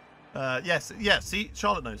 Yes. See,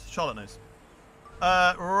 Charlotte knows.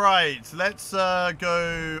 Right, let's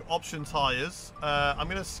go option tyres. I'm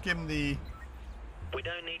going to skim the... We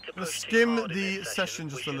don't need to I'm going to push skim too hard in the this session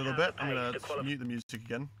just a We little should bit. have the I'm going pace to to mute the music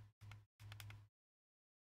again.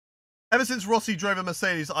 Ever since Rossi drove a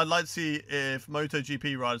Mercedes, I'd like to see if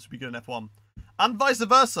MotoGP riders would be good in F1. And vice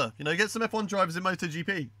versa. You know, get some F1 drivers in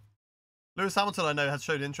MotoGP. Lewis Hamilton, I know, has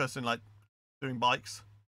showed interest in, like, doing bikes.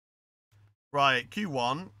 Right,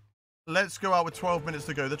 Q1. Let's go out with 12 minutes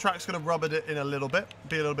to go. The track's going to rub it in a little bit,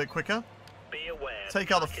 be a little bit quicker. Be aware.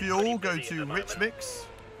 Take out the fuel, go to Rich Mix.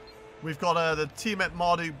 We've got the Team at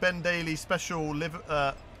Marduk Ben Daly special live.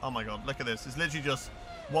 Oh my god, look at this. It's literally just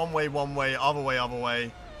one way, other way, other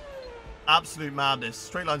way. Absolute madness.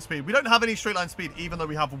 Straight line speed. We don't have any straight line speed, even though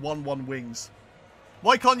we have 1-1 wings.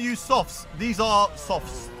 Why can't you use softs? These are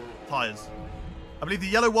softs tyres. I believe the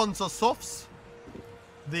yellow ones are softs.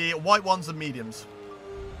 The white ones are mediums.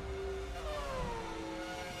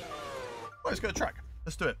 Right, let's go to track.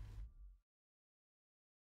 Let's do it.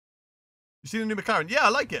 You see the new McLaren? Yeah, I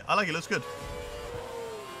like it. I like it. Looks good.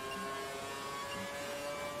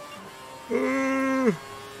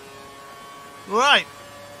 Right.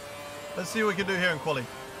 Let's see what we can do here in quali.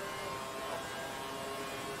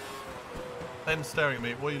 Ben's staring at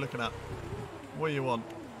me. What are you looking at? What do you want?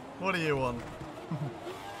 What do you want?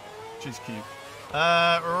 She's cute.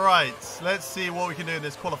 Right. Let's see what we can do in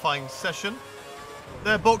this qualifying session.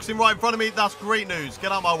 They're boxing right in front of me. That's great news.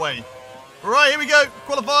 Get out of my way. Right, here we go.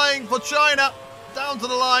 Qualifying for China. Down to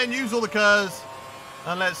the line. Use all the curves.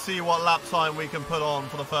 And let's see what lap time we can put on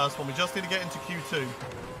for the first one. We just need to get into Q2.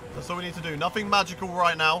 That's all we need to do. Nothing magical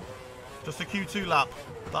right now. Just a Q2 lap.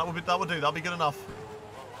 That would do. That'll be good enough.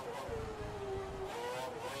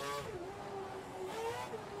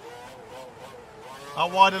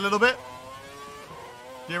 Out wide a little bit.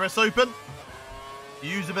 DRS open.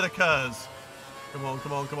 Use a bit of curves. Come on,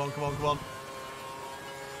 come on, come on, come on, come on.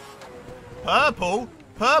 Purple?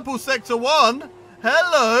 Purple sector 1?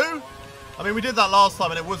 Hello? I mean, we did that last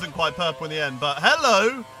time and it wasn't quite purple in the end, but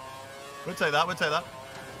hello? We'll take that, we'll take that.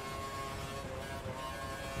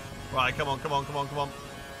 Right, come on, come on, come on, come on.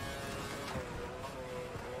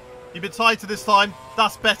 Keep it tighter this time.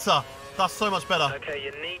 That's better. That's so much better. Okay,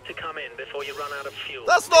 you need to come in before you run out of fuel.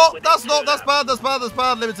 That's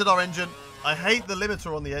bad. Limited our engine. I hate the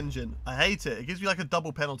limiter on the engine. I hate it. It gives me like a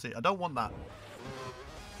double penalty. I don't want that.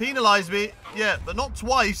 Penalise me. Yeah, but not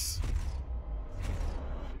twice.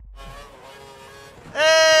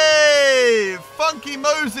 Hey! Funky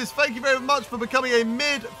Moses, thank you very much for becoming a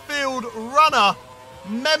midfield runner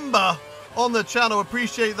member on the channel.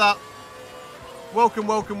 Appreciate that. Welcome,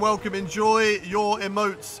 welcome, welcome. Enjoy your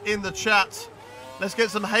emotes in the chat. Let's get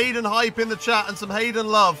some Haydon hype in the chat and some Haydon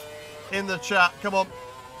love in the chat. Come on.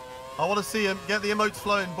 I want to see him. Get the emotes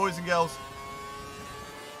flowing, boys and girls.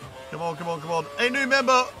 Come on, come on, come on. A new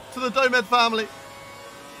member to the Domed family.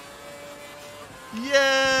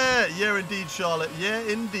 Yeah. Yeah, indeed, Charlotte. Yeah,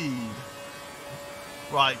 indeed.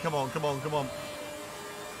 Right, come on, come on, come on.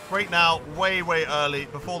 Right now, way, way early,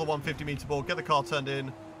 before the 150 meter ball. Get the car turned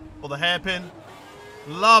in for the hairpin.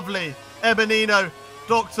 Lovely. Ebonino.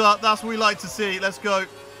 Doctor, that's what we like to see. Let's go.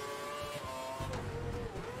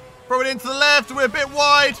 Throw it into the left. We're a bit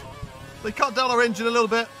wide. They cut down our engine a little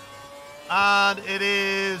bit. And it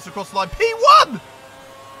is across the line. P1!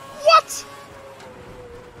 What?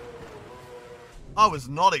 I was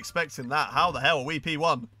not expecting that. How the hell are we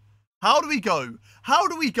P1? How do we go? How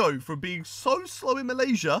do we go from being so slow in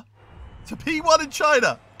Malaysia to P1 in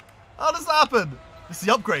China? How does that happen? It's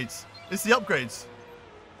the upgrades. It's the upgrades.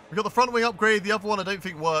 We got the front wing upgrade. The other one I don't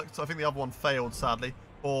think worked. I think the other one failed, sadly.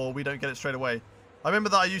 Or we don't get it straight away. I remember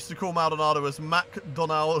that I used to call Maldonado as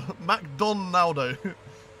McDonaldo.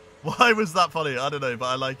 Why was that funny? I don't know, but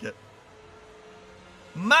I like it.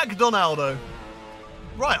 McDonaldo.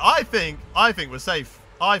 Right, I think we're safe.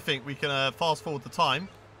 I think we can fast forward the time.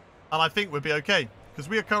 And I think we'll be okay. Because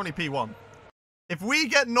we are currently P1. If we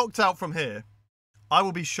get knocked out from here, I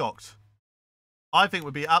will be shocked. I think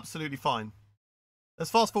we'll be absolutely fine.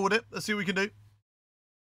 Let's fast forward it. Let's see what we can do.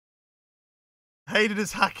 Haydon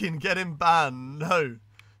is hacking. Get him banned. No.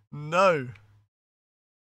 No.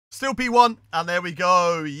 Still P1. And there we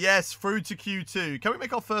go. Yes, through to Q2. Can we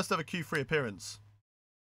make our first ever Q3 appearance?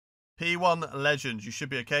 P1 Legends. You should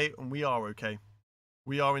be okay. And we are okay.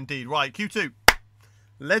 We are indeed. Right, Q2.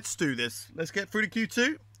 Let's do this. Let's get through to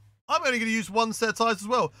Q2. I'm only going to use one set of tyres as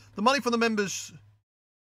well. The money from the members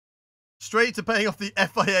straight to paying off the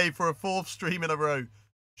FIA for a 4th stream in a row.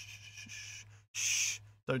 Shh. Shh.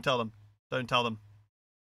 Don't tell them. Don't tell them.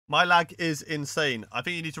 My lag is insane. I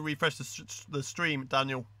think you need to refresh the stream,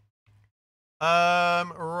 Daniel.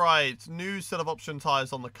 Right. New set of option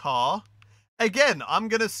tyres on the car. Again, I'm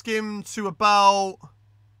going to skim to about...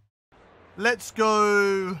 Let's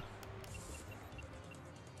go...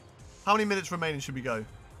 How many minutes remaining should we go?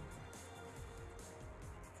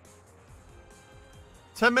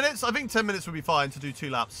 10 minutes? I think 10 minutes would be fine to do 2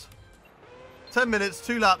 laps. 10 minutes,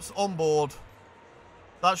 2 laps on board.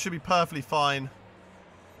 That should be perfectly fine.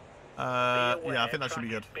 Yeah, I think that should be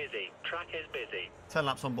good. Busy. Track is busy. 10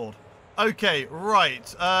 laps on board. Okay,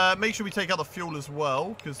 right. Make sure we take out the fuel as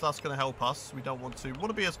well, because that's going to help us. We don't want to. We want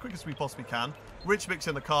to be as quick as we possibly can. Rich mix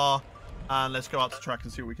in the car, and let's go out to track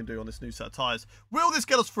and see what we can do on this new set of tyres. Will this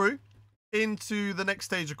get us through into the next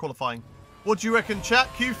stage of qualifying? What do you reckon, chat?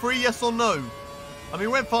 Q3, yes or no? I mean,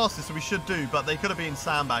 we went fastest, so we should do, but they could have been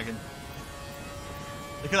sandbagging.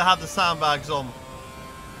 They could have had the sandbags on.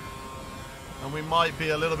 And we might be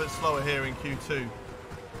a little bit slower here in Q2.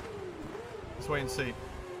 Let's wait and see.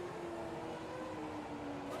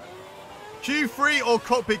 Q3 or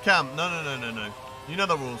cockpit cam? No. You know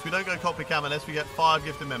the rules. We don't go cockpit cam unless we get 5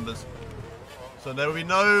 gifted members. So there will be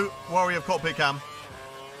no worry of cockpit cam.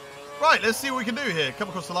 Right, let's see what we can do here. Come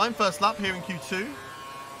across the line. First lap here in Q2.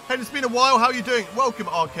 Hey, it's been a while. How are you doing? Welcome,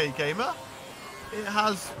 Arcade Gamer.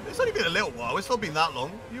 It's only been a little while. It's not been that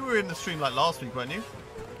long. You were in the stream like last week, weren't you?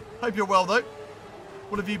 Hope you're well, though.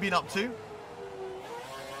 What have you been up to?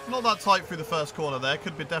 Not that tight through the first corner there.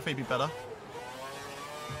 Could definitely be better.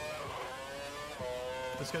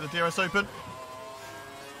 Let's get the DRS open.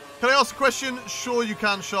 Can I ask a question? Sure you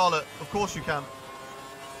can, Charlotte. Of course you can.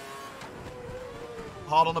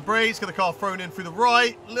 Hard on the brakes. Get the car thrown in through the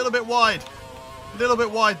right. A little bit wide. A little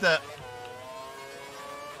bit wide there.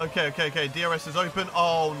 Okay. DRS is open.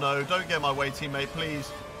 Oh, no. Don't get in my way, teammate.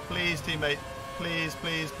 Please. Please, teammate. Please.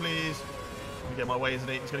 He's going to get in my way, isn't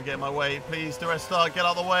he? He's going to get in my way. Please, DeResta, get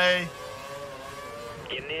out of the way.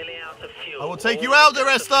 You're nearly out of fuel. I will take you out,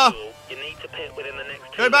 DeResta. You need to pit within the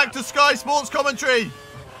next 2 Go back laps. to Sky Sports commentary.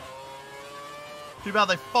 Too bad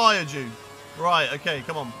they fired you. Right, okay,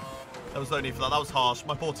 come on. There was no need for that. That was harsh.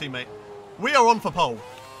 My poor teammate. We are on for pole.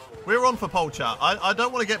 We're on for pole, chat. I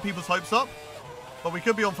don't want to get people's hopes up, but we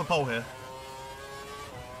could be on for pole here.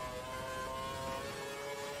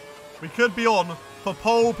 We could be on for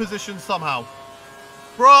pole position somehow.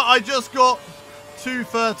 Bruh, I just got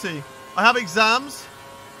 2:30. I have exams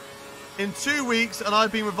in 2 weeks, and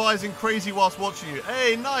I've been revising crazy whilst watching you.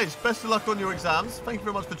 Hey, nice. Best of luck on your exams. Thank you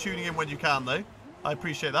very much for tuning in when you can, though. I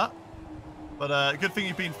appreciate that. But good thing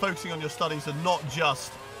you've been focusing on your studies and not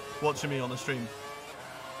just watching me on the stream.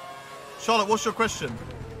 Charlotte, what's your question?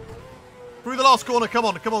 Through the last corner. Come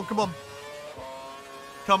on. Come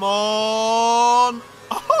on.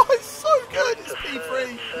 Oh, it's so good. It's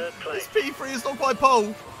P3. It's P3. It's not quite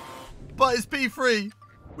pole, but it's P3,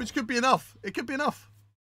 which could be enough. It could be enough.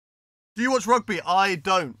 Do you watch rugby? I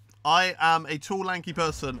don't. I am a tall, lanky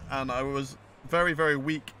person, and I was very, very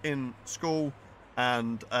weak in school,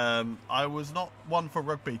 and I was not one for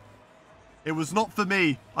rugby. It was not for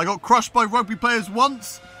me. I got crushed by rugby players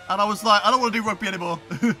once, and I was like, I don't want to do rugby anymore.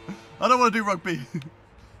 I don't want to do rugby.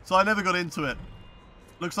 So I never got into it.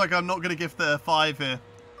 Looks like I'm not going to gift the 5 here.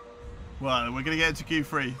 Well, we're going to get into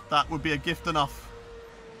Q3. That would be a gift enough.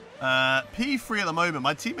 P3 at the moment.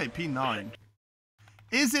 My teammate P9.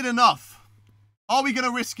 Is it enough? Are we going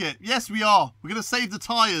to risk it? Yes, we are. We're going to save the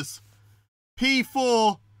tyres.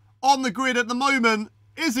 P4 on the grid at the moment.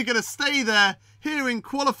 Is it going to stay there here in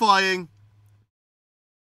qualifying?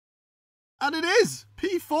 And it is.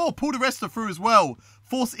 P4. Pull the rest through as well.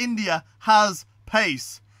 Force India has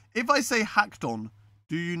pace. If I say Haydon,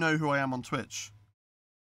 do you know who I am on Twitch?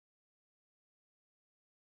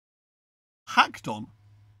 Haydon?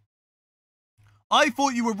 I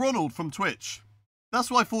thought you were Ronald from Twitch.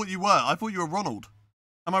 That's what I thought you were. I thought you were Ronald.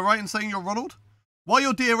 Am I right in saying you're Ronald? Why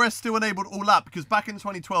your DRS still enabled all lap? Because back in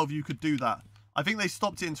 2012 you could do that. I think they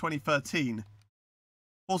stopped it in 2013.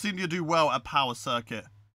 Force India do well at Power Circuit.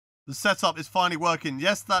 The setup is finally working.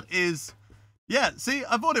 Yes, that is... Yeah, see,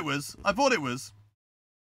 I thought it was.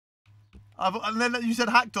 And then you said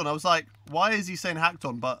Haydon. I was like, why is he saying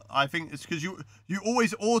Haydon? But I think it's because you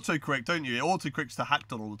always autocorrect, don't you? It autocorrects to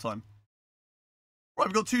Haydon all the time. Right,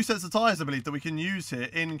 we've got 2 sets of tyres, I believe, that we can use here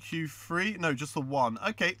in Q3. No, just the 1.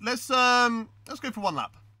 Okay, let's go for 1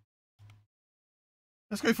 lap.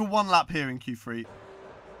 Let's go for 1 lap here in Q3.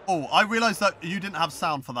 Oh, I realised that you didn't have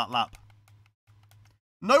sound for that lap.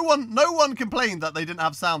 No one complained that they didn't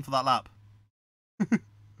have sound for that lap.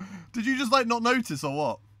 Did you just, like, not notice or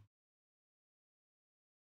what?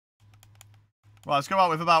 Right, let's go out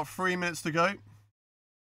with about 3 minutes to go.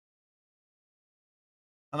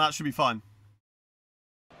 And that should be fine.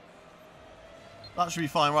 That should be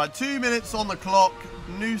fine. Right, 2 minutes on the clock.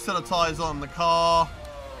 New set of tyres on the car.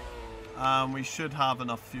 And we should have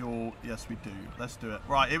enough fuel. Yes, we do. Let's do it.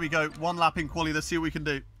 Right, here we go. 1 lap in quali. Let's see what we can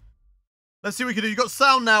do. Let's see what we can do. You've got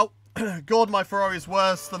sound now. God, my Ferrari is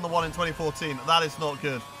worse than the one in 2014. That is not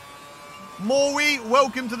good. Morwi,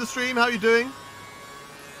 welcome to the stream. How are you doing?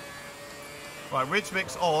 Right, Rich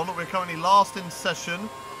Mix on. We're currently last in session,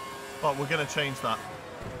 but we're going to change that.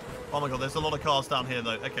 Oh my god, there's a lot of cars down here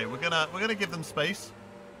though. Okay, we're gonna give them space.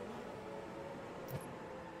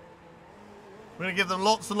 We're gonna give them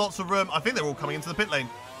lots and lots of room. I think they're all coming into the pit lane.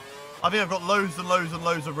 I think I've got loads and loads and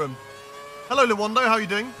loads of room. Hello, Lewando, how are you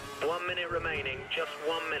doing? 1 minute remaining, just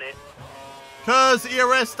 1 minute. Kers,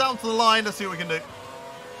 ERS, down to the line. Let's see what we can do.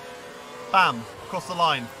 Bam, across the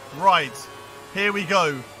line. Right, here we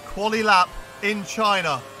go. Quali lap in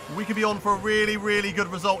China. We could be on for a really, really good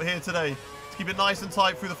result here today. Let's keep it nice and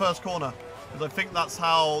tight through the first corner, because I think that's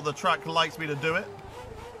how the track likes me to do it.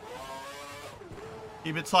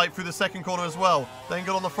 Keep it tight through the second corner as well. Then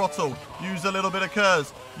get on the throttle. Use a little bit of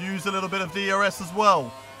Kers. Use a little bit of DRS as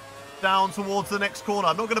well. Down towards the next corner.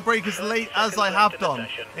 I'm not going to brake as late as I have done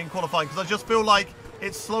in qualifying, because I just feel like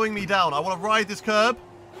it's slowing me down. I want to ride this curb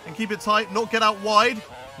and keep it tight, not get out wide,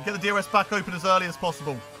 and get the DRS back open as early as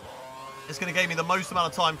possible. It's going to give me the most amount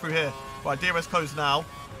of time through here. Right, DRS closed now.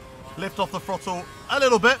 Lift off the throttle a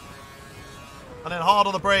little bit. And then hard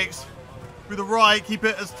on the brakes. Through the right, keep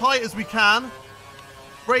it as tight as we can.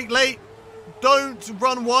 Brake late. Don't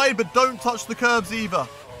run wide, but don't touch the curbs either.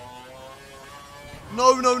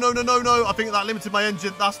 No, no, no, no, no, no. I think that limited my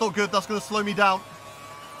engine. That's not good. That's going to slow me down.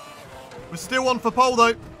 We're still on for pole,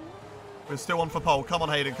 though. We're still on for pole. Come on,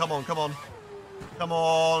 Haydon. Come on, come on. Come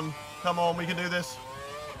on. Come on. We can do this.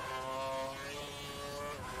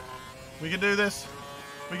 We can do this.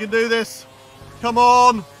 We can do this. Come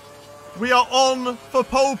on. We are on for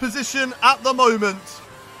pole position at the moment.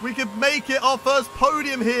 We could make it our first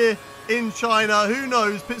podium here in China. Who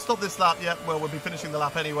knows? Pit stop this lap. Yeah, well, we'll be finishing the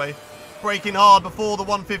lap anyway. Braking hard before the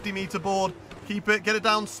 150-meter board. Keep it. Get it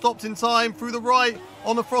down. Stopped in time. Through the right.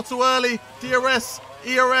 On the throttle early. DRS.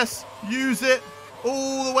 ERS. Use it.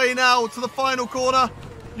 All the way now to the final corner.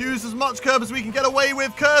 Use as much curb as we can get away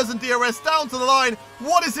with. Kers and DRS down to the line.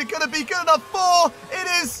 What is it going to be good enough for?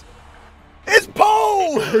 It is. It's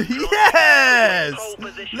pole! Yes!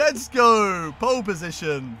 Let's go. Pole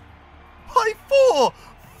position. By 4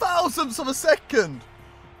 thousandths of a second.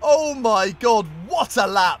 Oh my god. What a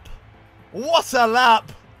lap. What a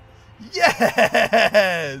lap.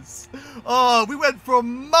 Yes! Oh, we went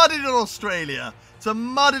from mudded in Australia to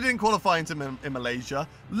mudded in qualifying in Malaysia.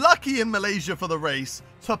 Lucky in Malaysia for the race.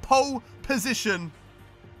 To pole position.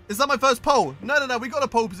 Is that my first pole? No, no, no. We got a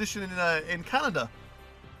pole position in Canada.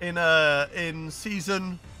 In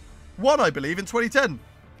season 1, I believe, in 2010.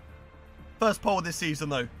 First pole this season,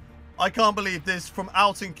 though. I can't believe this, from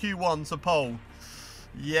out in Q1 to pole.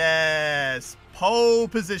 Yes. Pole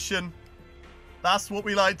position. That's what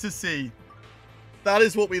we like to see. That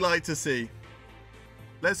is what we like to see.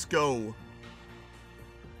 Let's go.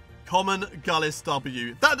 Common Gullis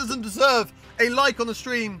W. That doesn't deserve a like on the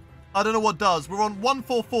stream. I don't know what does. We're on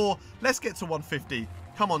 144. Let's get to 150.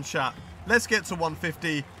 Come on, chat. Let's get to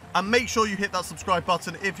 150. And make sure you hit that subscribe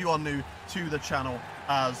button if you are new to the channel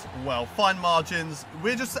as well. Fine margins.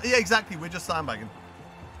 We're just... Yeah, exactly. We're just sandbagging.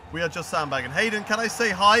 We are just sandbagging. Haydon, can I say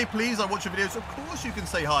hi, please? I watch your videos. Of course you can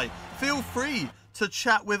say hi. Feel free to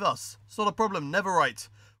chat with us. It's not a problem. Never right.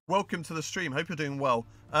 Welcome to the stream. Hope you're doing well.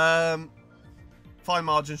 Fine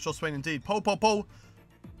margins, Joss Swain indeed. Pole, pole, pole.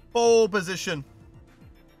 Pole position.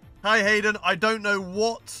 Hi, Haydon. I don't know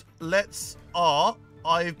what lets are.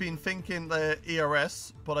 I've been thinking they're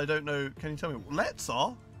ERS, but I don't know. Can you tell me? Let's are?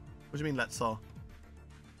 What do you mean, let's are?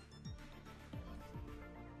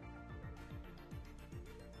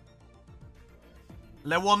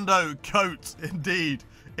 Lewando, coat. Indeed.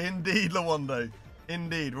 Indeed, Lewando.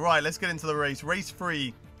 Indeed. Right, let's get into the race. Race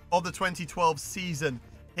 3 of the 2012 season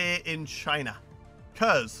here in China.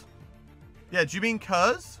 Kers. Yeah, do you mean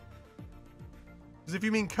Kers? Because if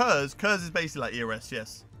you mean Kers, Kers is basically like ERS,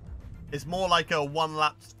 yes. It's more like a one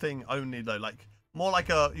lap thing only though. Like, more like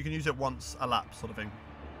a, you can use it once a lap sort of thing.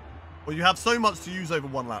 Or you have so much to use over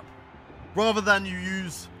one lap. Rather than you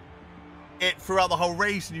use it throughout the whole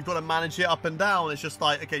race and you've got to manage it up and down. It's just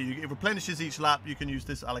like, okay, it replenishes each lap. You can use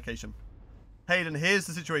this allocation. Haydon, here's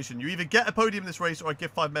the situation. You either get a podium in this race or I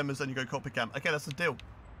give 5 members and you go cockpit camp. Okay, that's a deal.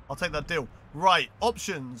 I'll take that deal. Right,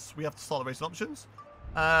 options. We have to start the race on options.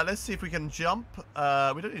 Let's see if we can jump. We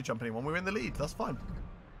don't need to jump anyone. We're in the lead. That's fine.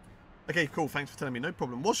 Okay, cool. Thanks for telling me. No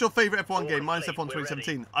problem. What's your favourite F1 game? Minus F1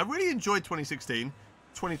 2017. I really enjoyed 2016,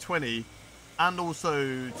 2020, and also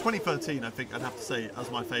 2013, I think I'd have to say,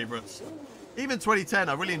 as my favourites. Even 2010,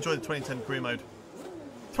 I really enjoyed the 2010 career mode.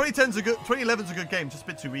 2011's a good game, just a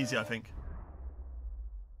bit too easy, I think.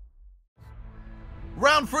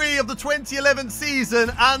 Round 3 of the 2011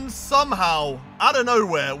 season, and somehow, out of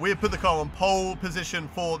nowhere, we have put the car on pole position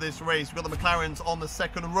for this race. We've got the McLarens on the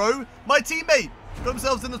second row. My teammate got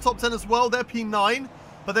themselves in the top 10 as well. They're P9.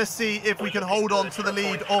 But let's see if we can hold on to the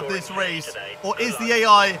lead of this race. Or is the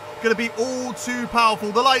AI going to be all too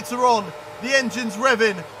powerful? The lights are on. The engine's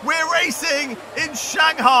revving. We're racing in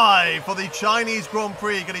Shanghai for the Chinese Grand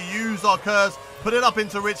Prix. Going to use our curves, put it up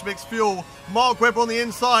into rich mixed fuel. Mark Webber on the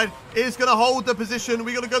inside is going to hold the position.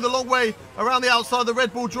 We're going to go the long way around the outside of the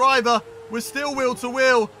Red Bull driver. We're still wheel to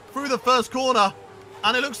wheel through the first corner.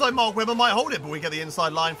 And it looks like Mark Webber might hold it, but we get the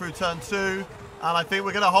inside line through turn 2. And I think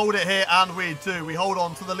we're going to hold it here, and we do. We hold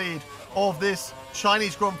on to the lead of this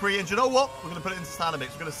Chinese Grand Prix. And you know what? We're going to put it into standard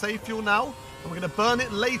mix. We're going to save fuel now, and we're going to burn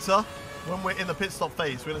it later when we're in the pit stop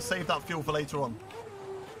phase. We're going to save that fuel for later on,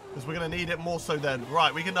 because we're going to need it more so then.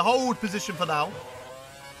 Right, we can hold position for now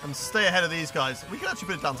and stay ahead of these guys. We can actually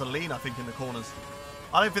put it down to lean, I think, in the corners.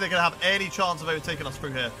 I don't think they're going to have any chance of overtaking us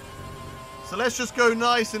through here. So let's just go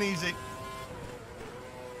nice and easy.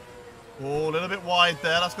 Oh, a little bit wide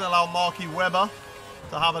there. That's going to allow Marky Webber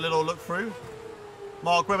to have a little look through.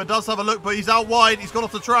 Mark Webber does have a look, but he's out wide. He's gone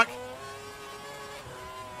off the track.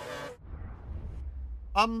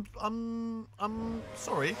 I'm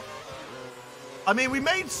sorry. I mean, we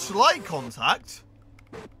made slight contact.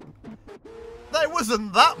 There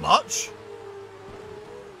wasn't that much.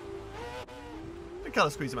 We kind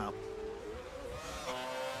of squeeze him out.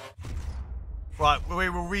 Right, we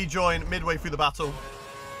will rejoin midway through the battle.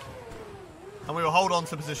 And we will hold on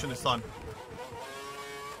to position this time.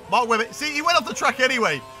 Mark Webber, see, he went off the track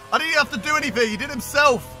anyway. I didn't even have to do anything. He did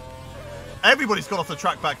himself. Everybody's gone off the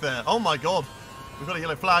track back there. Oh my God. We've got a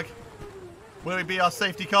yellow flag. Will it be our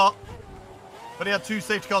safety car? We've only had 2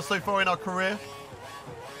 safety cars so far in our career.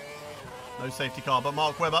 No safety car, but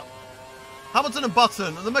Mark Webber. Hamilton and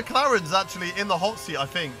Button. The McLaren's actually in the hot seat, I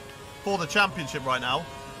think, for the championship right now,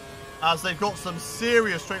 as they've got some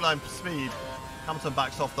serious straight line speed. Hamilton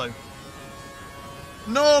backs off though.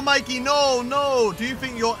 No, Mikey, no, no. Do you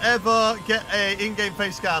think you'll ever get a in-game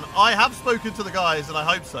face scan? I have spoken to the guys, and I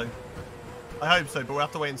hope so. I hope so, but we'll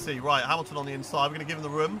have to wait and see. Right, Hamilton on the inside. We're going to give him the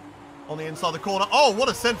room on the inside of the corner. Oh, what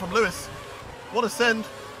a send from Lewis. What a send.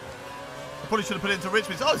 I probably should have put it into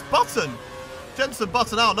Richmond. Oh, it's Button. Jensen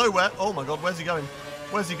Button out of nowhere. Oh, my God. Where's he going?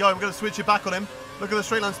 Where's he going? We're going to switch it back on him. Look at the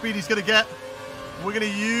straight line speed he's going to get. We're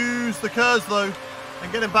going to use the curves, though,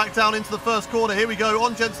 and get him back down into the first corner. Here we go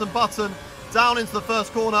on Jensen Button. Down into the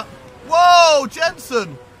first corner. Whoa,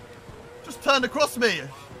 Jensen! Just turned across me.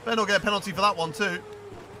 Better not get a penalty for that one too.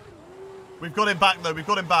 We've got him back though. We've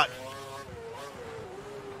got him back.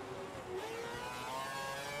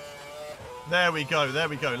 There we go. There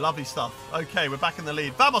we go. Lovely stuff. Okay, we're back in the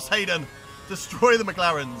lead. Vamos, Haydon. Destroy the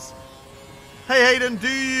McLarens. Hey, Haydon,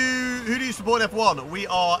 who do you support in F1? We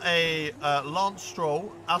are a Lance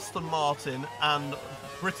Stroll, Aston Martin, and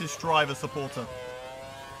British driver supporter.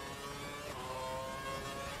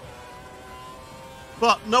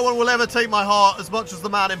 But no one will ever take my heart as much as the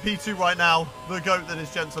man in P2 right now, the GOAT that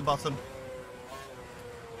is Jensen Button.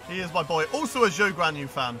 He is my boy. Also a Joe Granu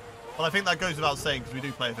fan, but I think that goes without saying because we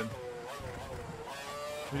do play with him.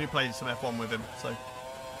 We do play some F1 with him, so.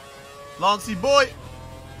 Lancey boy!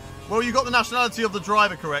 Well, you got the nationality of the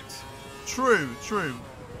driver correct. True, true.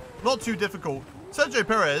 Not too difficult. Sergio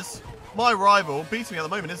Perez, my rival, beats me at the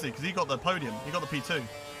moment, isn't he? Because he got the podium. He got the P2.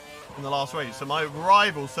 In the last race. So my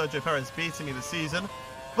rival Sergio Perez beating me this season,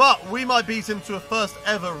 but we might beat him to a first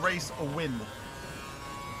ever race win.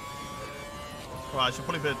 Right, I should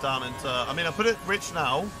probably put it down into, I mean, I'll put it rich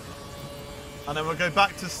now, and then we'll go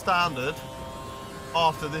back to standard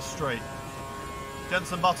after this straight.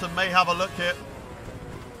 Jensen Button may have a look here.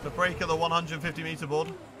 The break at the 150 meter board.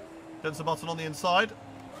 Jensen Button on the inside.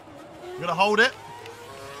 We're going to hold it,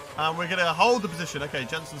 and we're going to hold the position. Okay,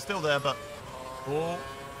 Jensen's still there, but oh.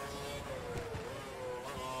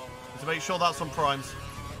 To make sure that's on primes.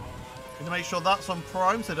 To make sure that's on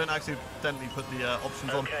primes, so don't accidentally put the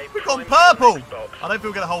options on. We've gone purple! I don't think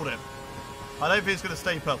we're going to hold it. I don't think it's going to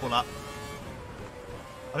stay purple, that.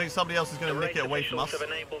 I think somebody else is going to nick it away from us.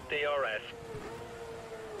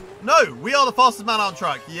 No, we are the fastest man on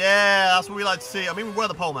track. Yeah, that's what we like to see. I mean, we were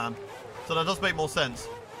the pole man, so that does make more sense.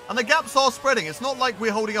 And the gaps are spreading. It's not like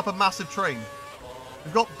we're holding up a massive train.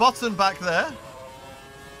 We've got Button back there.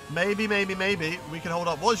 Maybe we can hold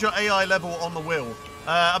up. What's your AI level on the wheel?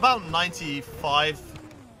 About 95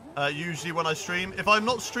 usually when I stream. If I'm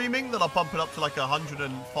not streaming, then I'll bump it up to like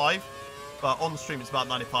 105. But on the stream, it's about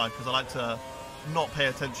 95 because I like to not pay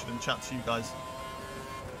attention and chat to you guys.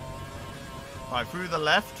 Right, through the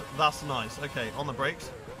left. That's nice. Okay, on the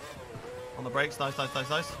brakes. On the brakes. Nice, nice, nice,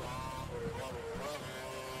 nice.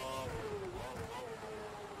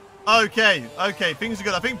 Okay, okay, things are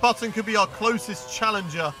good. I think Button could be our closest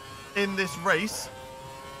challenger in this race.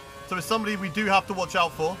 So it's somebody we do have to watch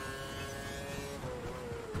out for.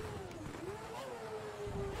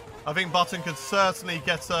 I think Button could certainly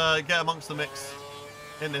get amongst the mix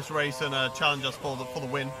in this race and challenge us for the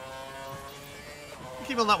win.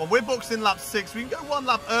 Keep on that one. We're boxed in lap 6. We can go one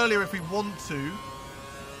lap earlier if we want to.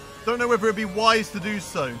 Don't know whether it'd be wise to do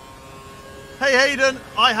so. Hey Haydon,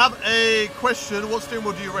 I have a question. What steering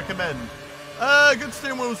wheel do you recommend? Good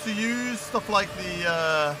steering wheels to use. Stuff like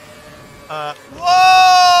the... whoa!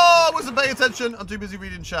 I wasn't paying attention. I'm too busy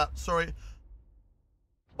reading chat. Sorry.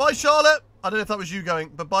 Bye, Charlotte. I don't know if that was you going,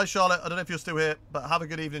 but bye, Charlotte. I don't know if you're still here, but have a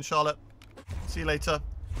good evening, Charlotte. See you later.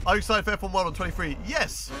 Are you excited for F1 World on 23?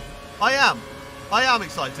 Yes, I am. I am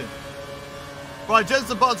excited. Right,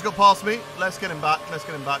 Jensen Button's got past me. Let's get him back. Let's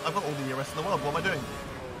get him back. I've got all the rest in the world. What am I doing?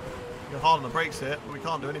 You're hard on the brakes here, but we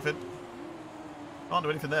can't do anything. Can't do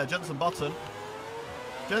anything there. Jensen Button.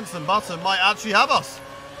 Jensen Button might actually have us.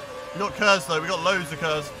 We got Kers though. We got loads of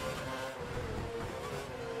Kers.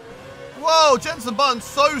 Whoa, Jensen Button's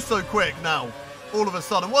so quick now. All of a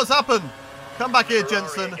sudden. What's happened? Come back here,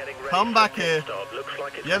 Jensen. Come back here.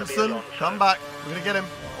 Jensen, come back. We're going to get him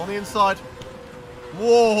on the inside.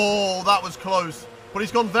 Whoa, that was close. But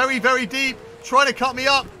he's gone very, very deep. Trying to cut me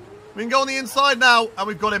up. We can go on the inside now. And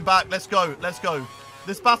we've got him back. Let's go. Let's go.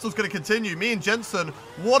 This battle's going to continue. Me and Jensen.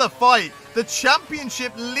 What a fight. The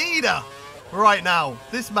championship leader right now.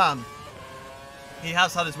 This man. He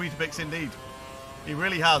has had his Weetabix indeed. He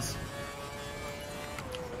really has.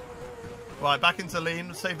 Right, back into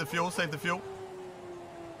lean. Save the fuel. Save the fuel.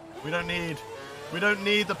 We don't need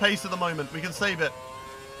the pace at the moment. We can save it.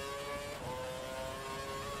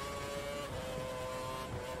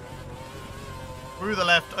 Through the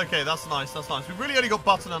left. Okay, that's nice. That's nice. We've really only got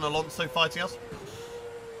Button and Alonso fighting us.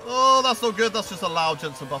 Oh, that's not good. That's just a loud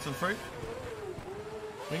Jensen Button through.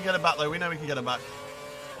 We can get him back, though. We know we can get him back.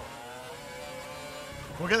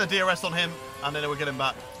 We'll get the DRS on him, and then we'll get him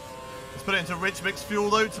back. Let's put it into rich mixed fuel,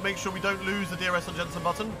 though, to make sure we don't lose the DRS on Jensen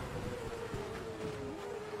Button.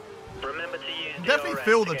 Remember to use You definitely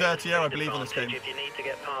feel the dirty air, I believe, on this game. if you need to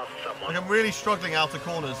get past someone. Like, I'm really struggling out of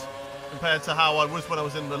corners compared to how I was when I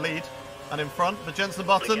was in the lead and in front. But Jensen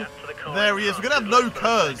Button, there he is. We're going to have no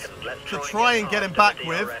Kers to try and get him back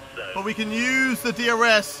with, but we can use the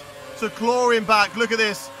DRS to claw him back. Look at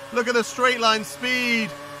this. Look at the straight line speed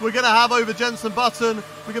we're going to have over Jensen Button.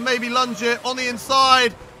 We can maybe lunge it on the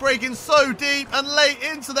inside, braking so deep and late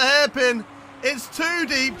into the hairpin. It's too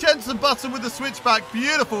deep. Jensen Button with the switchback.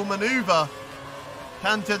 Beautiful maneuver.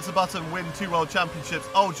 Can Jensen Button win 2 world championships?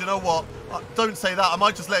 Oh, do you know what? Don't say that. I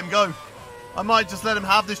might just let him go. I might just let him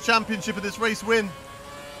have this championship and this race win.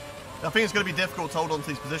 I think it's going to be difficult to hold on to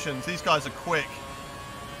these positions. These guys are quick.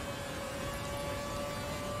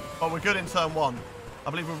 But we're good in turn 1. I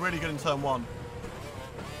believe we're really good in turn 1.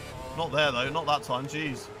 Not there, though. Not that time.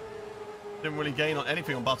 Jeez. Didn't really gain on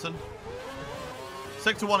anything on Button.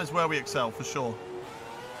 Sector 1 is where we excel, for sure.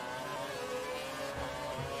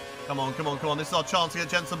 Come on, come on, come on. This is our chance to get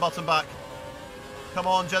Jensen Button back. Come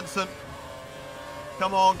on, Jensen.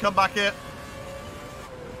 Come on, come back here.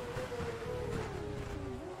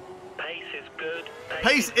 Pace is good.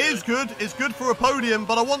 Pace is good. It's good for a podium,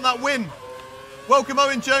 but I want that win. Welcome,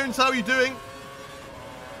 Owen Jones. How are you doing?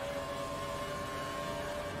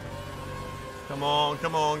 Come on,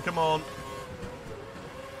 come on, come on.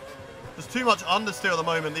 There's too much understeer at the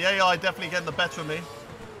moment. The AI definitely getting the better of me.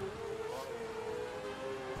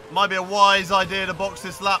 Might be a wise idea to box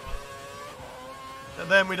this lap. And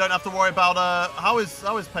then we don't have to worry about how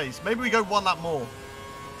is pace. Maybe we go 1 lap more.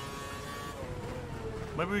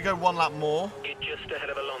 Maybe we go 1 lap more. You're just ahead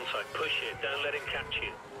of Alonso. Push it. Don't let him catch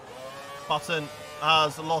you. Button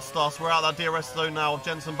has lost us. We're out of that DRS zone now of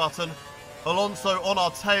Jensen Button. Alonso on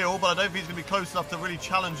our tail, but I don't think he's going to be close enough to really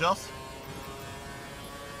challenge us.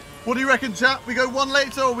 What do you reckon, chat? We go 1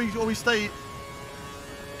 later or we stay?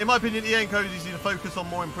 In my opinion, EA and Cody need to focus on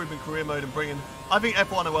more improving career mode and bringing... I think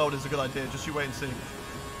F1 and World is a good idea. Just you wait and see.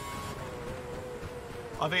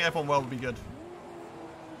 I think F1 World would be good.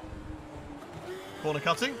 Corner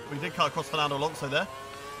cutting. We did cut across Fernando Alonso there.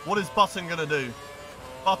 What is Button going to do?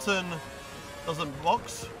 Button doesn't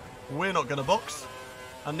box. We're not going to box.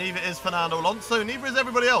 And neither is Fernando Alonso. Neither is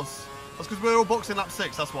everybody else. That's because we're all boxing lap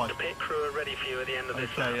 6. That's why. The pit crew are ready for you at the end of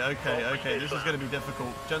this lap. Okay. This is going to be difficult.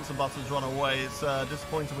 Jensen Button's run away. It's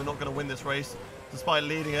disappointing we're not going to win this race, despite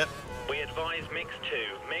leading it. We advise mix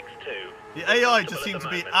 2. Mix 2. The AI just seems to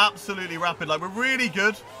be absolutely rapid. Like, we're really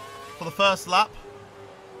good for the first lap,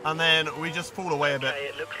 and then we just fall away a bit. Okay,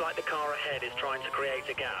 it looks like the car ahead is trying to create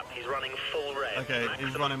a gap. He's running full red. Okay,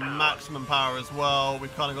 he's running maximum power as well.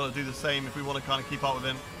 We've kind of got to do the same if we want to kind of keep up with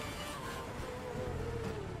him.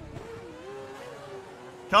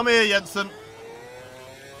 Come here, Jensen.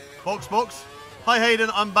 Box, box. Hi Haydon,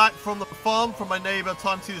 I'm back from the farm from my neighbour.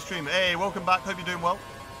 Time to see the stream. Hey, welcome back. Hope you're doing well.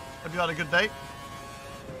 Hope you had a good day.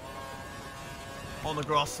 On the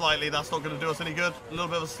grass slightly. That's not going to do us any good. A little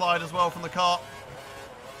bit of a slide as well from the car.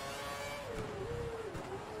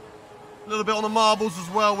 A little bit on the marbles as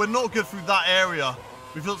well. We're not good through that area.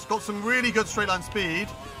 We've got some really good straight line speed,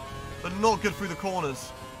 but not good through the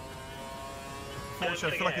corners. Unfortunately,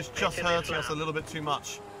 I feel like it's just hurting us a little bit too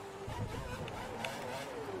much.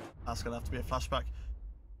 That's going to have to be a flashback.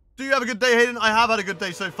 Do you have a good day, Haydon? I have had a good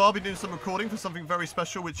day so far. Been doing some recording for something very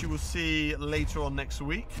special, which you will see later on next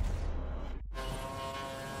week.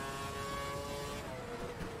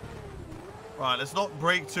 Right, let's not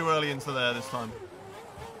break too early into there this time.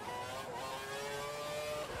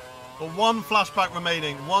 But one flashback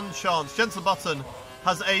remaining, one chance. Jensen Button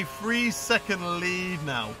has a 3-second lead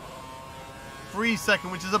now. 3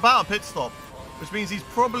 seconds, which is about a pit stop, which means he's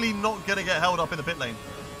probably not going to get held up in the pit lane.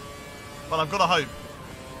 But I've got to hope.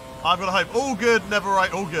 I've got to hope. All good, never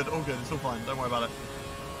right. All good, all good. It's all fine. Don't worry about it.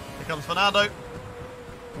 Here comes Fernando.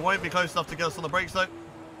 Won't be close enough to get us on the brakes, though.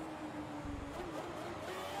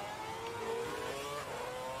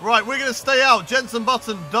 Right, we're going to stay out. Jensen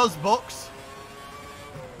Button does box.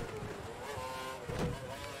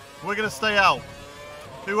 We're going to stay out.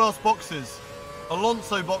 Who else boxes?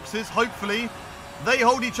 Alonso boxes. Hopefully, they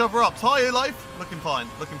hold each other up. Tyre life, looking fine.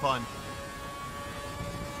 Looking fine.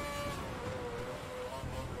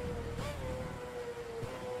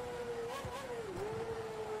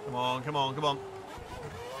 Come on, come on, come on.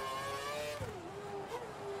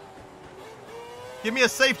 Give me a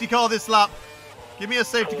safety car this lap. Give me a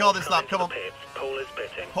safety car this lap. Come on. Pole is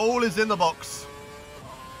pitting. Pole is in the box.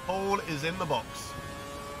 Pole is in the box.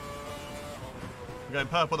 We're going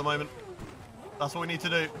purple at the moment. That's what we need to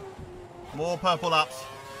do. More purple laps.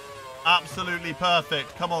 Absolutely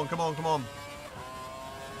perfect. Come on, come on, come on.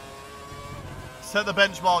 Set the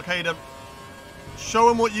benchmark, Haydon. Show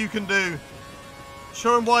them what you can do.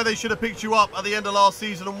 Show them why they should have picked you up at the end of last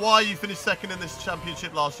season and why you finished second in this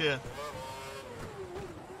championship last year.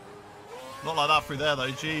 Not like that through there, though.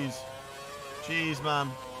 Jeez. Jeez, man.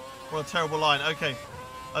 What a terrible line. Okay.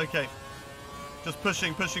 Okay. Just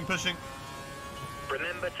pushing, pushing, pushing.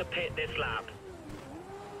 Remember to pit this lap.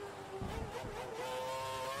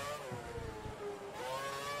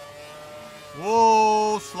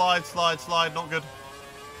 Whoa. Slide, slide, slide. Not good.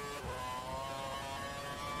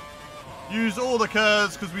 Use all the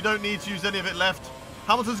curves because we don't need to use any of it left.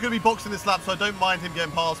 Hamilton's going to be boxing this lap, so I don't mind him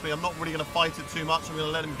getting past me. I'm not really going to fight it too much. I'm going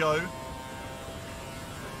to let him go.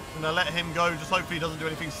 I'm going to let him go. Just hopefully he doesn't do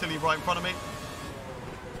anything silly right in front of me.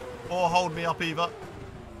 Or hold me up either.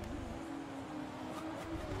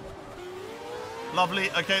 Lovely.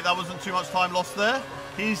 Okay, that wasn't too much time lost there.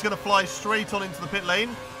 He's going to fly straight on into the pit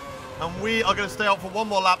lane. And we are going to stay out for one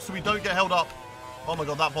more lap so we don't get held up. Oh my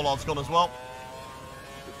god, that bollard's gone as well.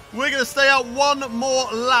 We're going to stay out one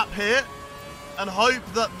more lap here. And hope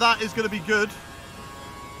that that is going to be good.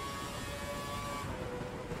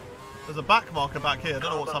 There's a back marker back here. I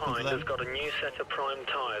don't know what's happened to them. Has got a new set of prime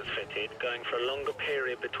tyres fitted, going for a longer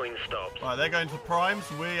period between stops. Right, they're going to primes.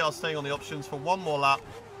 We are staying on the options for one more lap.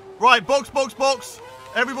 Right, box, box, box.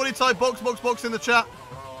 Everybody type box, box, box in the chat.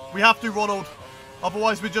 We have to, Ronald.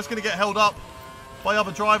 Otherwise, we're just going to get held up by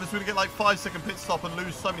other drivers. We're going to get like 5-second pit stop and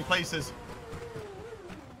lose so many places.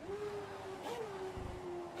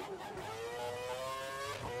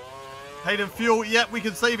 Haydon, fuel. Yep, we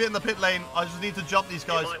can save it in the pit lane. I just need to jump these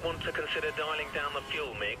guys. You might want to consider dialing down the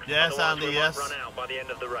fuel mix. Yes, Andy, Andy, yes. Run out by the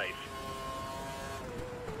end of the race.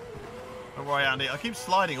 Don't worry, Andy. I keep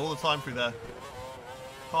sliding all the time through there.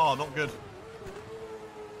 Oh, not good.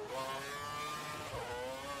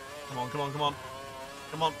 Come on, come on, come on.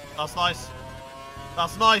 Come on. That's nice.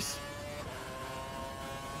 That's nice.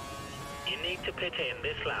 You need to pit in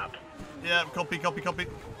this lap. Yeah, copy, copy, copy.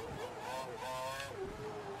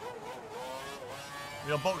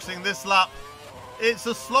 We are boxing this lap. It's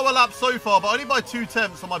a slower lap so far, but only by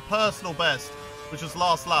 2/10 on my personal best, which was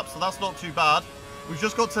last lap, so that's not too bad. We've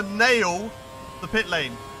just got to nail the pit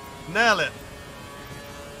lane. Nail it.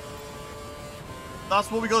 That's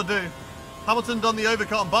what we got to do. Hamilton done the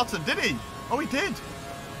overcut on Button, did he? Oh, he did.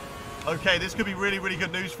 Okay, this could be really, really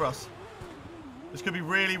good news for us. This could be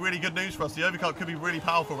really, really good news for us. The overcut could be really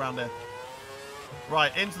powerful around there.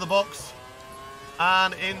 Right, into the box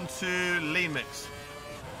and into lean mix.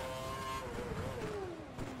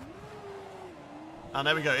 And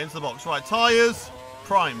there we go, into the box. Right, tyres,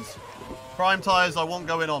 primes. Prime tyres I want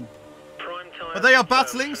going on. Prime tyres. But they are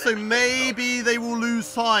battling, so maybe they will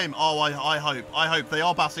lose time. Oh, I hope. I hope. They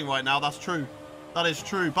are battling right now. That's true. That is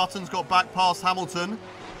true. Button's got back past Hamilton.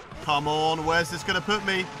 Come on, where's this going to put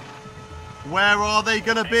me? Where are they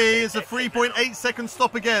going to be? It's a 3.8 second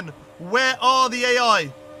stop again. Where are the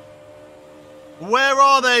AI? Where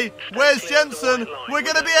are they? Where's Jensen? We're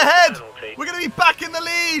going to be ahead. We're going to be back in the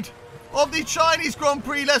lead of the Chinese Grand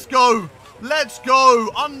Prix. Let's go. Let's go.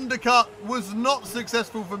 Undercut was not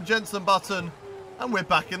successful from Jensen Button. And we're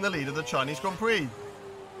back in the lead of the Chinese Grand Prix.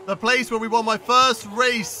 The place where we won my first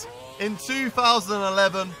race in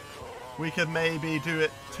 2011. We could maybe do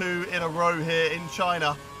it 2 in a row here in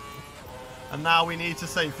China. And now we need to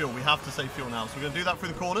save fuel. We have to save fuel now. So we're going to do that through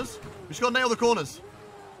the corners. We just got to nail the corners.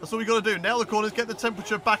 That's all we got to do. Nail the corners, get the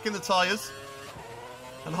temperature back in the tyres.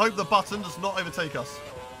 And hope the Button does not overtake us.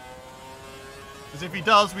 Because if he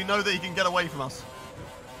does, we know that he can get away from us.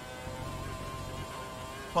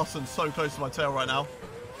 Button's so close to my tail right now.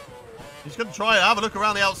 He's going to try and have a look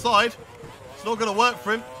around the outside. It's not going to work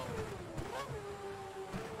for him.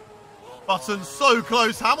 Button so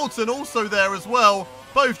close. Hamilton also there as well.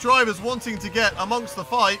 Both drivers wanting to get amongst the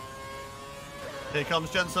fight. Here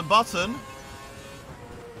comes Jensen Button.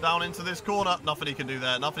 Down into this corner. Nothing he can do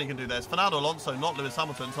there. Nothing he can do there. It's Fernando Alonso, not Lewis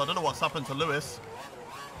Hamilton. So I don't know what's happened to Lewis.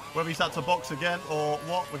 Whether he's had to box again or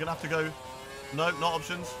what. We're going to have to go. No, not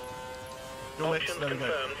options. Your mix. There we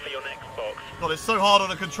go. For your next box. God, it's so hard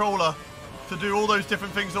on a controller to do all those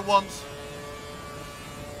different things at once.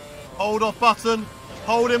 Hold off Button.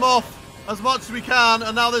 Hold him off as much as we can.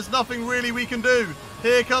 And now there's nothing really we can do.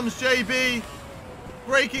 Here comes JB.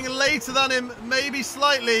 Braking later than him, maybe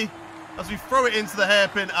slightly, as we throw it into the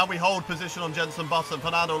hairpin and we hold position on Jensen Button.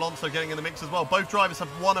 Fernando Alonso getting in the mix as well. Both drivers have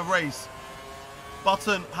won a race.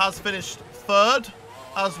 Button has finished 3rd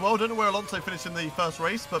as well. Don't know where Alonso finished in the first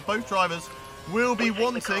race, but both drivers will be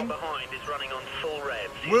wanting to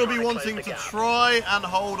try and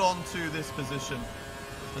hold on to this position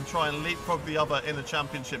and try and leapfrog the other in the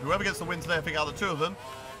championship. Whoever gets the win today, I think out of the 2 of them,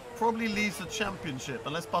 probably leads the championship,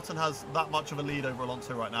 unless Button has that much of a lead over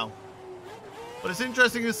Alonso right now. But it's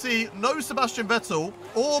interesting to see no Sebastian Vettel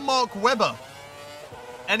or Mark Webber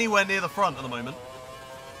anywhere near the front at the moment.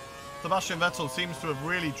 Sebastian Vettel seems to have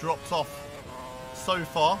really dropped off so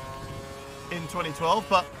far in 2012,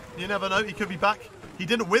 but you never know, he could be back. He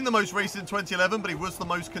didn't win the most races in 2011, but he was the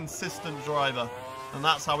most consistent driver, and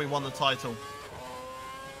that's how he won the title.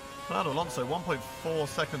 Fernando Alonso 1.4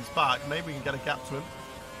 seconds back. Maybe we can get a gap to him.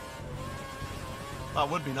 That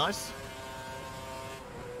would be nice.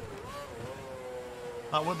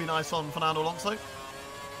 That would be nice on Fernando Alonso. Don't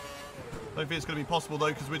think it's going to be possible though,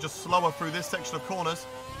 because we're just slower through this section of corners.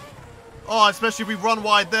 Oh, especially if we run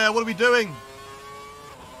wide there. What are we doing?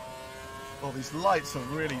 Oh, these lights are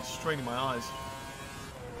really straining my eyes.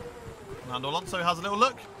 Fernando Alonso has a little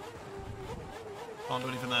look. Can't do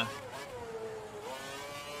anything there.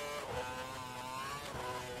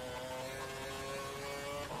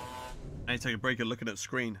 I need to take a break and looking at the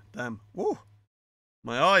screen. Damn. Woo!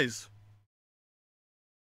 My eyes.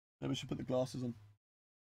 Maybe I should put the glasses on.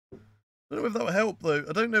 I don't know if that will help though.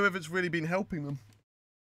 I don't know if it's really been helping them.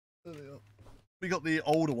 There they are. We got the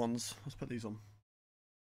older ones. Let's put these on.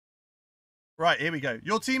 Right, here we go.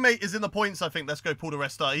 Your teammate is in the points, I think. Let's go pull the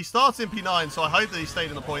restart. He starts in P9, so I hope that he stayed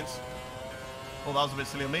in the points. Oh, that was a bit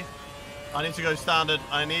silly of me. I need to go standard.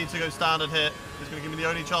 I need to go standard here. It's going to give me the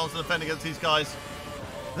only chance to defend against these guys.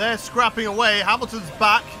 They're scrapping away. Hamilton's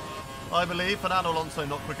back, I believe. Fernando Alonso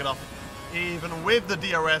not quick enough, even with the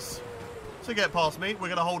DRS, to get past me. We're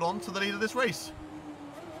going to hold on to the lead of this race.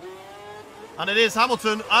 And it is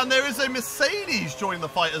Hamilton. And there is a Mercedes joining the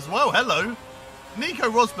fight as well. Hello.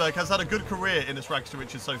 Nico Rosberg has had a good career in this Rags to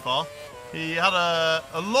Riches so far. He had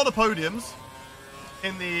a lot of podiums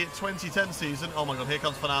in the 2010 season. Oh my god, here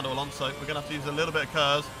comes Fernando Alonso. We're going to have to use a little bit of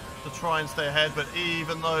curves to try and stay ahead. But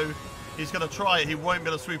even though he's going to try it, he won't be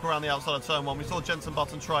able to sweep around the outside of turn 1. We saw Jensen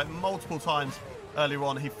Button try it multiple times earlier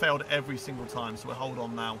on. He failed every single time. So we'll hold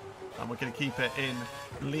on now. And we're going to keep it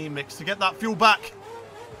in lean mix to get that fuel back.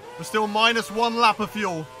 We're still minus 1 lap of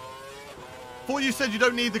fuel. Thought you said you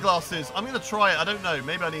don't need the glasses. I'm going to try it. I don't know.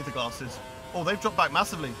 Maybe I need the glasses. Oh, they've dropped back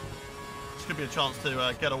massively. This could be a chance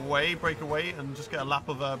to get away, break away, and just get a lap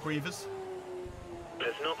of breathers.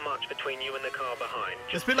 There's not much between you and the car behind.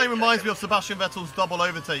 This pit lane reminds me of Sebastian Vettel's double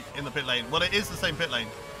overtake in the pit lane. Well, it is the same pit lane.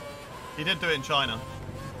 He did do it in China.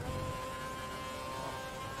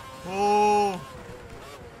 Oh.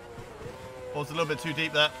 Oh, it's a little bit too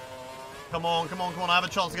deep there. Come on, come on, come on. I have a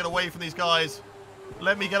chance to get away from these guys.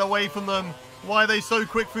 Let me get away from them. Why are they so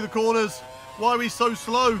quick through the corners? Why are we so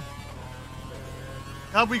slow?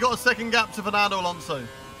 Have we got a second gap to Fernando Alonso?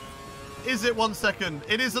 Is it 1 second?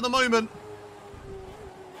 It is at the moment.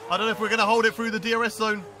 I don't know if we're going to hold it through the DRS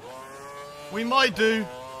zone. We might do.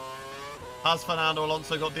 Has Fernando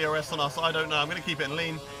Alonso got DRS on us? I don't know. I'm going to keep it in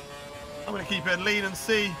lean. I'm going to keep it lean and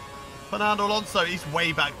see. Fernando Alonso, he's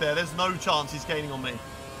way back there. There's no chance he's gaining on me.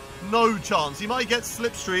 No chance. He might get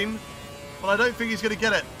slipstream, but I don't think he's going to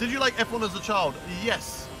get it. Did you like F1 as a child?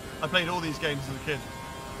 Yes. I played all these games as a kid.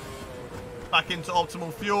 Back into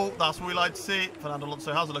optimal fuel. That's what we like to see. Fernando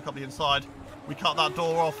Alonso has a look up the inside. We cut that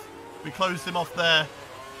door off. We closed him off there.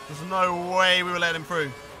 There's no way we were letting him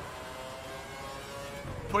through.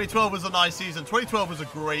 2012 was a nice season. 2012 was a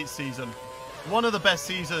great season. One of the best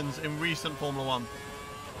seasons in recent Formula 1.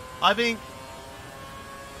 I think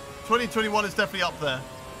 2021 is definitely up there.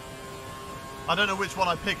 I don't know which one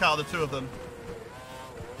I pick out of the two of them.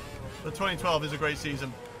 But 2012 is a great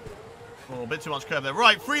season. Oh, a bit too much curve there.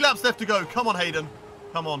 Right, 3 laps left to go. Come on, Haydon.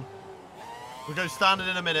 Come on. We'll go standard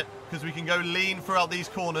in a minute because we can go lean throughout these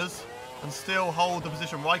corners and still hold the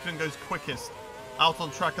position. Raikkonen goes quickest. Out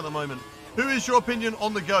on track at the moment. Who is your opinion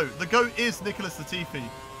on the GOAT? The GOAT is Nicholas Latifi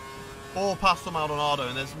or Pastor Maldonado,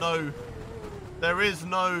 and there is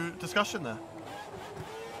no discussion there.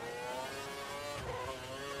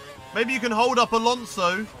 Maybe you can hold up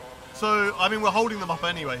Alonso. So, I mean, we're holding them up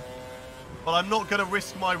anyway. But I'm not going to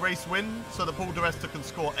risk my race win so that Paul di Resta can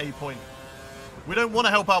score a point. We don't want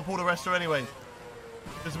to help out Paul di Resta anyway.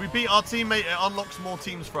 Because if we beat our teammate, it unlocks more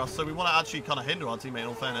teams for us. So we want to actually kind of hinder our teammate, in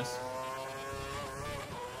all fairness.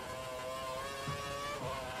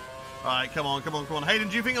 Alright, come on, come on, come on. Haydon,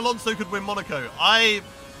 do you think Alonso could win Monaco? I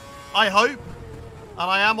hope. And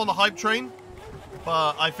I am on the hype train.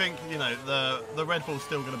 But I think, you know, the Red Bull's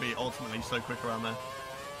still going to be ultimately so quick around there.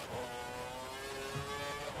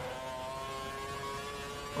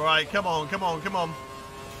 Alright, come on, come on, come on.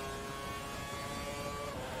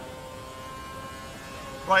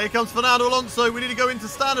 Right, here comes Fernando Alonso. We need to go into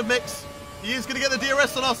standard mix. He is going to get the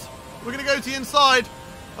DRS on us. We're going to go to the inside.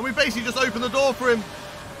 And we basically just open the door for him.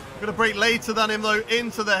 We're going to brake later than him, though,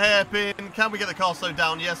 into the hairpin. Can we get the car slowed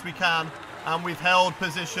down? Yes, we can. And we've held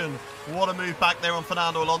position. What a move back there on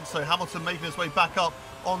Fernando Alonso. Hamilton making his way back up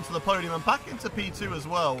onto the podium. And back into P2 as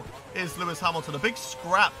well is Lewis Hamilton. A big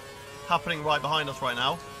scrap happening right behind us right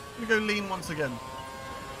now. We're going to go lean once again.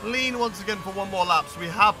 Lean once again for one more lap. So we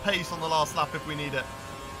have pace on the last lap if we need it.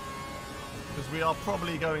 Because we are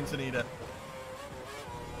probably going to need it.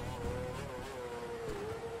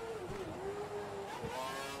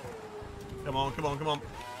 Come on, come on, come on.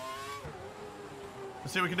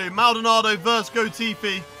 Let's see what we can do. Maldonado versus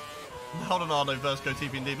Gotifi. Maldonado versus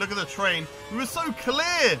Gotifi indeed. Look at the train. We were so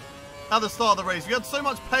clear at the start of the race. We had so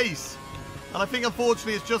much pace. And I think,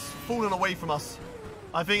 unfortunately, it's just fallen away from us.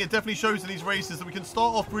 I think it definitely shows in these races that we can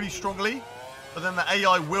start off really strongly, but then the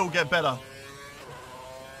AI will get better.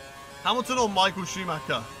 Hamilton or Michael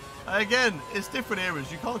Schumacher? Again, it's different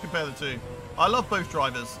eras. You can't compare the two. I love both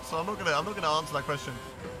drivers, so I'm not gonna answer that question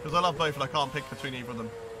because I love both and I can't pick between either of them.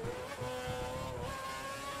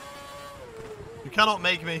 You cannot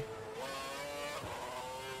make me.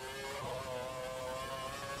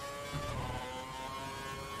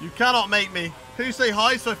 You cannot make me. Can you say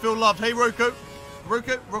hi so I feel loved? Hey, Rocco.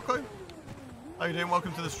 Rocco? How you doing?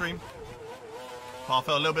 Welcome to the stream. Oh, I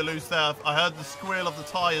felt a little bit loose there. I heard the squeal of the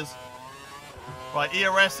tyres. Right,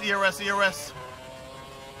 ERS.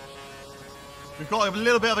 We've got a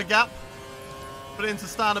little bit of a gap. Put it into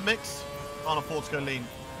standard mix. Can't afford to go lean.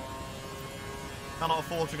 Cannot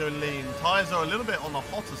afford to go lean. Tyres are a little bit on the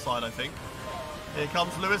hotter side, I think. Here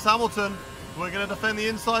comes Lewis Hamilton. We're going to defend the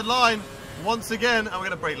inside line once again. And we're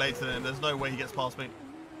going to brake later than him. There's no way he gets past me.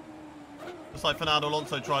 Just like Fernando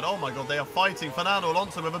Alonso tried. Oh my god, they are fighting. Fernando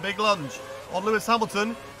Alonso with a big lunge on Lewis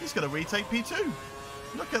Hamilton. He's going to retake P2.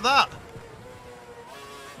 Look at that.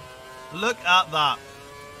 Look at that.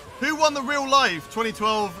 Who won the real life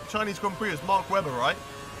 2012 Chinese Grand Prix? It's Mark Webber, right?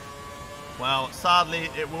 Well, sadly,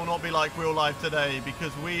 it will not be like real life today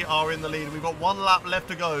because we are in the lead. We've got 1 lap left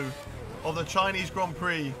to go of the Chinese Grand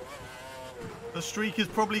Prix. The streak is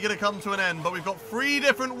probably going to come to an end, but we've got 3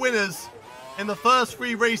 different winners in the first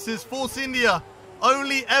 3 races. Force India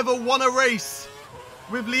only ever won a race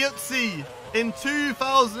with Liuzzi in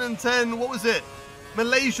 2010. What was it?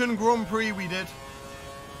 Malaysian Grand Prix we did.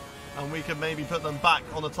 And we can maybe put them back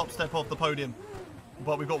on the top step of the podium.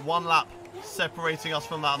 But we've got 1 lap separating us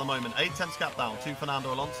from that at the moment. 8/10 gap down to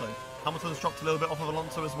Fernando Alonso. Hamilton's dropped a little bit off of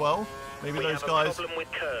Alonso as well. Maybe we those have guys. A problem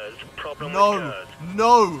with Kurz.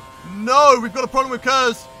 No. We've got a problem with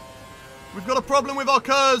Kurz. We've got a problem with our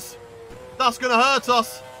Kurz. That's going to hurt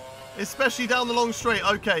us. Especially down the long straight.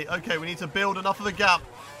 Okay. We need to build enough of a gap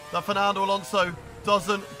that Fernando Alonso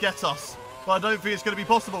doesn't get us. But I don't think it's going to be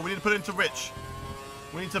possible. We need to put it into Rich.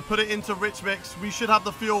 We need to put it into Rich Mix. We should have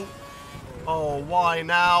the fuel. Oh, why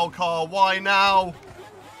now, car? Why now?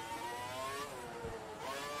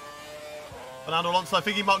 Fernando Alonso, I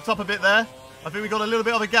think he mucked up a bit there. I think we got a little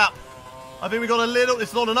bit of a gap. I think we got a little...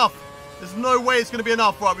 It's not enough. There's no way it's going to be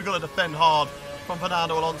enough. Right, we've got to defend hard from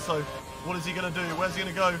Fernando Alonso. What is he going to do? Where's he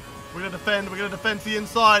going to go? We're going to defend. We're going to defend to the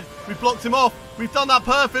inside. We've blocked him off. We've done that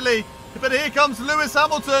perfectly. But here comes Lewis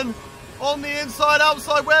Hamilton on the inside,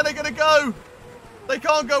 outside. Where are they going to go? They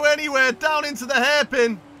can't go anywhere. Down into the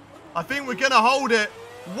hairpin. I think we're going to hold it.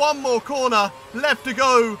 One more corner left to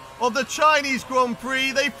go of the Chinese Grand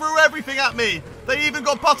Prix. They threw everything at me. They even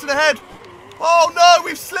got butted ahead. Oh no,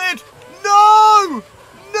 we've slid. No!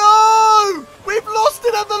 No! We've lost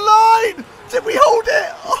it at the line. Did we hold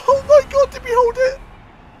it? Oh my God, did we hold it?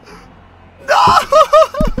 No!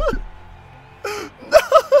 No!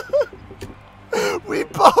 We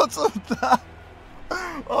bottled that.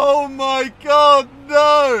 Oh my God,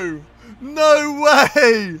 no! No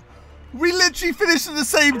way! We literally finished at the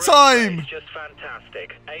same time. Just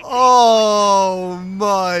fantastic. Oh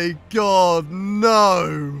my God,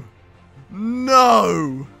 no.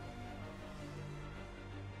 No.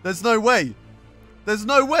 There's no way. There's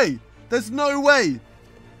no way. There's no way.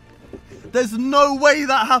 There's no way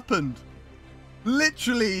that happened.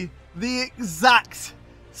 Literally the exact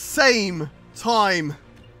same time.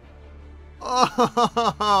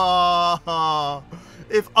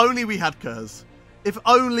 If only we had Kers. If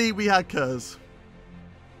only we had Kers.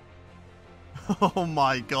 Oh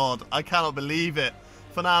my God. I cannot believe it.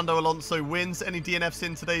 Fernando Alonso wins. Any DNFs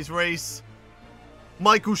in today's race?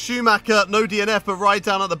 Michael Schumacher, no DNF, but right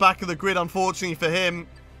down at the back of the grid, unfortunately for him.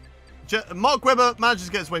 Mark Webber manages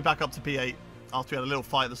to get his way back up to P8 after he had a little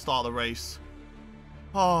fight at the start of the race.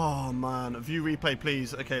 Oh, man. View replay,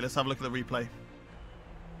 please. Okay, let's have a look at the replay.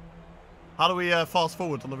 How do we fast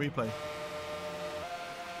forward on the replay?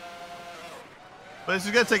 But this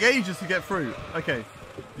is going to take ages to get through. Okay.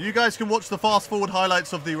 You guys can watch the fast forward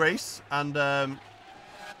highlights of the race. And,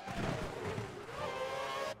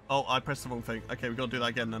 oh, I pressed the wrong thing. Okay, we've got to do that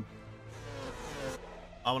again then.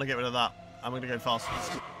 I want to get rid of that. I'm going to go fast.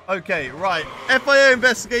 Okay, right. FIA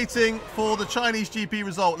investigating for the Chinese GP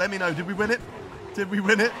result. Let me know. Did we win it? Did we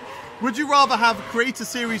win it? Would you rather have creator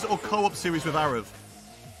series or co-op series with Arav?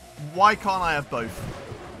 Why can't I have both?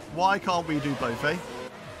 Why can't we do both, eh?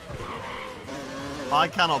 I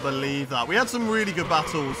cannot believe that. We had some really good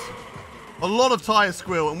battles. A lot of tyre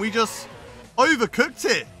squill, and we just overcooked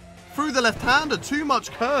it. Through the left-hander, too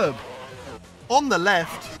much curb. On the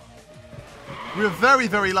left. We were very,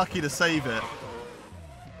 very lucky to save it.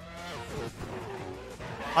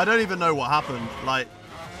 I don't even know what happened. Like,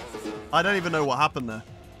 I don't even know what happened there.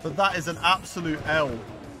 But that is an absolute L.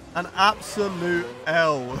 An absolute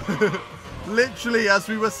L. Literally, as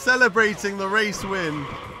we were celebrating the race win,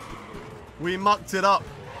 we mucked it up.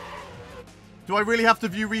 Do I really have to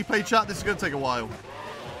view replay chat? This is going to take a while.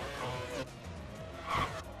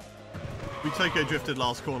 We Tokyo drifted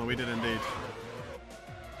last corner. We did indeed.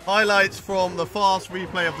 Highlights from the fast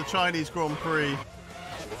replay of the Chinese Grand Prix.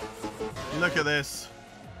 Look at this.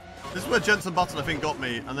 This is where Jenson Button, I think, got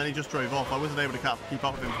me, and then he just drove off. I wasn't able to keep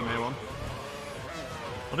up with him from here on.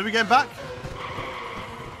 Or did we get him back?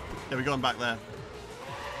 Yeah, we got him back there.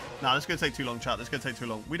 Nah, this is going to take too long, chat. This is going to take too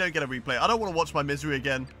long. We don't get a replay. I don't want to watch my misery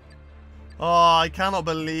again. Oh, I cannot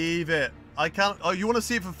believe it. I can't. Oh, you want to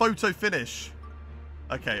see it for photo finish?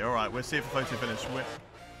 Okay, all right. We'll see it for photo finish.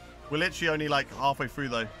 We're literally only like halfway through,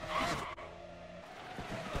 though.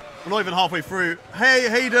 We're not even halfway through. Hey,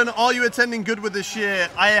 Haydon, are you attending Goodwood this year?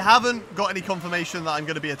 I haven't got any confirmation that I'm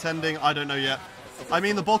going to be attending. I don't know yet. I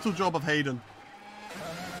mean, the bottle job of Haydon.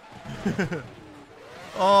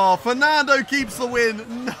 Oh, Fernando keeps the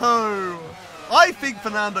win. No. I think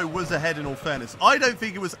Fernando was ahead in all fairness. I don't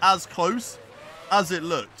think it was as close as it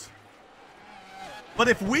looked. But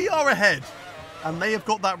if we are ahead and they have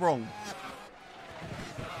got that wrong,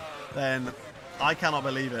 then I cannot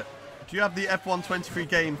believe it. Do you have the F1 23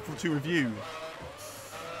 game to review?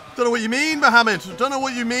 Don't know what you mean, Mohammed. Don't know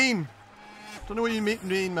what you mean. Don't know what you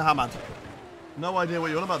mean, Mohammed. No idea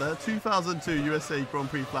what you're on about there. 2002 USA Grand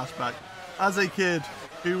Prix flashback. As a kid,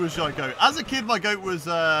 who was your GOAT? As a kid, my GOAT was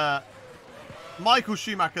Michael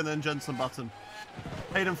Schumacher and then Jenson Button.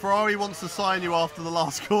 Haydon, Ferrari wants to sign you after the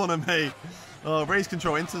last corner, mate. Race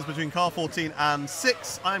control instance between car 14 and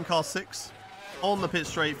 6. I am car 6. On the pit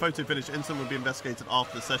straight, photo finish instant will be investigated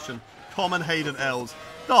after the session. Common Haydon L's.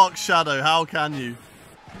 Dark Shadow, how can you?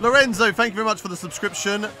 Lorenzo, thank you very much for the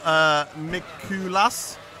subscription.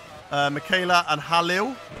 Mikulas, Michaela, and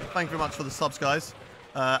Halil, thank you very much for the subs, guys.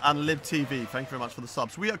 And LibTV, thank you very much for the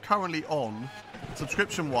subs. We are currently on,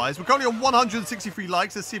 subscription-wise, we're currently on 163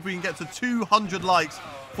 likes. Let's see if we can get to 200 likes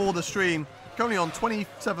for the stream. Currently on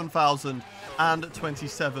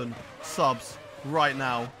 27,027 subs right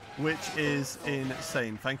now. which is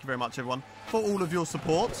insane. Thank you very much, everyone, for all of your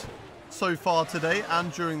support so far today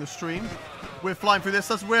and during the stream. We're flying through this.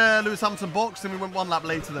 That's where Lewis Hamilton boxed, and we went one lap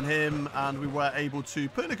later than him, and we were able to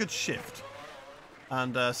put in a good shift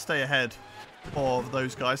and stay ahead of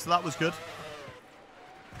those guys. So that was good.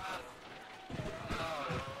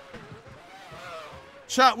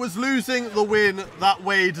 Chat was losing the win that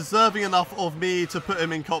way, deserving enough of me to put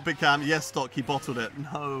him in cockpit cam. Yes, Stock, he bottled it.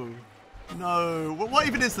 No. No. What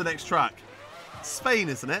even is the next track? Spain,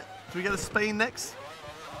 isn't it? Do we get to Spain next?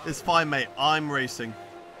 It's fine, mate. I'm racing.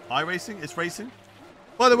 iRacing? It's racing?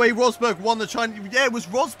 By the way, Rosberg won the Chinese... Yeah, it was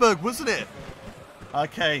Rosberg, wasn't it?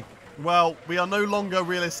 Okay. Well, we are no longer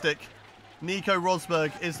realistic. Nico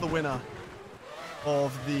Rosberg is the winner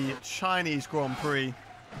of the Chinese Grand Prix.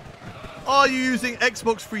 Are you using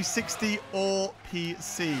Xbox 360 or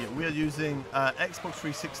PC? We are using Xbox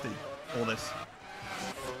 360 for this.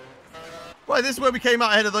 Right, this is where we came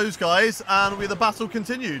out ahead of those guys, and the battle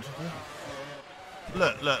continued.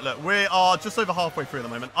 Look, look, look. We are just over halfway through at the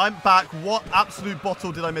moment. I'm back. What absolute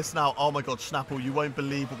bottle did I miss now? Oh my god, Schnapple, you won't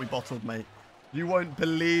believe what we bottled, mate. You won't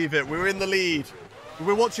believe it. We're in the lead.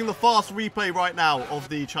 We're watching the fast replay right now of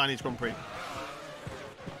the Chinese Grand Prix.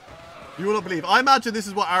 You will not believe. I imagine this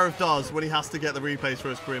is what Arif does when he has to get the replays for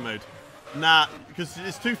his career mode. Nah, because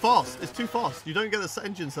it's too fast. It's too fast. You don't get the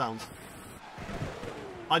engine sounds.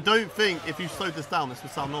 I don't think if you slowed this down, this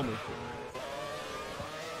would sound normal.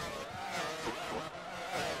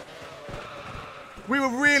 We were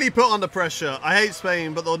really put under pressure. I hate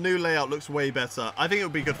Spain, but the new layout looks way better. I think it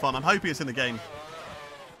would be good fun. I'm hoping it's in the game.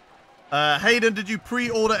 Haydon, did you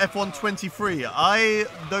pre-order F1 23? I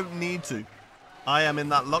don't need to. I am in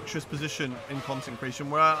that luxurious position in content creation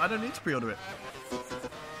where I don't need to pre-order it.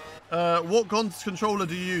 What controller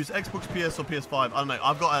do you use? Xbox, PS, or PS5? I don't know.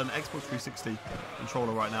 I've got an Xbox 360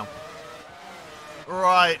 controller right now.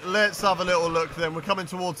 Right, let's have a little look then. We're coming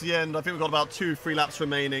towards the end. I think we've got about 2-3 laps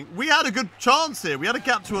remaining. We had a good chance here. We had a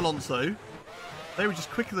gap to Alonso. They were just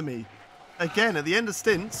quicker than me. Again, at the end of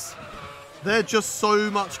stints, they're just so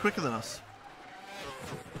much quicker than us.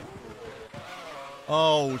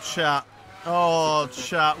 Oh, chat. Oh,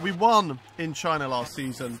 chat. We won in China last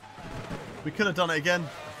season. We could have done it again.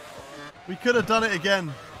 We could have done it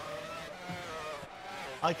again.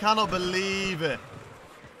 I cannot believe it.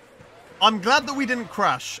 I'm glad that we didn't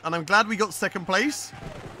crash, and I'm glad we got second place,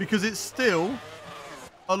 because it's still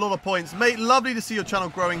a lot of points. Mate, lovely to see your channel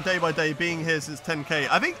growing day by day, being here since 10k.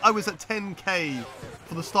 I think I was at 10k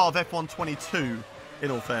for the start of F1 22,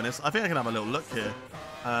 in all fairness. I think I can have a little look here.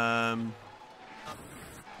 I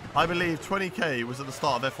believe 20k was at the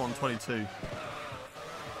start of F1 22.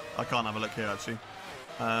 I can't have a look here, actually.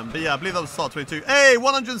 But yeah, I believe that was the start of 22. Hey,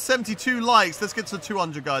 172 likes. Let's get to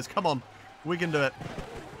 200, guys. Come on. We can do it.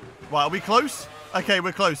 Right, are we close? Okay,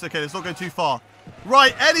 we're close. Okay, let's not go too far.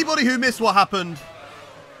 Right, anybody who missed what happened,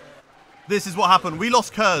 this is what happened. We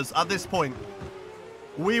lost Kurz at this point.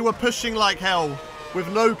 We were pushing like hell with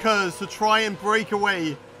no Kurz to try and break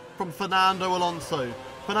away from Fernando Alonso.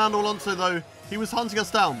 Fernando Alonso, though, he was hunting us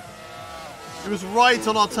down. He was right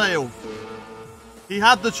on our tail. He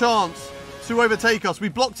had the chance to overtake us. We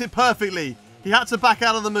blocked it perfectly. He had to back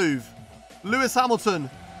out of the move. Lewis Hamilton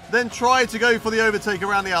then tried to go for the overtake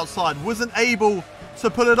around the outside. Wasn't able to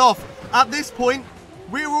pull it off. At this point,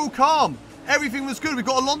 we were all calm. Everything was good. We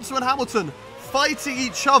got Alonso and Hamilton fighting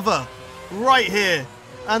each other right here.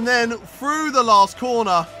 And then through the last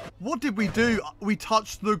corner, what did we do? We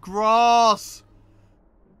touched the grass.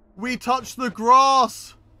 We touched the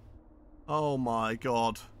grass. Oh my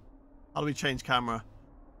god. How do we change camera?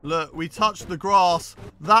 Look, we touched the grass.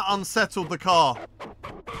 That unsettled the car.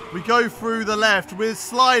 We go through the left. We're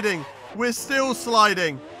sliding. We're still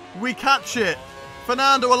sliding. We catch it.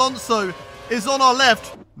 Fernando Alonso is on our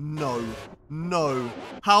left. No. No.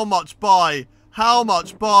 How much by? How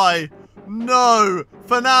much by? No.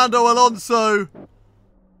 Fernando Alonso.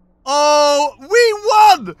 Oh,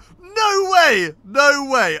 we won! No way! No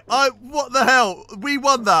way! What the hell? We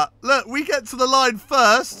won that. Look, we get to the line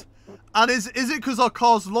first. And is it because our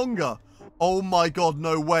car's longer? Oh my god,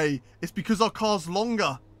 no way. It's because our car's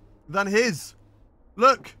longer than his.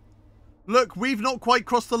 Look. Look, we've not quite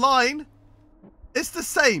crossed the line. It's the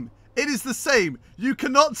same. It is the same. You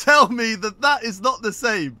cannot tell me that that is not the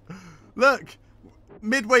same. Look.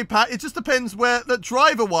 Midway pack. It just depends where, that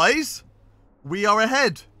driver-wise, we are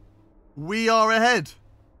ahead. We are ahead.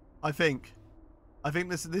 I think. I think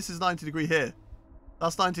this is 90 degree here.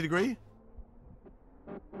 That's 90 degree.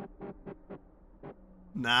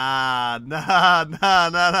 Nah.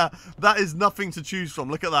 That is nothing to choose from.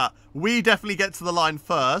 Look at that. We definitely get to the line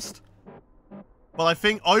first. But I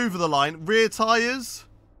think over the line, rear tyres.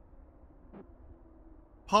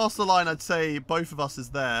 Past the line, I'd say both of us is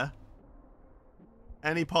there.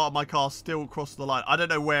 Any part of my car still crossed the line. I don't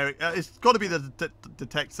know where. It's got to be the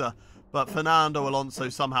detector. But Fernando Alonso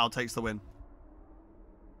somehow takes the win.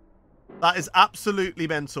 That is absolutely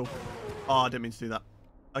mental. Oh, I didn't mean to do that.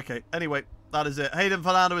 Okay, anyway, that is it. Haydon,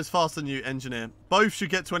 Fernando is faster than you, engineer. Both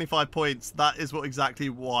should get 25 points. That is exactly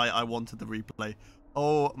why I wanted the replay.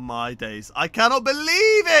 Oh, my days. I cannot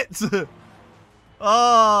believe it!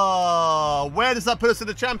 Oh, where does that put us in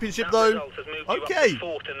the championship, though? Okay,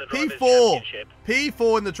 P4.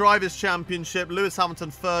 P4 in the Drivers' Championship. Lewis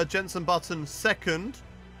Hamilton third, Jenson Button second.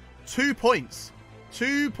 2 points.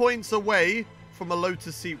 2 points away from a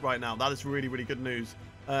Lotus seat right now. That is really, really good news.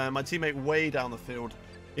 My teammate way down the field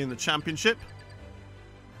in the championship.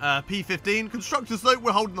 P15. Constructors, though,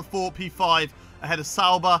 we're holding the fort. P5 ahead of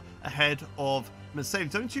Sauber, ahead of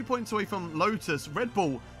Mercedes. Only 2 points away from Lotus. Red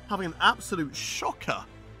Bull having an absolute shocker.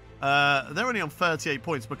 They're only on 38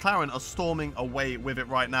 points. McLaren are storming away with it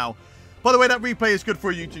right now. By the way, that replay is good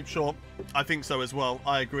for a YouTube short. I think so as well.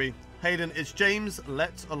 I agree. Haydon, it's James.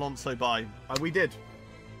 Let Alonso by. We did.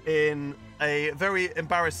 In a very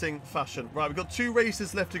embarrassing fashion. Right, we've got 2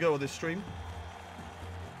 races left to go on this stream.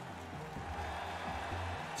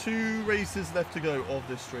 2 races left to go of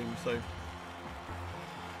this stream, so...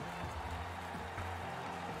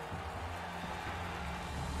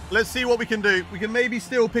 let's see what we can do. We can maybe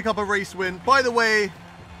still pick up a race win. By the way,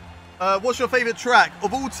 what's your favourite track?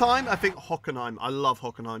 Of all time, I think Hockenheim. I love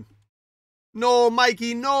Hockenheim. No,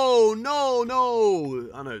 Mikey, no, no, no.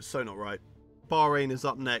 I know, it's so not right. Bahrain is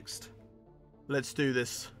up next. Let's do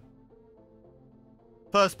this.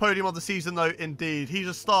 First podium of the season, though, indeed. He's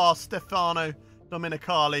a star, Stefano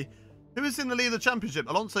Domenicali. Who is in the lead of the championship?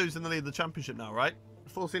 Alonso's in the lead of the championship now, right?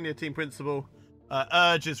 Full senior team principal.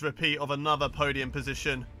 Urges repeat of another podium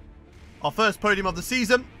position. Our first podium of the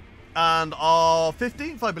season. And our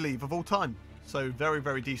 15th, I believe, of all time. So very,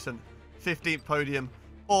 very decent. 15th podium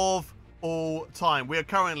of all time. We are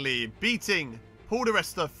currently beating Paul di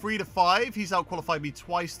Resta 3-5. He's out-qualified me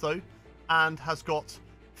twice, though. And has got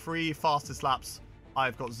 3 fastest laps.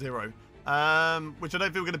 I've got 0. Which I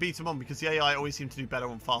don't think we're going to beat him on because the AI always seem to do better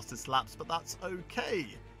on fastest laps. But that's okay.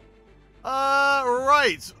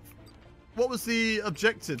 Right. What was the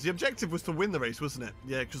objective? The objective was to win the race, wasn't it?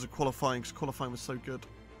 Yeah, because of qualifying. Because qualifying was so good.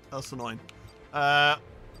 That's annoying.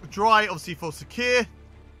 Dry, obviously, for Sakir.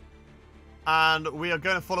 And we are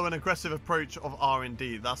going to follow an aggressive approach of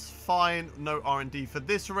R&D. That's fine. No R&D for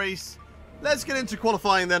this race. Let's get into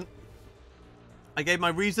qualifying then. I gave my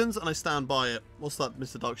reasons and I stand by it. What's that,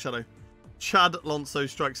 Mr. Dark Shadow? Chad Alonso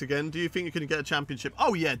strikes again. Do you think you can get a championship?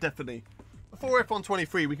 Oh, yeah, definitely. Before F1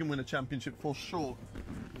 23, we can win a championship for sure.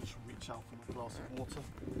 Just reach out for my glass of water.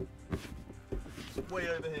 It's way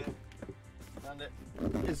over here. And it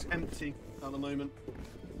is empty at the moment.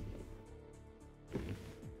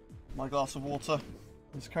 My glass of water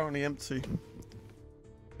is currently empty.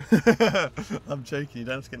 I'm joking, you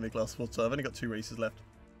don't have to get me a glass of water. I've only got 2 races left.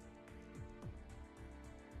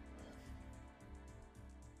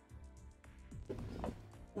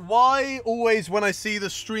 Why always when I see the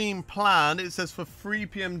stream planned, it says for 3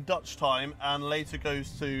 PM Dutch time and later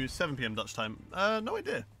goes to 7 PM Dutch time? No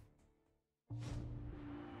idea.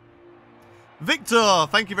 Victor,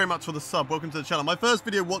 thank you very much for the sub. Welcome to the channel. My first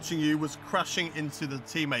video watching you was crashing into the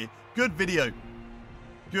teammate. Good video.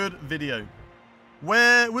 Good video.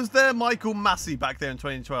 Where was there Michael Massey back there in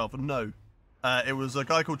 2012? No. It was a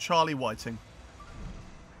guy called Charlie Whiting.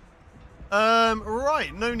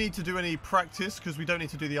 Right. No need to do any practice because we don't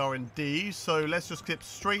need to do the R&D. So let's just get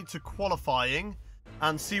straight to qualifying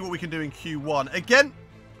and see what we can do in Q1. Again,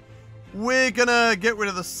 we're going to get rid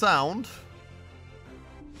of the sound.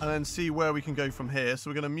 And then see where we can go from here. So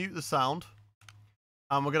we're going to mute the sound.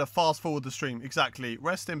 And we're going to fast forward the stream. Exactly.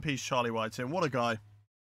 Rest in peace, Charlie Whiting. What a guy.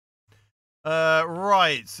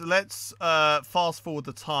 Right. Let's fast forward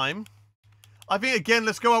the time. I think, again,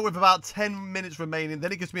 let's go out with about 10 minutes remaining.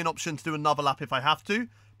 Then it gives me an option to do another lap if I have to.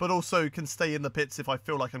 But also can stay in the pits if I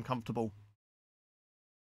feel like I'm comfortable.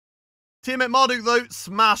 Teammate Marduk, though,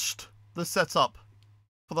 smashed the setup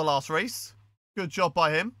for the last race. Good job by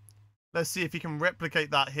him. Let's see if he can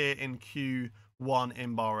replicate that here in Q1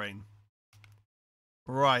 in Bahrain.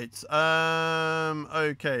 Right.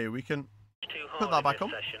 Okay, we can put that back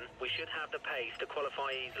on. We should have the pace to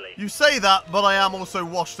qualify easily. You say that, but I am also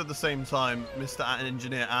washed at the same time, Mr.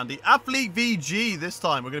 Engineer Andy. Athlete VG this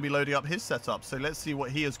time. We're going to be loading up his setup. So let's see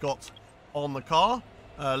what he has got on the car.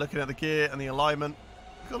 Looking at the gear and the alignment.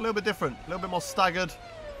 Got a little bit different. A little bit more staggered.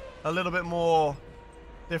 A little bit more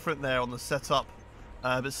different there on the setup.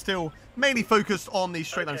 But still mainly focused on the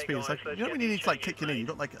straight line speed. It's like, you know when you need to like click your knee? You've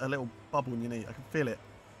got like a little bubble in your knee. I can feel it.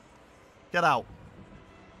 Get out.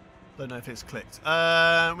 Don't know if it's clicked.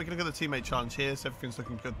 We're going to go to the teammate challenge here, so everything's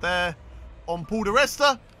looking good there. On Paul de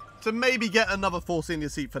Resta to maybe get another Force India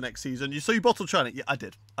seat for next season. So you bottle churn it? Yeah, I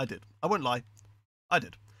did. I won't lie. I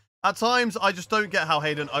did. At times, I just don't get how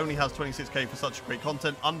Haydon only has 26k for such great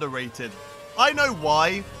content. Underrated. I know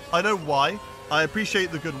why. I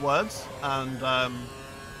appreciate the good words. And,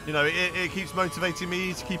 you know, it keeps motivating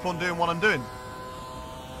me to keep on doing what I'm doing.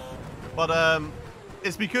 But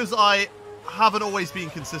it's because I haven't always been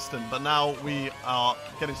consistent, but now we are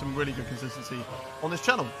getting some really good consistency on this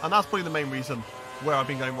channel, and that's probably the main reason where I've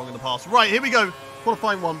been going wrong in the past. Right, here we go.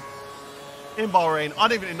 Qualifying one in Bahrain. I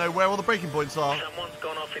don't even know where all the braking points are. Someone's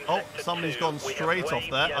gone off in Oh, sector somebody's 2. gone We have straight off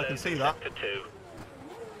waved there. I yellow can see for that. sector 2.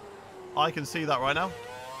 I can see that right now.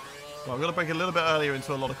 Well, we've got to brake a little bit earlier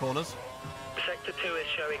into a lot of corners. Sector 2 is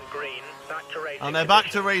showing green. Back to racing And they're back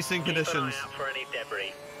to conditions. racing Keep an eye conditions. out for any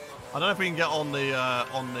debris. I don't know if we can get on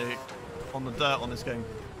the dirt on this game.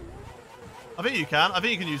 I think you can. I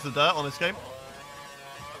think you can use the dirt on this game.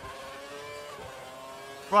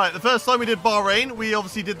 Right, the first time we did Bahrain, we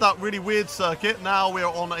obviously did that really weird circuit. Now we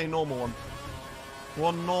are on a normal one.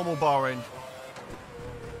 One normal Bahrain.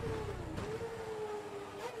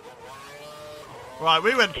 Right,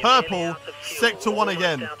 we went You're nearly purple, out of fuel, sector 1 almost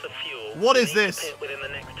again. out of fuel. What You is need to this? pit within the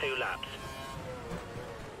next 2 laps.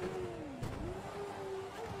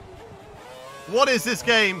 What is this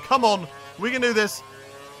game? Come on, we can do this.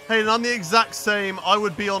 Hey, I'm the exact same. I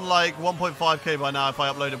would be on like 1.5k by now if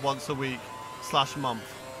I uploaded once a week /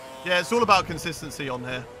 month. Yeah, it's all about consistency on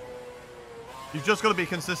here. You've just got to be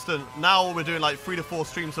consistent. Now we're doing like 3 to 4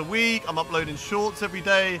 streams a week. I'm uploading shorts every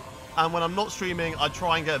day. And when I'm not streaming, I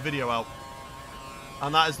try and get a video out.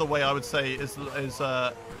 And that is the way I would say is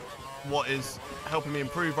what is helping me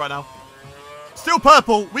improve right now. Still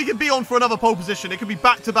purple. We could be on for another pole position. It could be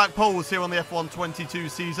back-to-back poles here on the F1 22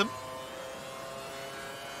 season.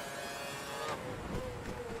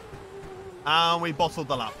 And we bottled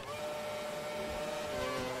the lap.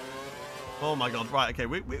 Oh my god. Right, okay.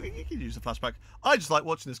 We can use a flashback. I just like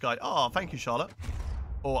watching this guy. Oh, thank you, Charlotte.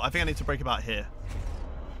 Or I think I need to brake about here.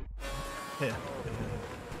 Here.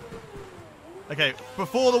 Okay,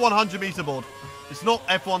 before the 100 meter board. It's not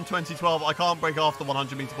F1 2012. I can't brake after the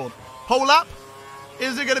 100 meter board. Pole lap?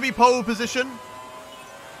 Is it going to be pole position?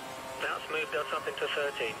 That's moved us up into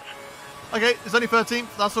 13th. Okay, it's only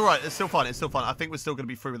 13th. That's all right. It's still fine. It's still fine. I think we're still going to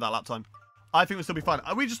be through with that lap time. I think we'll still be fine.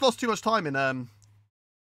 We just lost too much time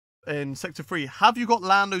in Sector 3. Have you got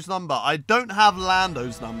Lando's number? I don't have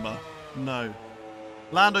Lando's number. No.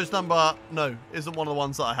 Lando's number, no, isn't one of the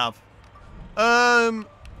ones that I have.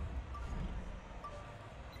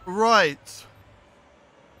 Right.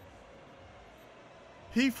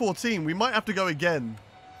 P14, we might have to go again.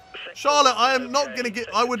 Charlotte, I am not going to get...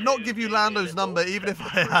 I would not give you Lando's number even if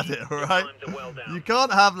I had it, alright? You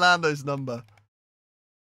can't have Lando's number.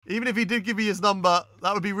 Even if he did give me his number,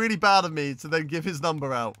 that would be really bad of me to then give his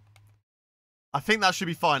number out. I think that should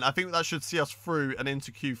be fine. I think that should see us through and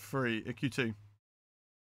into Q2.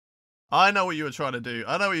 I know what you were trying to do.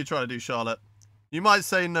 I know what you're trying to do, Charlotte. You might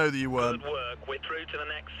say no that you weren't. Good work. We're through to the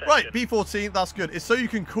next section. Right, P14, that's good. It's so you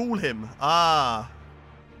can call him. Ah.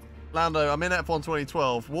 Lando, I'm in F1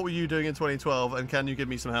 2012. What were you doing in 2012, and can you give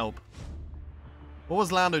me some help? What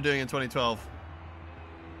was Lando doing in 2012?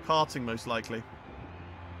 Karting, most likely.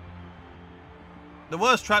 The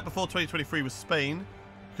worst track before 2023 was Spain,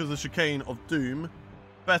 because of the chicane of Doom.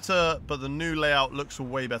 Better, but the new layout looks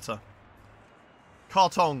way better.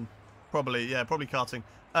 Kartong, probably. Yeah, probably karting.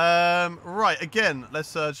 Right, again,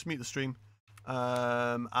 let's just mute the stream.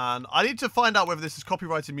 And I need to find out whether this is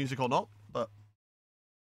copyrighted music or not, but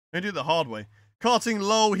I'm going to do it the hard way. Karting,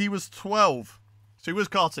 lol, he was 12. So he was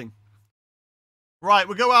karting. Right,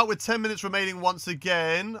 we'll go out with 10 minutes remaining once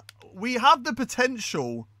again. We have the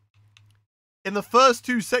potential in the first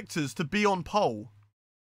 2 sectors to be on pole.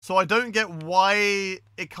 So I don't get why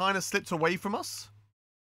it kind of slipped away from us.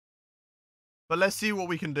 But let's see what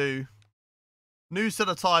we can do. New set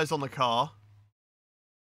of tyres on the car.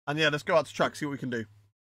 And yeah, let's go out to track, see what we can do.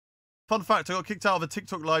 Fun fact, I got kicked out of a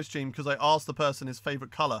TikTok live stream because I asked the person his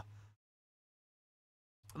favourite colour.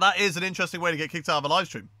 That is an interesting way to get kicked out of a live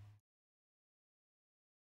stream.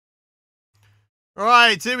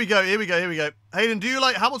 Right, here we go, here we go, here we go. Haydon, do you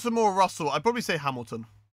like Hamilton more or Russell? I'd probably say Hamilton.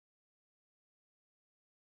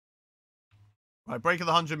 Right, break at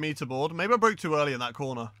the 100 meter board. Maybe I broke too early in that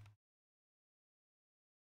corner.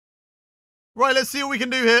 Right, let's see what we can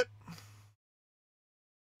do here.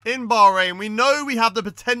 In Bahrain, we know we have the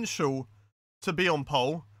potential to be on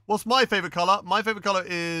pole. What's my favourite colour? My favourite colour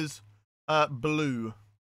is blue.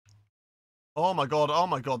 Oh my god, oh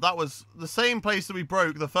my god. That was the same place that we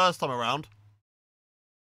broke the first time around.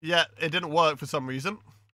 Yet it didn't work for some reason.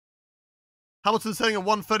 Hamilton's setting a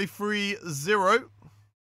 1:33.0.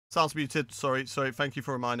 Sounds muted. Sorry. Thank you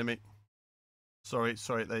for reminding me. Sorry.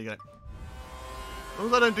 There you go. As long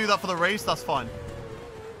as I don't do that for the race, that's fine.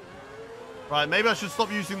 Right, maybe I should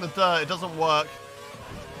stop using the dirt. It doesn't work.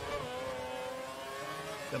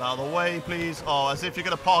 Get out of the way, please. Oh, as if you're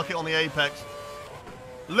going to park it on the apex.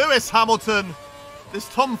 Lewis Hamilton. This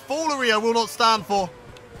tomfoolery I will not stand for.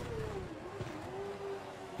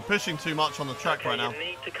 I'm pushing too much on the track right now. You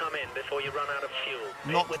need to come in before you run out of fuel.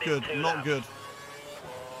 Not good, not good.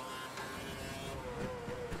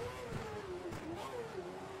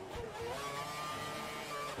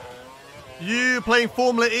 You playing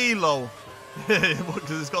Formula E, lol.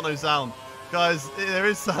 Because it's got no sound. Guys, there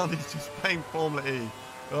is sound, he's just playing Formula E.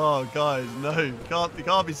 Oh, guys, no. You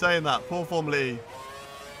can't be saying that. Poor Formula E.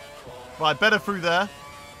 Right, better through there.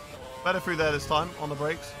 Better through there this time, on the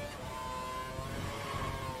brakes.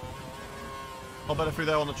 Oh, better through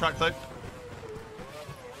there on the track, though.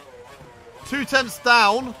 2 tenths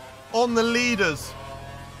down on the leaders.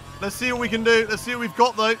 Let's see what we can do. Let's see what we've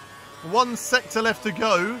got, though. 1 sector left to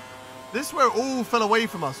go. This is where it all fell away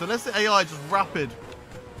from us. Unless the AI just rapid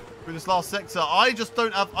through this last sector, I just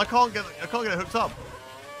don't have. I can't get it hooked up.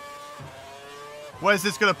 Where's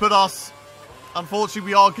this going to put us?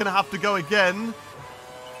 Unfortunately, we are going to have to go again.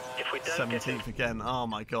 If we don't 17th again. Oh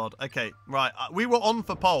my god. Okay, right. We were on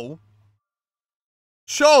for pole.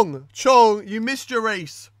 Chong, you missed your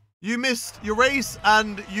race. You missed your race,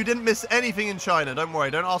 and you didn't miss anything in China. Don't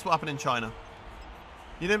worry. Don't ask what happened in China.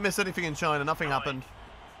 You didn't miss anything in China. Nothing happened.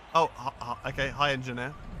 Oh, okay. Hi,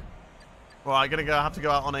 engineer. Right, have to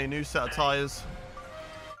go out on a new set of tyres.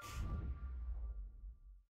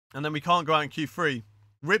 And then we can't go out in Q3.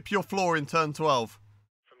 Rip your floor in turn 12.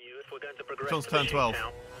 From you if we're going to progress Which one's to turn the 12?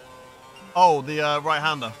 shootout. Oh, the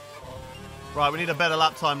right-hander. Right, we need a better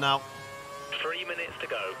lap time now. 3 minutes to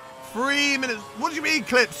go. 3 minutes. What do you mean,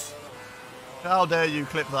 clips? How dare you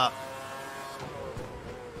clip that?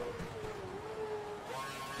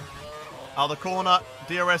 Out the corner.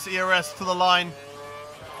 DRS, ERS to the line.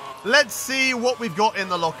 Let's see what we've got in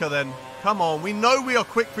the locker then. Come on. We know we are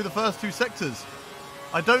quick through the first 2 sectors.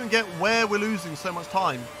 I don't get where we're losing so much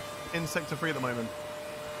time in Sector 3 at the moment.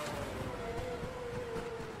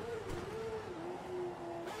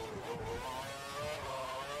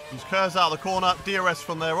 Use curves out of the corner. DRS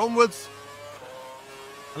from there onwards.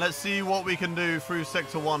 And let's see what we can do through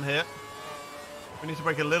Sector 1 here. We need to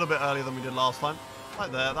brake a little bit earlier than we did last time.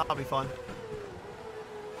 Right there. That'll be fine.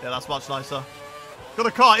 Yeah, that's much nicer. Got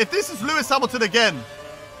a car. If this is Lewis Hamilton again,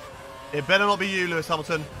 it better not be you, Lewis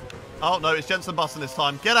Hamilton. Oh, no, it's Jensen Button this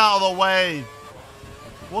time. Get out of the way.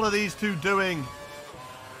 What are these two doing?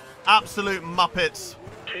 Absolute muppets.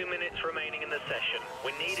 2 minutes remaining in the session.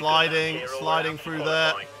 We need sliding through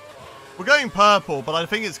there. We're going purple, but I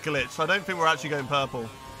think it's glitched. I don't think we're actually going purple.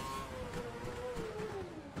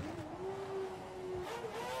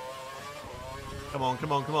 Come on,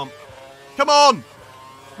 come on, come on. Come on!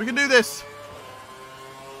 We can do this.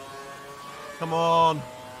 Come on.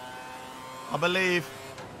 I believe.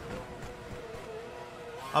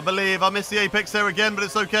 I missed the apex there again, but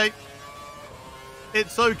it's okay.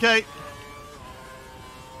 It's okay.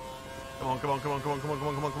 Come on, come on, come on, come on, come on, come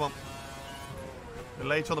on, come on, come on. We're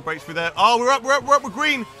late on the brakes through there. Oh, we're up, we're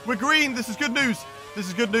green. We're green. This is good news. This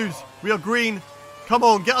is good news. We are green. Come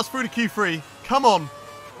on, get us through to Q3. Come on.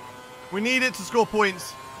 We need it to score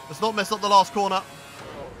points. Let's not mess up the last corner.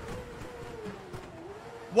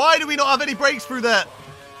 Why do we not have any brakes through there?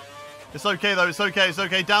 It's okay, though. It's okay. It's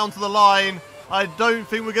okay. Down to the line. I don't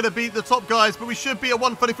think we're going to beat the top guys, but we should be at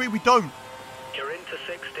 1:33. We don't. You're into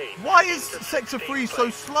 16. Why is Sector 3 so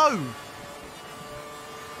slow?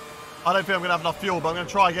 I don't think I'm going to have enough fuel, but I'm going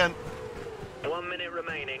to try again. 1 minute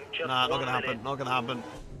remaining. Just nah, not going to minute. happen. Not going to happen.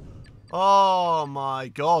 Oh, my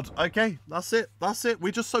God. Okay, that's it. That's it.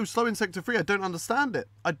 We're just so slow in Sector 3. I don't understand it.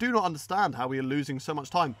 I do not understand how we are losing so much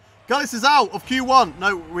time. Gullis is out of Q1.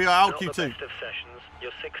 No, we are out Not Q2. the best of sessions.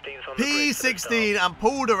 You're 16th on the grid for the P16 start. and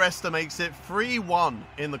Paul de Resta makes it 3-1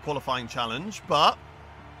 in the qualifying challenge, but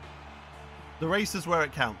the race is where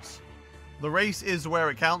it counts. The race is where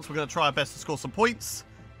it counts. We're going to try our best to score some points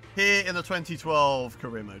here in the 2012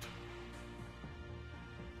 career mode.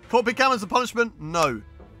 Cockpit cam as a punishment? No.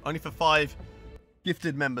 Only for 5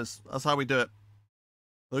 gifted members. That's how we do it.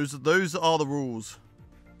 Those are the rules.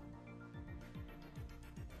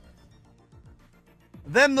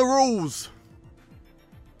 Them the rules.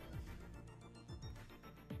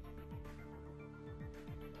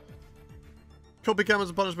 Copy cameras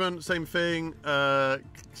and punishment, same thing.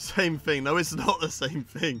 Same thing. No, it's not the same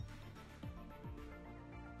thing.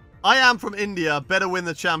 I am from India. Better win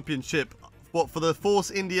the championship. What, for the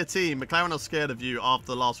Force India team? McLaren are scared of you after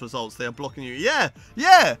the last results. They are blocking you. Yeah,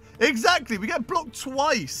 yeah, exactly. We get blocked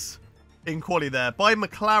twice in quali there by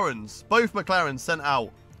McLarens. Both McLarens sent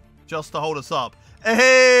out just to hold us up.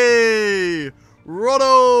 Hey,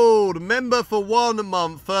 Ronald, member for 1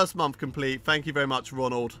 month. First month complete. Thank you very much,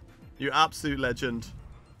 Ronald. You absolute legend.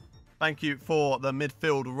 Thank you for the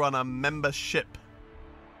midfield runner membership.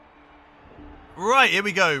 Right, here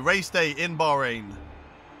we go. Race day in Bahrain.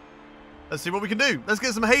 Let's see what we can do. Let's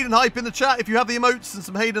get some Haydon hype in the chat if you have the emotes and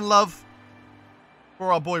some Haydon love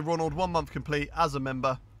for our boy Ronald. 1 month complete as a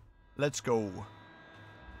member. Let's go.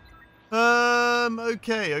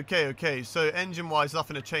 Okay. So engine-wise,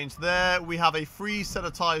 nothing to change there. We have a free set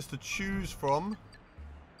of tyres to choose from.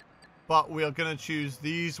 But we are going to choose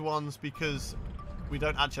these ones because we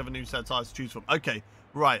don't actually have a new set of tyres to choose from. Okay,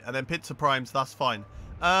 right. And then pit to primes, that's fine.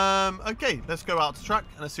 Okay, let's go out to track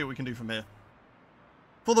and let's see what we can do from here.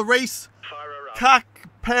 For the race,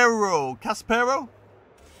 Caspero.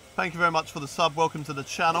 Thank you very much for the sub. Welcome to the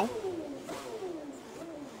channel.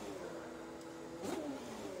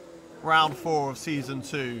 Round 4 of Season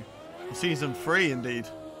 2. Season 3, indeed.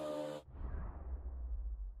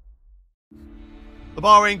 The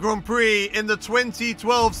Bahrain Grand Prix in the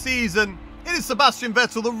 2012 season. It is Sebastian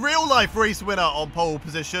Vettel, the real-life race winner on pole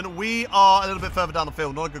position. We are a little bit further down the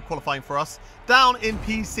field. Not a good qualifying for us. Down in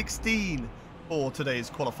P16 for today's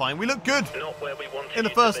qualifying. We look good in the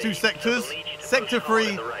first 2 sectors. Sector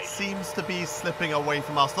 3 seems to be slipping away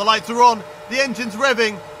from us. The lights are on, the engine's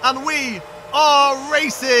revving, and we are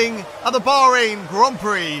racing at the Bahrain Grand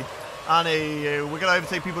Prix. And we're going to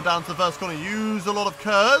overtake people down to the first corner. Use a lot of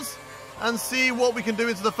curves and see what we can do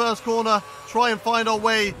into the first corner. Try and find our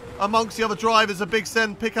way amongst the other drivers. A big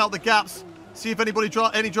send, pick out the gaps. See if any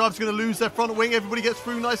driver's going to lose their front wing. Everybody gets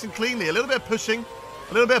through nice and cleanly. A little bit of pushing,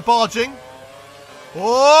 a little bit of barging.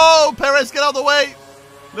 Oh, Perez, get out of the way.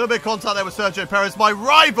 A little bit of contact there with Sergio Perez, my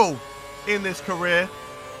rival in this career.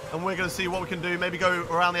 And we're going to see what we can do. Maybe go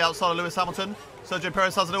around the outside of Lewis Hamilton. Sergio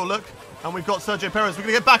Perez has a little look. And we've got Sergio Perez. We're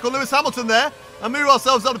going to get back on Lewis Hamilton there and move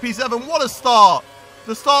ourselves up to P7. What a start.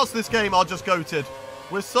 The starts of this game are just goated.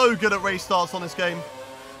 We're so good at race starts on this game.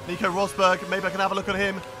 Nico Rosberg, maybe I can have a look at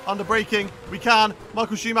him. Under braking, we can.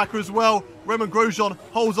 Michael Schumacher as well. Roman Grosjean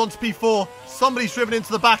holds on to P4. Somebody's driven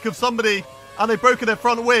into the back of somebody and they've broken their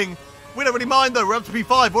front wing. We don't really mind though, we're up to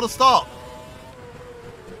P5. What a start.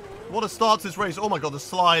 What a start to this race. Oh my god, the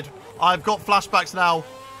slide. I've got flashbacks now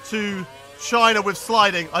to China with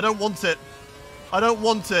sliding. I don't want it. I don't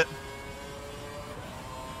want it.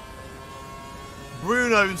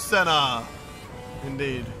 Bruno Senna.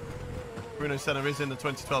 Indeed. Bruno Senna is in the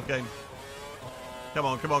 2012 game. Come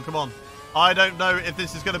on, come on, come on. I don't know if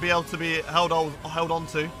this is going to be able to be held on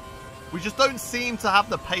to. We just don't seem to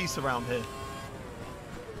have the pace around here.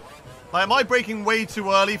 Like, am I braking way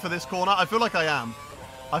too early for this corner? I feel like I am.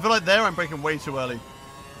 I feel like there I'm braking way too early.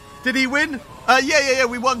 Did he win? Yeah.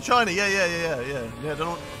 We won China. Yeah.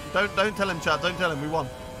 Don't tell him, chat. Don't tell him we won.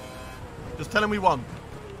 Just tell him we won.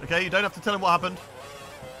 Okay, you don't have to tell him what happened.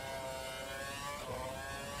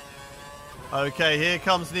 Okay, here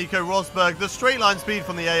comes Nico Rosberg. The straight line speed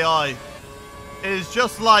from the AI is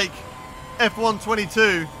just like F1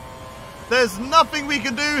 22. There's nothing we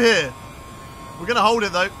can do here. We're going to hold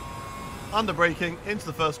it though. Under braking into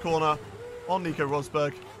the first corner on Nico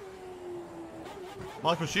Rosberg.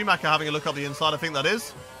 Michael Schumacher having a look up the inside, I think that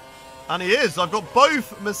is. And he is. I've got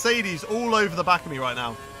both Mercedes all over the back of me right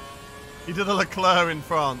now. He did a Leclerc in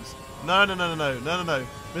France. No.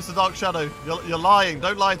 Mr. Dark Shadow, you're lying.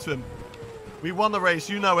 Don't lie to him. We won the race.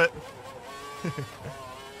 You know it.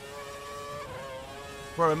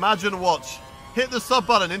 Bro, imagine watch. Hit the sub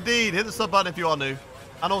button. Indeed, hit the sub button if you are new.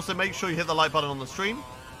 And also make sure you hit the like button on the stream.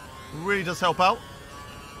 Really does help out.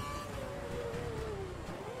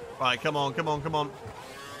 Right, come on. Come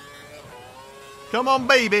on,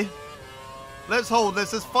 baby. Let's hold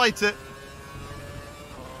this. Let's fight it.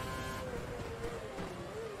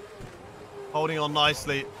 Holding on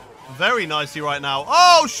nicely. Very nicely right now.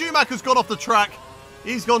 Oh, Schumacher's gone off the track.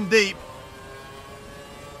 He's gone deep.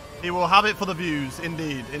 He will have it for the views.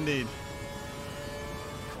 Indeed.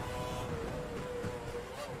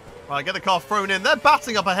 Right, get the car thrown in. They're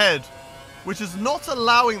batting up ahead, which is not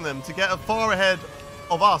allowing them to get as far ahead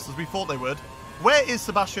of us as we thought they would. Where is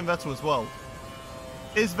Sebastian Vettel as well?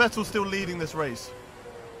 Is Vettel still leading this race?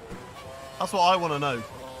 That's what I want to know.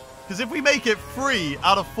 Because if we make it 3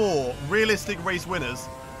 out of 4 realistic race winners,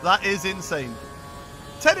 that is insane.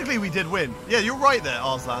 Technically, we did win. Yeah, you're right there,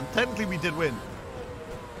 Arslan. Technically, we did win.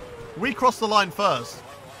 We crossed the line first.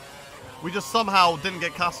 We just somehow didn't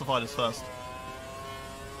get classified as first.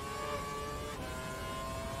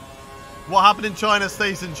 What happened in China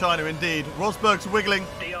stays in China, indeed. Rosberg's wiggling.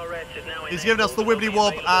 He's giving us the wibbly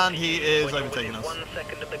wob, and he is overtaking us.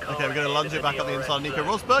 Okay, we're going to lunge it back up the inside. Nico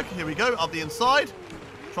Rosberg, here we go, up the inside.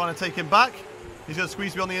 Trying to take him back. He's going to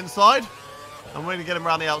squeeze me on the inside. And we're going to get him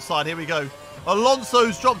around the outside. Here we go.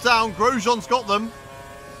 Alonso's dropped down. Grosjean's got them.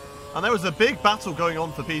 And there was a big battle going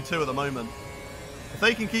on for P2 at the moment. If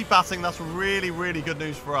they can keep battling, that's really, really good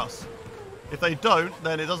news for us. If they don't,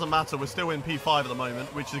 then it doesn't matter. We're still in P5 at the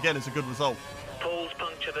moment, which again is a good result. Paul's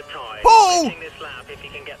punctured a tyre. Paul!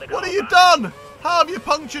 What have you done? How have you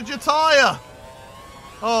punctured your tyre?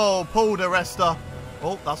 Oh, Paul de Resta.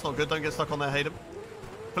 Oh, that's not good. Don't get stuck on there, Haydon.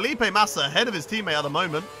 Felipe Massa ahead of his teammate at the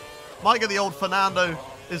moment. Might get the old Fernando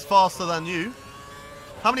is faster than you.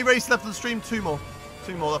 How many races left in the stream? 2 more.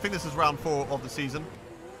 2 more. I think this is round 4 of the season.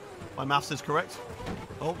 My maths is correct.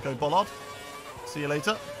 Oh, go Bollard. See you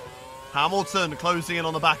later. Hamilton closing in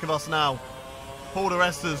on the back of us now. Paul de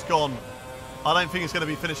Resta's gone. I don't think he's going to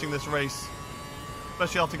be finishing this race.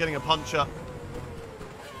 Especially after getting a puncher.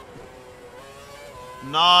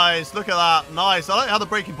 Nice. Look at that. Nice. I like how the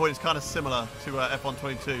braking point is kind of similar to F1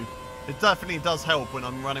 22. It definitely does help when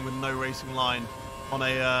I'm running with no racing line on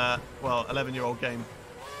a, well, 11-year-old game.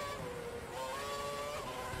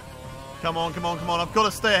 Come on, come on, come on. I've got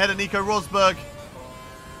to stay ahead of Nico Rosberg.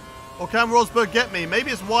 Or can Rosberg get me? Maybe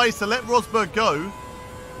it's wise to let Rosberg go.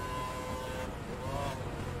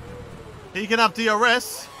 He can have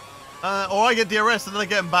DRS. Or I get DRS and then I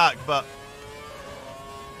get him back, but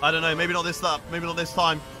I don't know. Maybe not this maybe not this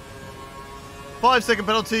time. 5-second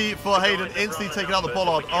penalty for Haydon. Instantly taking out the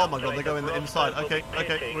bollard. Oh my god, they're going inside. Okay,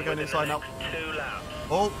 okay, we're going inside now.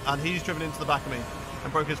 Oh, and he's driven into the back of me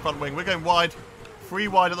and broke his front wing. We're going wide. 3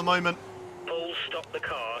 wide at the moment. Paul stopped the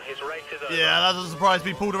car. His race is over. Yeah, that doesn't surprise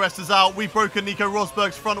me. Paul de Resta's out. We've broken Nico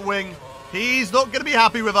Rosberg's front wing. He's not going to be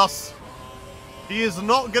happy with us. He is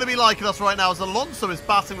not going to be liking us right now as Alonso is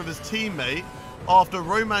battling with his teammate after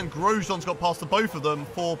Romain Grosjean's got past the both of them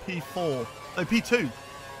for P4. No, P2.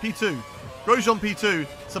 P2. Grosjean P2.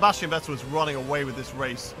 Sebastian Vettel is running away with this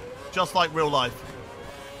race. Just like real life.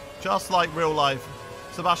 Just like real life.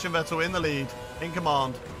 Sebastian Vettel in the lead. In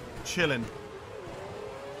command. Chilling.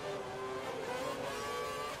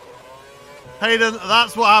 Haydon,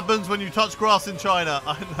 that's what happens when you touch grass in China.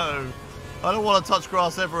 I know. I don't want to touch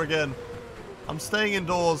grass ever again. I'm staying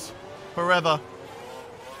indoors forever.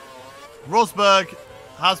 Rosberg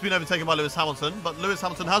has been overtaken by Lewis Hamilton, but Lewis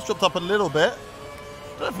Hamilton has dropped up a little bit.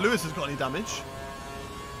 I don't know if Lewis has got any damage.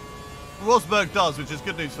 Rosberg does, which is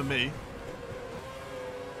good news for me.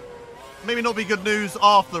 Maybe not be good news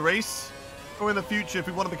after the race, or in the future if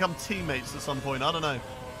we want to become teammates at some point. I don't know.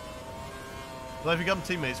 But if we become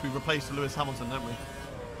teammates, we replace Lewis Hamilton, don't we?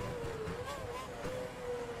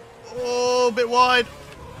 Oh, a bit wide.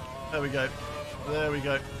 There we go. There we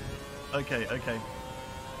go. Okay, okay.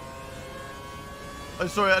 Oh,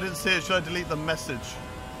 sorry, I didn't see it. Should I delete the message?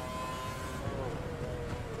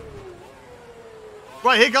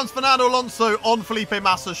 Right, here comes Fernando Alonso on Felipe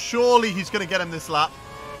Massa. Surely he's going to get him this lap.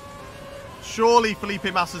 Surely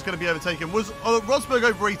Felipe Massa is going to be overtaken. Was Rosberg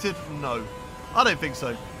overrated? No. I don't think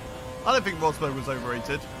so. I don't think Rosberg was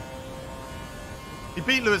overrated. He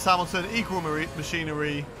beat Lewis Hamilton, equal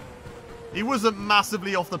machinery. He wasn't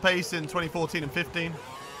massively off the pace in 2014 and 15.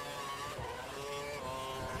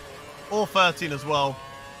 Or 13 as well.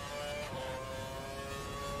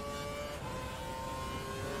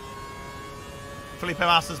 Felipe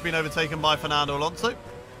Massa has been overtaken by Fernando Alonso.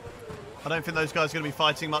 I don't think those guys are going to be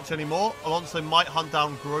fighting much anymore. Alonso might hunt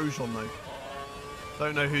down Grosjean though.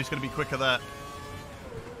 Don't know who's going to be quicker there.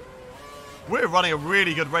 We're running a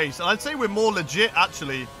really good race. And I'd say we're more legit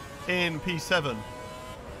actually in P7.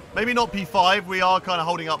 Maybe not P5. We are kind of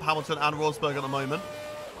holding up Hamilton and Rosberg at the moment.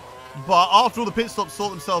 But after all the pit stops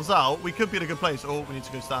sort themselves out, we could be in a good place. Oh, we need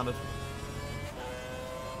to go standard.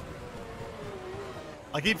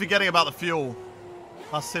 I keep forgetting about the fuel.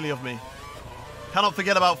 That's silly of me. Cannot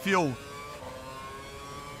forget about fuel.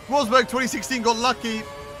 Rosberg 2016 got lucky.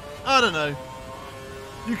 I don't know.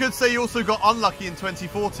 You could say he also got unlucky in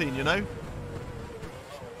 2014, you know?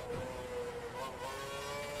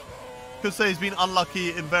 Could say he's been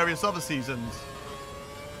unlucky in various other seasons.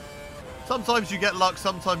 Sometimes you get luck,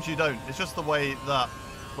 sometimes you don't. It's just the way that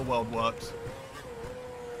the world works.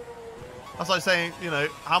 That's like saying, you know,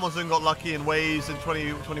 Hamilton got lucky in ways in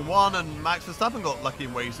 2021 and Max Verstappen got lucky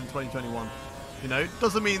in ways in 2021. You know,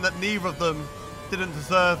 doesn't mean that neither of them didn't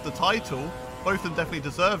deserve the title. Both of them definitely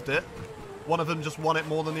deserved it. One of them just won it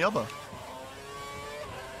more than the other.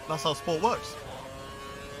 That's how sport works.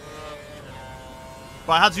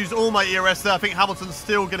 But I had to use all my ERS there. I think Hamilton's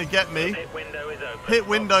still going to get me. Pit window is open. Pit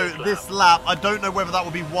window this lap. I don't know whether that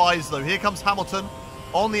will be wise, though. Here comes Hamilton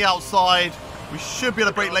on the outside. We should be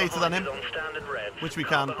able to brake later than him. Which we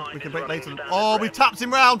can. We can brake later. Oh, we tapped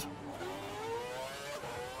him round.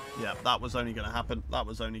 Yeah, that was only going to happen. That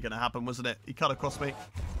was only going to happen, wasn't it? He cut across me.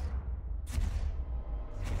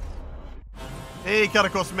 He cut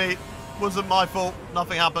across me. Wasn't my fault.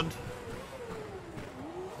 Nothing happened.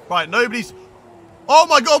 Right, nobody's... Oh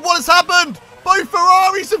my god, what has happened? Both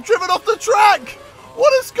Ferraris have driven off the track.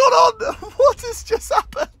 What has gone on? What has just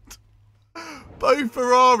happened? Both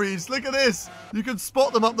Ferraris. Look at this. You can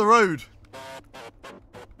spot them up the road.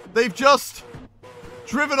 They've just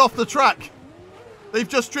driven off the track. They've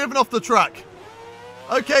just driven off the track.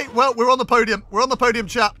 Okay, well, we're on the podium. We're on the podium,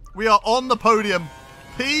 chat. We are on the podium.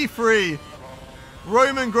 P3.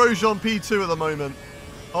 Roman Grosjean P2 at the moment.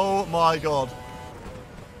 Oh my god.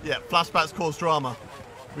 Yeah, flashbacks cause drama.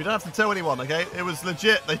 We don't have to tell anyone, okay? It was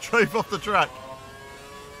legit. They drove off the track.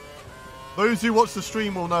 Those who watch the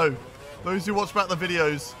stream will know. Those who watch back the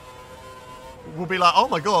videos will be like, oh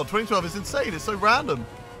my god, 2012 is insane. It's so random.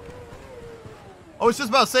 I was just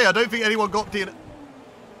about to say, I don't think anyone got DNA.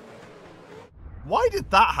 Why did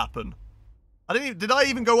that happen? Did I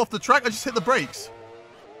even go off the track? I just hit the brakes.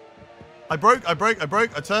 I broke,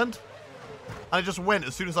 I turned. And I just went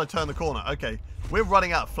as soon as I turned the corner. Okay, we're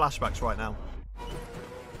running out of flashbacks right now.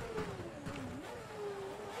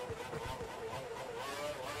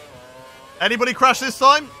 Anybody crash this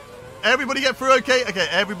time? Everybody get through okay? Okay,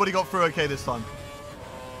 everybody got through okay this time.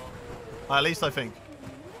 At least I think.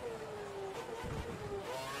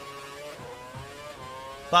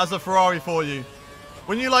 That's a Ferrari for you.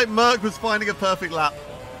 When you like Merc was finding a perfect lap.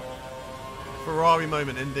 Ferrari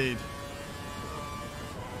moment indeed.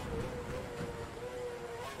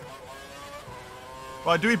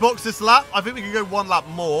 Right, do we box this lap? I think we can go one lap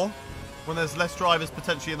more when there's less drivers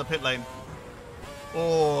potentially in the pit lane.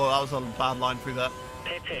 Oh, that was a bad line through there.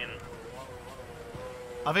 Pit in.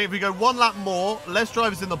 I think if we go one lap more, less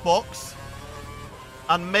drivers in the box,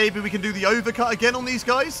 and maybe we can do the overcut again on these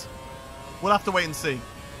guys. We'll have to wait and see.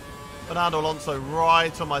 Fernando Alonso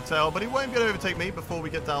right on my tail, but he won't be able to overtake me before we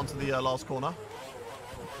get down to the last corner.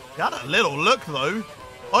 He had a little look, though.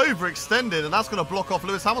 Overextended, and that's going to block off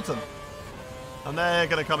Lewis Hamilton. And they're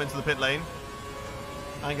going to come into the pit lane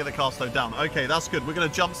and get the car slowed down. Okay, that's good. We're going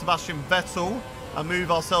to jump Sebastian Vettel and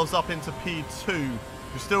move ourselves up into P2.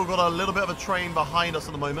 We've still got a little bit of a train behind us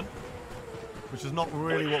at the moment, which is not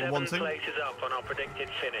really what we're wanting. 7 places up on our predicted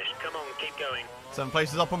finish. Come on, keep going. 7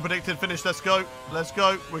 places up on predicted finish. Let's go. Let's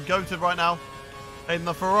go. We're goated right now. In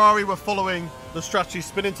the Ferrari, we're following the strategy.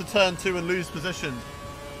 Spin into turn 2 and lose position.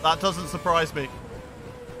 That doesn't surprise me.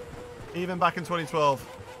 Even back in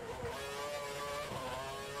 2012.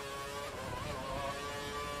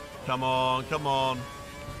 Come on, come on.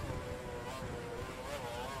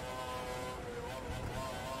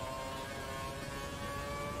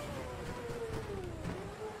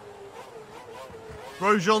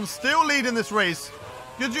 Grosjean still leading this race.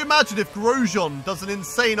 Could you imagine if Grosjean does an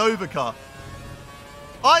insane overcut?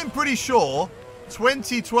 I'm pretty sure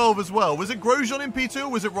 2012 as well. Was it Grosjean in P2 or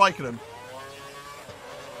was it Raikkonen?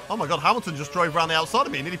 Oh my god, Hamilton just drove around the outside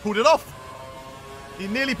of me and nearly pulled it off. He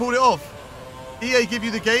nearly pulled it off. EA give you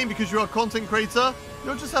the game because you're a content creator.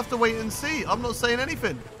 You'll just have to wait and see. I'm not saying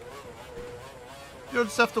anything. You'll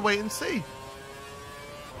just have to wait and see.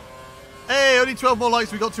 Hey, only 12 more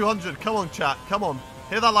likes. We got 200. Come on, chat. Come on.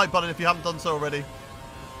 Hit that like button if you haven't done so already.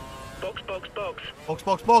 Box, box, box. Box,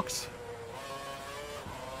 box, box.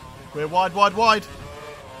 We're wide, wide, wide.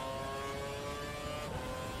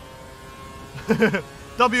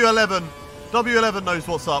 W11. W11 knows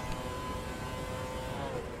what's up.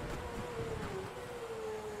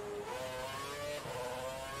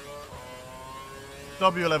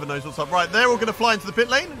 W11 knows what's up. Right, they're all going to fly into the pit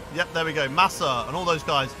lane. Yep, there we go. Massa and all those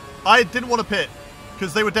guys. I didn't want to pit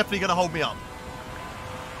because they were definitely going to hold me up.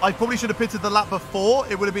 I probably should have pitted the lap before.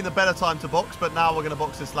 It would have been the better time to box, but now we're going to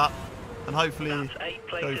box this lap and hopefully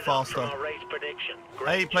go faster.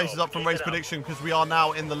 8 places up from race prediction because we are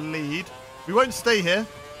now in the lead. We won't stay here.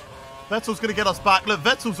 Vettel's going to get us back. Look,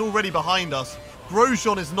 Vettel's already behind us.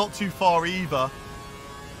 Grosjean is not too far either.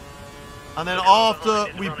 And then after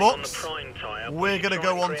we box, we're going to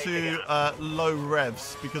go on to low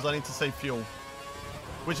revs because I need to save fuel.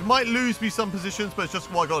 Which might lose me some positions, but it's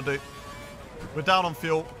just what I got to do. We're down on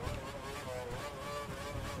fuel.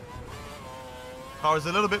 Car is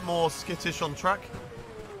a little bit more skittish on track.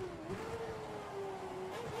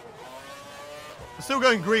 We're still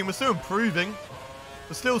going green. We're still improving.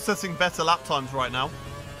 We're still setting better lap times right now.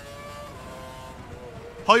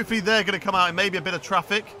 Hopefully they're going to come out in maybe a bit of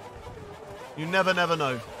traffic. You never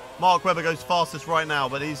know. Mark Webber goes fastest right now,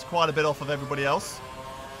 but he's quite a bit off of everybody else.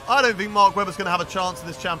 I don't think Mark Webber's going to have a chance in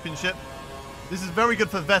this championship. This is very good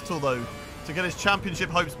for Vettel, though, to get his championship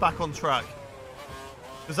hopes back on track.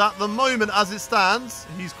 Because at the moment, as it stands,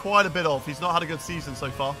 he's quite a bit off. He's not had a good season so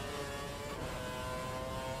far.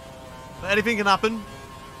 But anything can happen.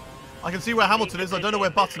 I can see where Hamilton is. I don't know where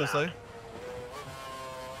Button is, though.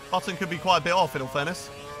 Button could be quite a bit off, in all fairness.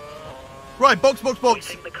 Right, box.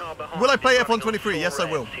 Will I play F1 23? Yes, I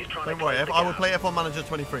will. Don't worry. I will play F1 Manager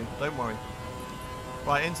 23. Don't worry.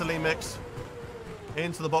 Right, into lean mix.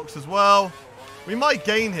 Into the box as well. We might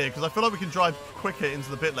gain here, because I feel like we can drive quicker into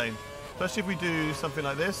the pit lane. Especially if we do something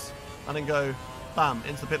like this, and then go, bam,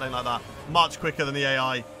 into the pit lane like that. Much quicker than the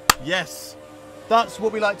AI. Yes. That's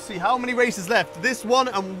what we like to see. How many races left? This one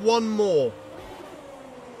and one more.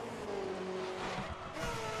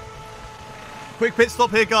 Quick pit stop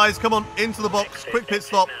here, guys. Come on, into the box. Quick pit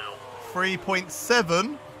stop.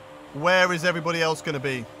 3.7. Where is everybody else going to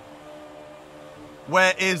be?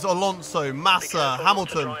 Where is Alonso, Massa,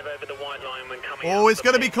 Hamilton? Oh, it's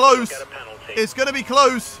going to be close. It's going to be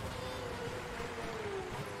close.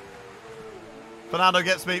 Fernando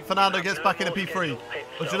gets me. Fernando gets back into P3.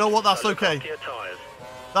 But you know what? That's okay.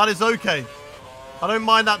 That is okay. I don't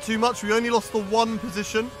mind that too much. We only lost the one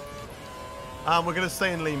position. And we're going to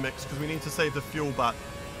stay in lean mix because we need to save the fuel back.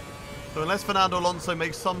 So unless Fernando Alonso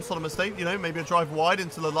makes some sort of mistake, you know, maybe a drive wide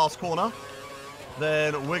into the last corner,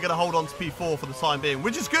 then we're going to hold on to P4 for the time being,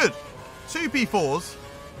 which is good. 2 P4s,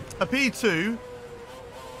 a P2,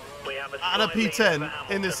 and a P10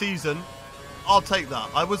 in this season. I'll take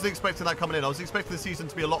that. I wasn't expecting that coming in. I was expecting the season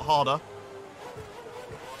to be a lot harder.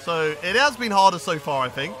 So it has been harder so far, I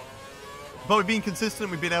think. But we've been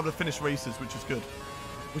consistent. We've been able to finish races, which is good.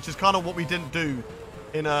 Which is kind of what we didn't do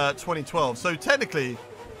in 2012. So technically,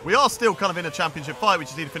 we are still kind of in a championship fight. We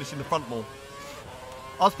just need to finish in the front more.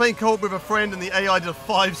 I was playing co-op with a friend and the AI did a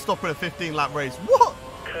 5-stop in a 15-lap race. What?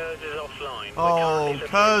 Kurz is offline. Oh,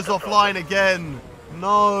 Kurz offline again.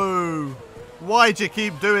 No. Why'd you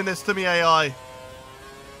keep doing this to me, AI?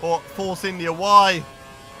 Or Force India, why?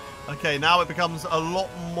 Okay, now it becomes a lot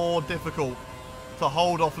more difficult to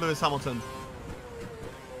hold off Lewis Hamilton.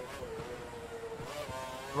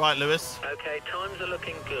 Right, Lewis. Okay, times are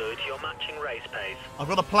looking good. You're matching race pace. I've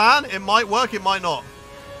got a plan. It might work, it might not.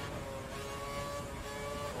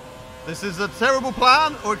 This is a terrible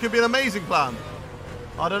plan, or it could be an amazing plan.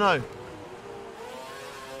 I don't know.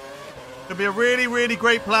 Could be a really, really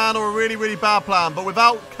great plan or a really, really bad plan. But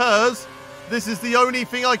without Kurz, this is the only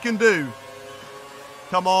thing I can do.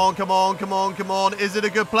 Come on, come on, come on, come on. Is it a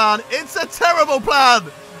good plan? It's a terrible plan.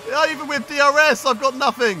 Even with DRS, I've got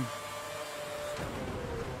nothing.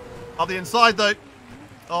 Up the inside, though.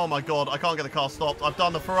 Oh, my God. I can't get the car stopped. I've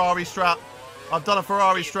done the Ferrari strat. I've done a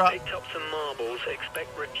Ferrari strat.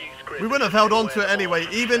 We wouldn't have held on to it anyway.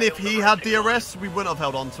 Even if he had DRS, we wouldn't have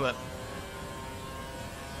held on to it.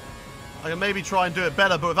 I can maybe try and do it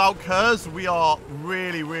better, but without Kurz, we are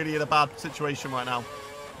really, really in a bad situation right now.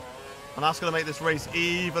 And that's going to make this race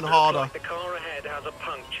even harder. Like the car ahead has a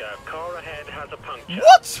puncture. Car ahead has a puncture.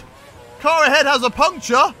 What? Car ahead has a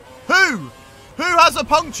puncture? Who? Who has a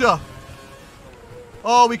puncture?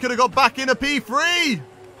 Oh, we could have got back in a P3.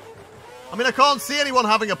 I mean, I can't see anyone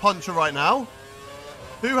having a puncture right now.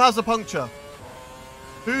 Who has a puncture?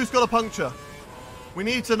 Who's got a puncture? We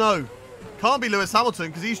need to know. Can't be Lewis Hamilton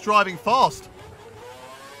because he's driving fast.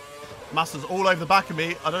 Massa's all over the back of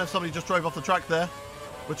me. I don't know if somebody just drove off the track there.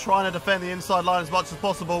 We're trying to defend the inside line as much as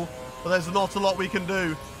possible, but there's not a lot we can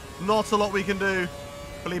do. Not a lot we can do.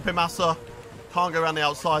 Felipe Massa can't go around the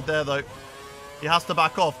outside there, though. He has to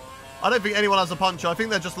back off. I don't think anyone has a puncture. I think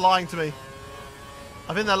they're just lying to me.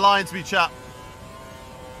 I think they're lying to me, chap.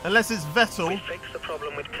 Unless it's Vettel. We fixed the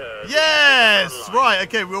problem with Kurz. Yes! Right,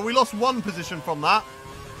 okay. Well, we lost one position from that.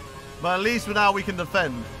 But at least now we can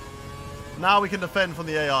defend. Now we can defend from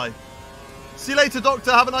the AI. See you later,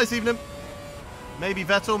 Doctor. Have a nice evening. Maybe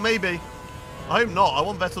Vettel, maybe. I hope not. I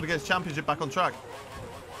want Vettel to get his championship back on track.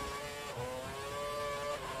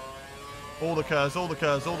 All the Kurz, all the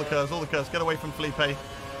Kurz, all the Kurz, all the Kurz. Get away from Felipe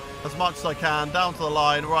as much as I can. Down to the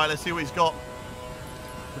line. Right, let's see what he's got.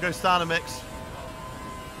 We'll go standard mix.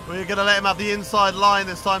 We're going to let him have the inside line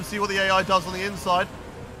this time. See what the AI does on the inside.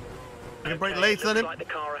 We can break later than him. Like the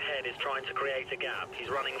car ahead is trying to create a gap. He's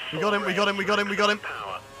running. We got him, we got him, we got him, we got him.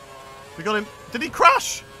 We got him. Did he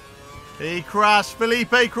crash? He crashed.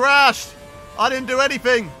 Felipe crashed. I didn't do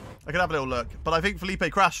anything. I could have a little look, but I think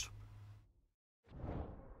Felipe crashed.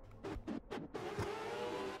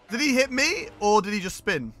 Did he hit me or did he just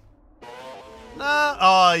spin? No.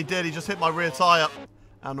 Oh, he did. He just hit my rear tyre.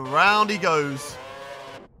 And round he goes.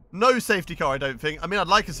 No safety car, I don't think. I mean, I'd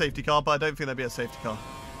like a safety car, but I don't think there'd be a safety car.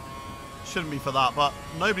 Shouldn't be for that, but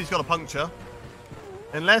nobody's got a puncture.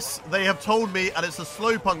 Unless they have told me and it's a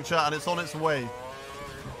slow puncture and it's on its way.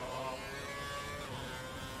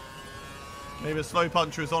 Maybe a slow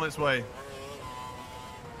puncture is on its way.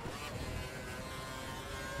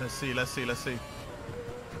 Let's see, let's see, let's see.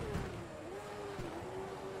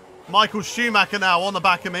 Michael Schumacher now on the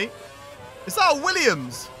back of me. Is that a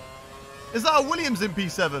Williams? Is that a Williams in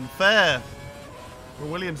P7? Fair. Well,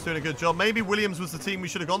 Williams doing a good job. Maybe Williams was the team we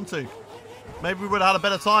should have gone to. Maybe we would have had a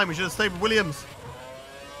better time. We should have stayed with Williams.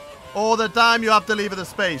 Or the damn you have to leave in the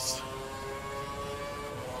space.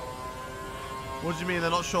 What do you mean they're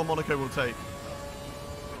not sure Monaco will take?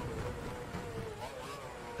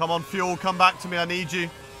 Come on, Fuel. Come back to me. I need you.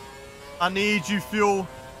 I need you, Fuel.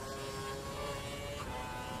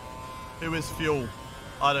 Who is Fuel?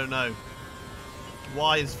 I don't know.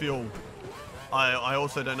 Why is Fuel? I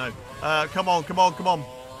also don't know. Come on, come on, come on.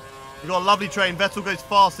 We've got a lovely train. Vettel goes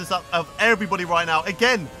fastest of everybody right now.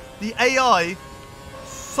 Again, the AI,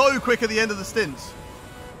 so quick at the end of the stints.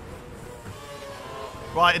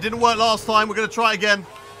 Right, it didn't work last time. We're going to try again.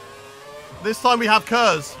 This time we have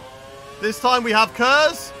Kurz. This time we have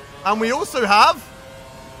Kurz. And we also have,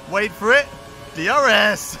 wait for it,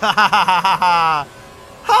 DRS.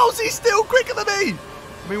 How's he still quicker than me?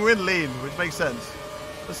 I mean, we're in lean, which makes sense.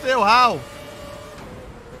 But still, how?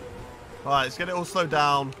 Alright, let's get it all slowed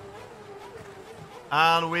down.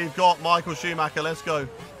 And we've got Michael Schumacher. Let's go.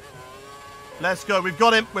 Let's go. We've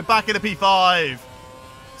got him. We're back in a P5.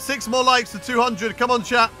 6 more likes to 200. Come on,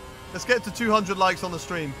 chat. Let's get to 200 likes on the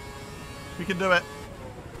stream. We can do it.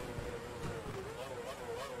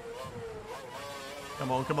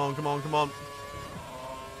 Come on, come on, come on, come on.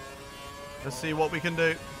 Let's see what we can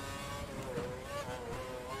do.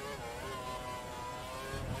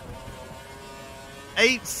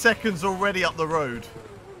 Eight seconds already up the road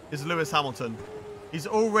is Lewis Hamilton. He's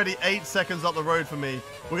already 8 seconds up the road for me.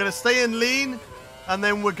 We're going to stay in lean, and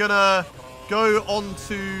then we're going to go on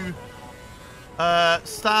to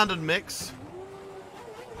standard mix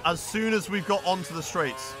as soon as we've got onto the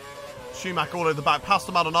straights. Schumacher all over the back.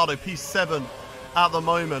 Pastor Maldonado, P7 at the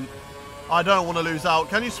moment. I don't want to lose out.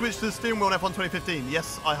 Can you switch to the steering wheel in F1 2015?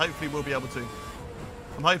 Yes, I hopefully will be able to.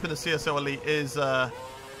 I'm hoping the CSL Elite is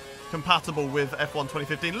compatible with F1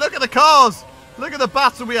 2015. Look at the cars! Look at the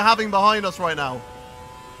battle we are having behind us right now.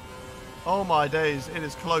 Oh my days, it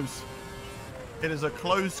is close. It is a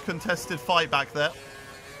close contested fight back there.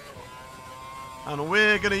 And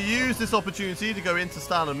we're going to use this opportunity to go into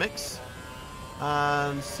standard mix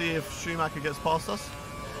and see if Schumacher gets past us.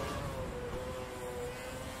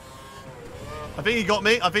 I think he got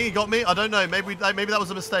me. I think he got me. I don't know. Maybe that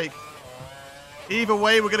was a mistake. Either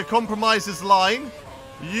way, we're going to compromise this line.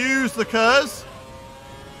 Use the Kurz.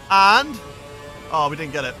 And... oh, we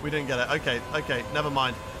didn't get it. We didn't get it. Okay, okay. Never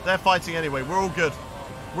mind. They're fighting anyway. We're all good.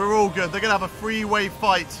 We're all good. They're going to have a three-way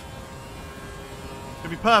fight. It's going to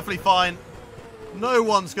be perfectly fine. No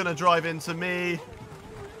one's going to drive into me.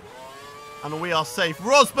 And we are safe.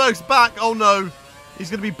 Rosberg's back. Oh, no. He's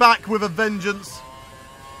going to be back with a vengeance.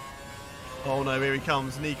 Oh, no. Here he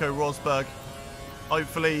comes. Nico Rosberg.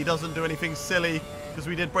 Hopefully he doesn't do anything silly, because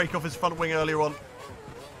we did break off his front wing earlier on.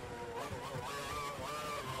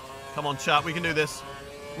 Come on, chat. We can do this.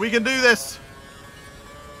 We can do this.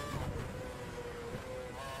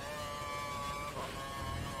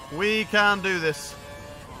 We can do this.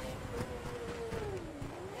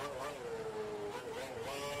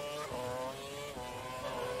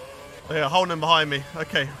 They're holding him behind me.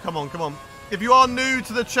 Okay, come on, come on. If you are new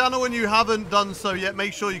to the channel and you haven't done so yet,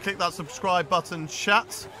 make sure you click that subscribe button,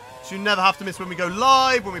 chat, so you never have to miss when we go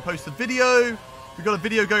live, when we post a video. We've got a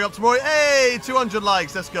video going up tomorrow. Hey, 200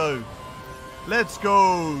 likes. Let's go. Let's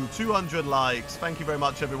go. 200 likes. Thank you very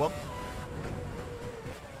much, everyone.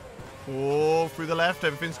 Oh, through the left.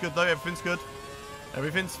 Everything's good, though. Everything's good.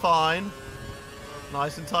 Everything's fine.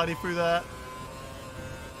 Nice and tidy through there.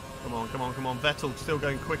 Come on, come on, come on. Vettel still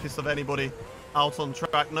going quickest of anybody out on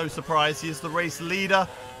track. No surprise. He is the race leader,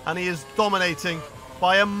 and he is dominating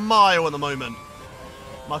by a mile at the moment.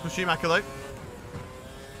 Michael Schumacher, though.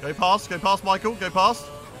 Go past, Michael. Go past.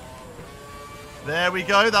 There we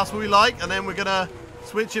go. That's what we like. And then we're going to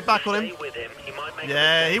switch it back on him.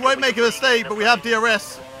 Yeah, he won't make a mistake, but we have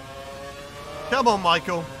DRS. Come on,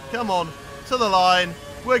 Michael. Come on. To the line.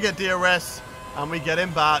 We'll get DRS. And we get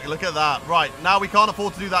him back. Look at that. Right. Now we can't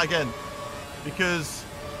afford to do that again. Because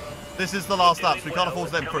this is the last lap. So we can't afford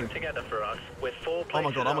to let him through. Oh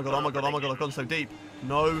my god. Oh my god. Oh my god. Oh my god. I've gone so deep.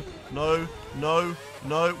 No. No. No.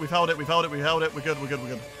 No. We've held it. We've held it. We've held it. We're good. We're good.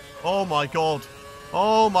 We're good. Oh my god.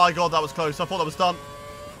 Oh my god, that was close. I thought that was done.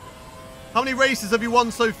 How many races have you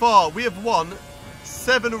won so far? We have won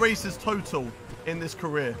 7 races total in this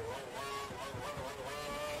career.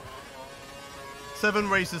 7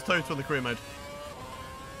 races total in the career mode.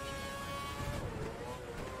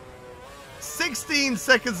 16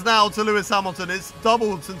 seconds now to Lewis Hamilton. It's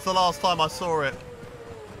doubled since the last time I saw it.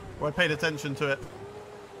 Or I paid attention to it.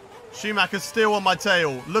 Schumacher's still on my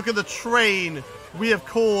tail. Look at the train we have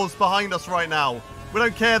caused behind us right now. We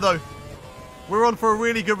don't care though. We're on for a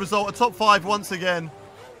really good result. A top 5 once again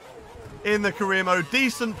in the career mode.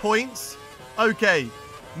 Decent points. Okay.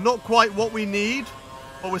 Not quite what we need,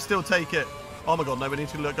 but we'll still take it. Oh my god, no, we need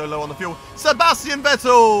to go low on the fuel. Sebastian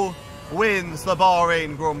Vettel wins the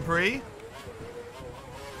Bahrain Grand Prix.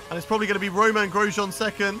 And it's probably going to be Romain Grosjean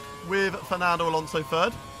second with Fernando Alonso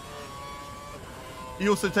third. He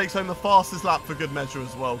also takes home the fastest lap for good measure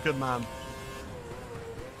as well. Good man.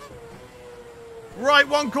 Right,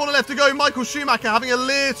 1 corner left to go. Michael Schumacher having a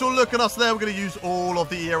little look at us there. We're going to use all of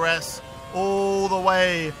the ERS all the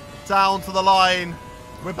way down to the line.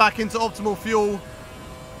 We're back into optimal fuel.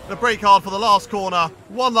 The brake hard for the last corner.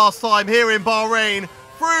 One last time here in Bahrain.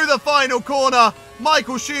 Through the final corner.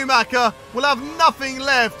 Michael Schumacher will have nothing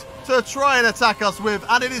left to try and attack us with.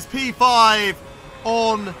 And it is P5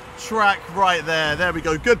 on track right there. There we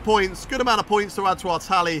go. Good points. Good amount of points to add to our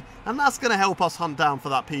tally. And that's going to help us hunt down for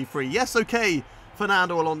that P3. Yes, okay.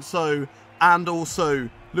 Fernando Alonso and also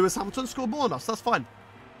Lewis Hamilton scored more than us. That's fine.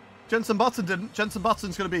 Jenson Button didn't. Jenson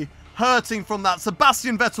Button's going to be hurting from that.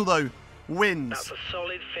 Sebastian Vettel, though, wins. That's a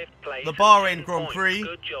solid 5th place. The Bahrain Grand Prix.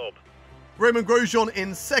 Good job. Romain Grosjean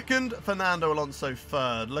in second. Fernando Alonso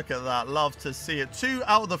third. Look at that. Love to see it. 2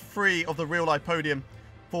 out of the 3 of the real-life podium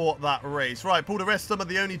for that race. Right, Paul de Restum are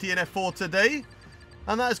the only DNF for today.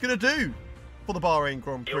 And that is going to do for the Bahrain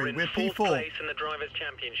Grand Prix. You're in We're 4th P4. place in the Drivers'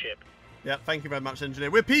 Championship. Yeah, thank you very much,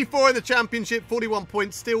 Engineer. We're P4 in the championship, 41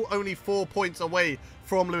 points, still only 4 points away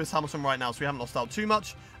from Lewis Hamilton right now, so we haven't lost out too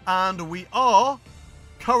much. And we are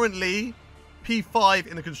currently P5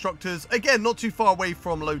 in the Constructors. Again, not too far away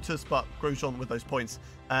from Lotus, but Grosjean with those points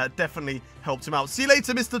definitely helped him out. See you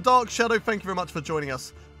later, Mr. Dark Shadow. Thank you very much for joining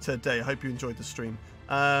us today. I hope you enjoyed the stream.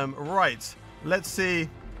 Right, let's see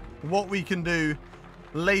what we can do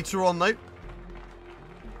later on, though.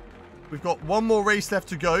 We've got 1 more race left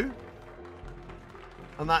to go.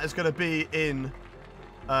 And that is going to be in...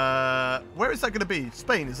 where is that going to be?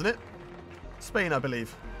 Spain, isn't it? Spain, I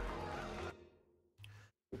believe.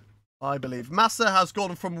 Massa has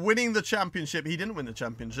gone from winning the championship. He didn't win the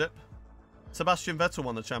championship. Sebastian Vettel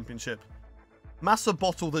won the championship. Massa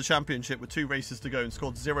bottled the championship with 2 races to go and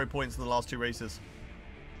scored 0 points in the last 2 races.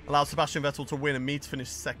 Allowed Sebastian Vettel to win and me to finish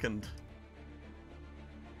second.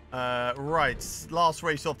 Right, last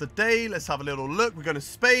race of the day. Let's have a little look. We're going to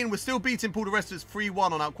Spain. We're still beating Paul de Restum. It's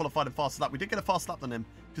 3-1 on out-qualified and fast lap. We did get a fast lap than him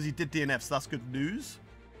because he did DNF, so that's good news.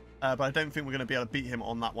 But I don't think we're going to be able to beat him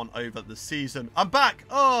on that one over the season. I'm back.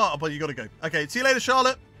 Oh, but you got to go. Okay, see you later,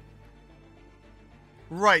 Charlotte.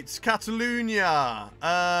 Right, Catalonia.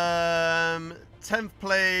 10th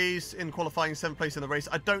place in qualifying, 7th place in the race.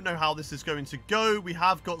 I don't know how this is going to go. We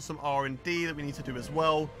have got some R&D that we need to do as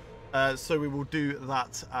well. So we will do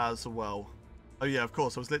that as well. Oh yeah, of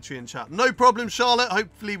course. I was literally in chat. No problem, Charlotte.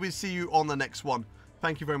 Hopefully we see you on the next one.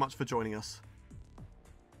 Thank you very much for joining us.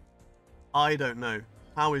 I don't know.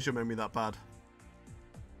 How is your memory that bad?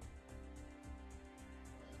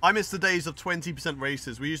 I miss the days of 20%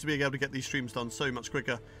 races. We used to be able to get these streams done so much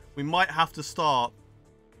quicker. We might have to start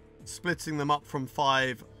splitting them up from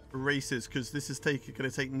 5 races because this is going to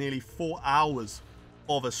take nearly 4 hours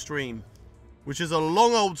of a stream. Which is a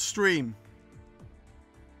long old stream.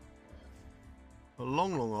 A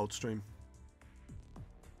long old stream.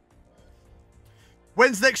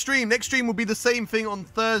 When's next stream? Next stream will be the same thing on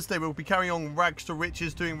Thursday. We'll be carrying on Rags to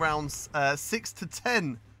Riches, doing rounds 6 to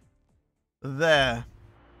 10. There.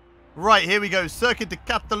 Right, here we go. Circuit de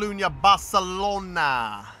Catalunya,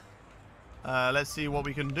 Barcelona. Let's see what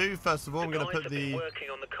we can do. First of all, I'm going to put the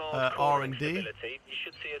R&D. You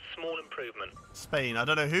should see a small improvement. Spain. I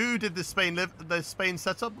don't know who did the Spain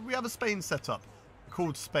setup, but we have a Spain setup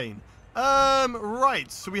called Spain. Right.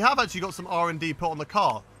 So we have actually got some R&D put on the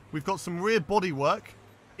car. We've got some rear body work.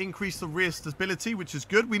 Increase the rear stability, which is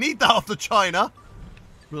good. We need that after China.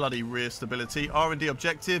 Bloody rear stability. R&D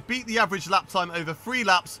objective. Beat the average lap time over 3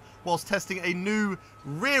 laps whilst testing a new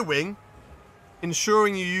rear wing.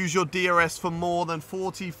 Ensuring you use your DRS for more than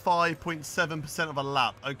 45.7% of a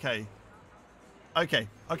lap. Okay. Okay.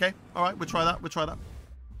 Okay. All right. We'll try that. We'll try that.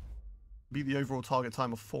 Beat the overall target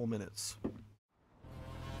time of 4 minutes.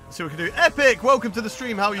 Let's see what we can do. Epic! Welcome to the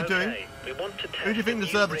stream. How are you doing? We want to Who do you think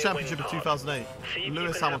deserved the championship of 2008?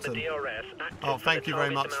 Lewis Hamilton. Oh, thank you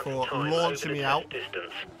very much for launching me out.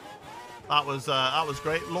 That was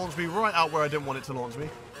great. Launched me right out where I didn't want it to launch me.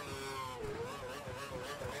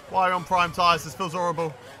 Why are we on prime tyres? This feels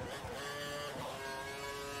horrible.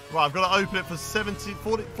 Right, I've got to open it for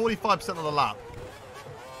 45% of the lap.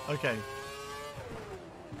 Okay.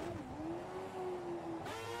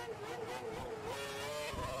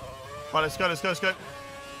 Right, let's go, let's go, let's go.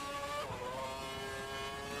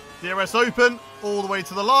 DRS open, all the way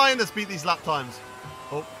to the line. Let's beat these lap times.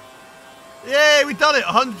 Oh. Yay, we've done it.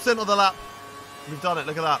 100% of the lap. We've done it.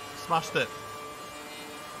 Look at that. Smashed it.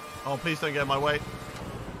 Oh, please don't get in my way.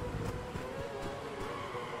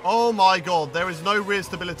 Oh my god, there is no rear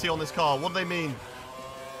stability on this car. What do they mean?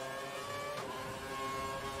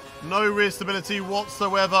 No rear stability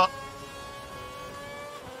whatsoever.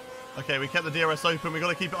 Okay, we kept the DRS open. We've got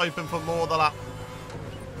to keep it open for more of the lap.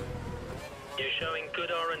 You're showing good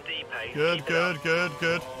R&D pace. Good, good, good,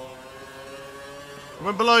 good. We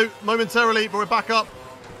went below momentarily, but we're back up.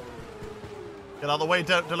 Get out of the way,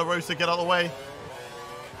 De La Rosa. Get out of the way.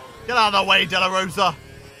 Get out of the way, De La Rosa.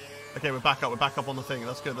 Okay, we're back up. We're back up on the thing.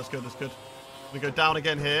 That's good, that's good, that's good. We go down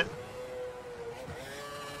again here.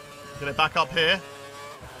 Get it back up here.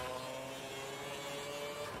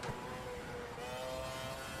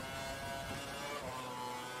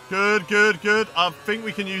 Good, good, good. I think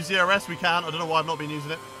we can use DRS. We can. I don't know why I've not been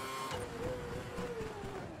using it.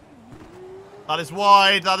 That is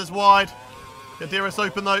wide. That is wide. Get DRS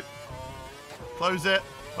open, though. Close it.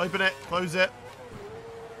 Open it. Close it.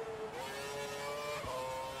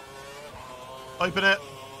 Open it.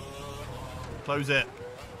 Close it.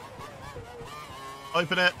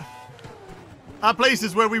 Open it. At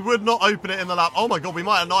places where we would not open it in the lap. Oh my god, we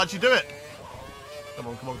might not actually do it. Come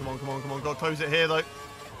on, come on, come on, come on, come on. Got to close it here, though.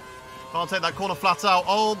 Can't take that corner flat out.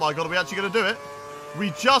 Oh my god, are we actually going to do it?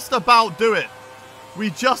 We just about do it. We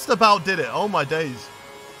just about did it. Oh my days.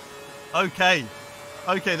 Okay.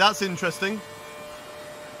 Okay, that's interesting.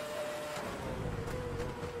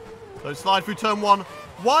 So slide through turn one.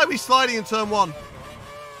 Why are we sliding in turn one?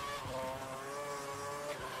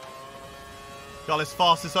 Gullis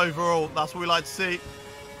fastest overall. That's what we like to see.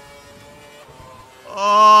 Oh,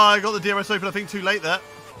 I got the DRS open, I think, too late there.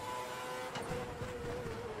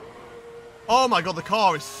 Oh my god, the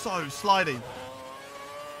car is so slidey.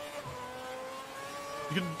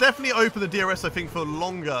 You can definitely open the DRS, I think, for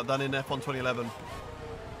longer than in F1 2011.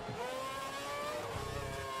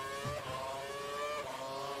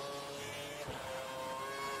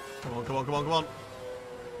 Come on, come on, come on, come on.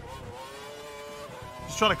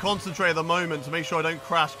 Just trying to concentrate at the moment to make sure I don't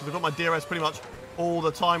crash, because I've got my DRS pretty much all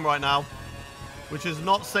the time right now, which is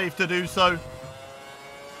not safe to do so.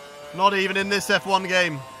 Not even in this F1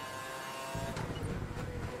 game.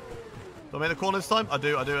 Do I make the corner this time? I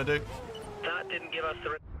do, I do, I do. That didn't give us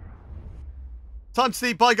the... Time to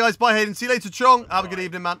sleep. Bye, guys. Bye, Haydon. See you later, Chong. Have a good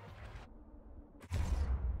evening, man.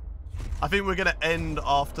 I think we're going to end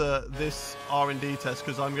after this R&D test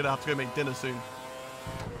because I'm going to have to go make dinner soon.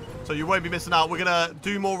 So you won't be missing out. We're going to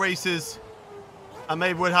do more races. And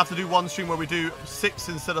maybe we'll have to do one stream where we do 6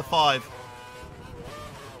 instead of 5.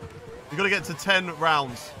 We've got to get to 10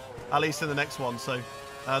 rounds, at least in the next one. So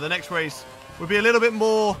the next race will be a little bit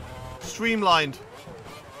more streamlined.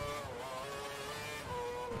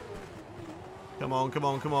 Come on, come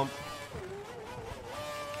on, come on.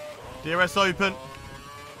 DRS open.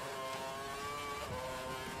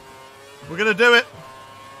 We're going to do it.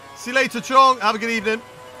 See you later, Chong. Have a good evening.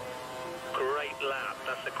 Great lap.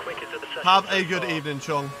 That's the quickest of the session. Have a good evening,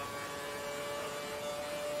 Chong.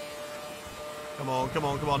 Come on, come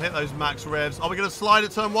on, come on. Hit those max revs. Are we going to slide at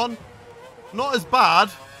turn 1? Not as bad.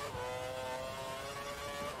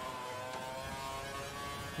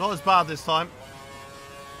 Not as bad this time.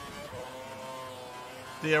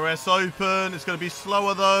 DRS open. It's going to be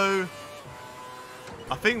slower, though.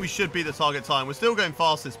 I think we should beat the target time. We're still going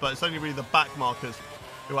fastest, but it's only really the back markers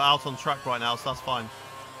who are out on track right now, so that's fine.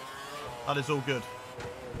 That is all good.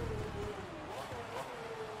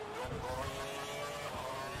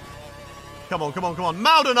 Come on, come on, come on.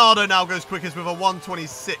 Maldonado now goes quickest with a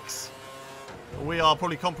 1:26. We are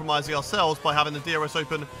probably compromising ourselves by having the DRS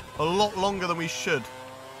open a lot longer than we should.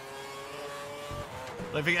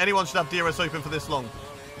 I don't think anyone should have DRS open for this long.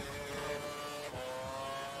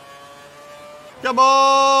 Come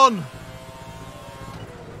on!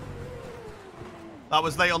 That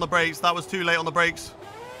was late on the brakes. That was too late on the brakes.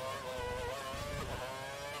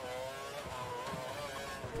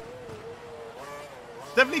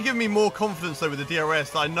 Definitely giving me more confidence though with the DRS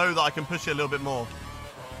that I know that I can push it a little bit more.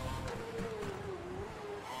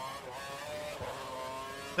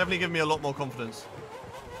 Definitely giving me a lot more confidence.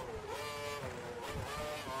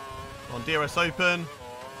 On DRS open.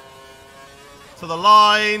 To the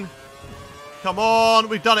line. Come on.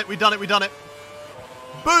 We've done it. We've done it. We've done it.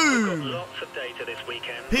 Boom. Lots of data this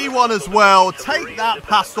weekend. P1 as well. Take that,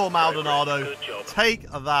 Pastor Maldonado. Take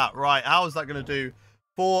that. Right. How is that going to do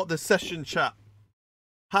for the session, chat?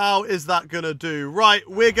 How is that going to do? Right.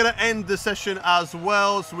 We're going to end the session as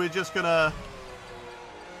well. So we're just going to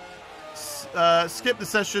skip the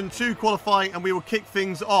session to qualifying, and we will kick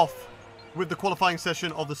things off with the qualifying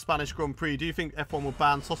session of the Spanish Grand Prix. Do you think F1 will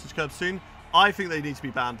ban sausage curbs soon? I think they need to be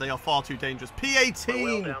banned. They are far too dangerous. P18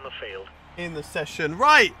 well down the field. In the session.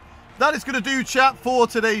 Right. That is going to do, chat, for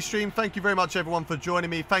today's stream. Thank you very much, everyone, for joining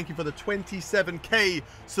me. Thank you for the 27k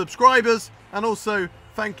subscribers. And also,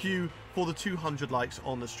 thank you for the 200 likes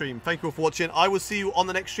on the stream. Thank you all for watching. I will see you on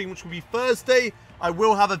the next stream, which will be Thursday. I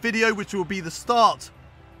will have a video, which will be the start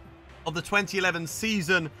of the 2011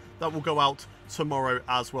 season that will go out tomorrow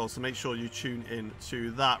as well. So make sure you tune in to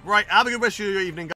that. Right. Have a good rest of your evening, guys.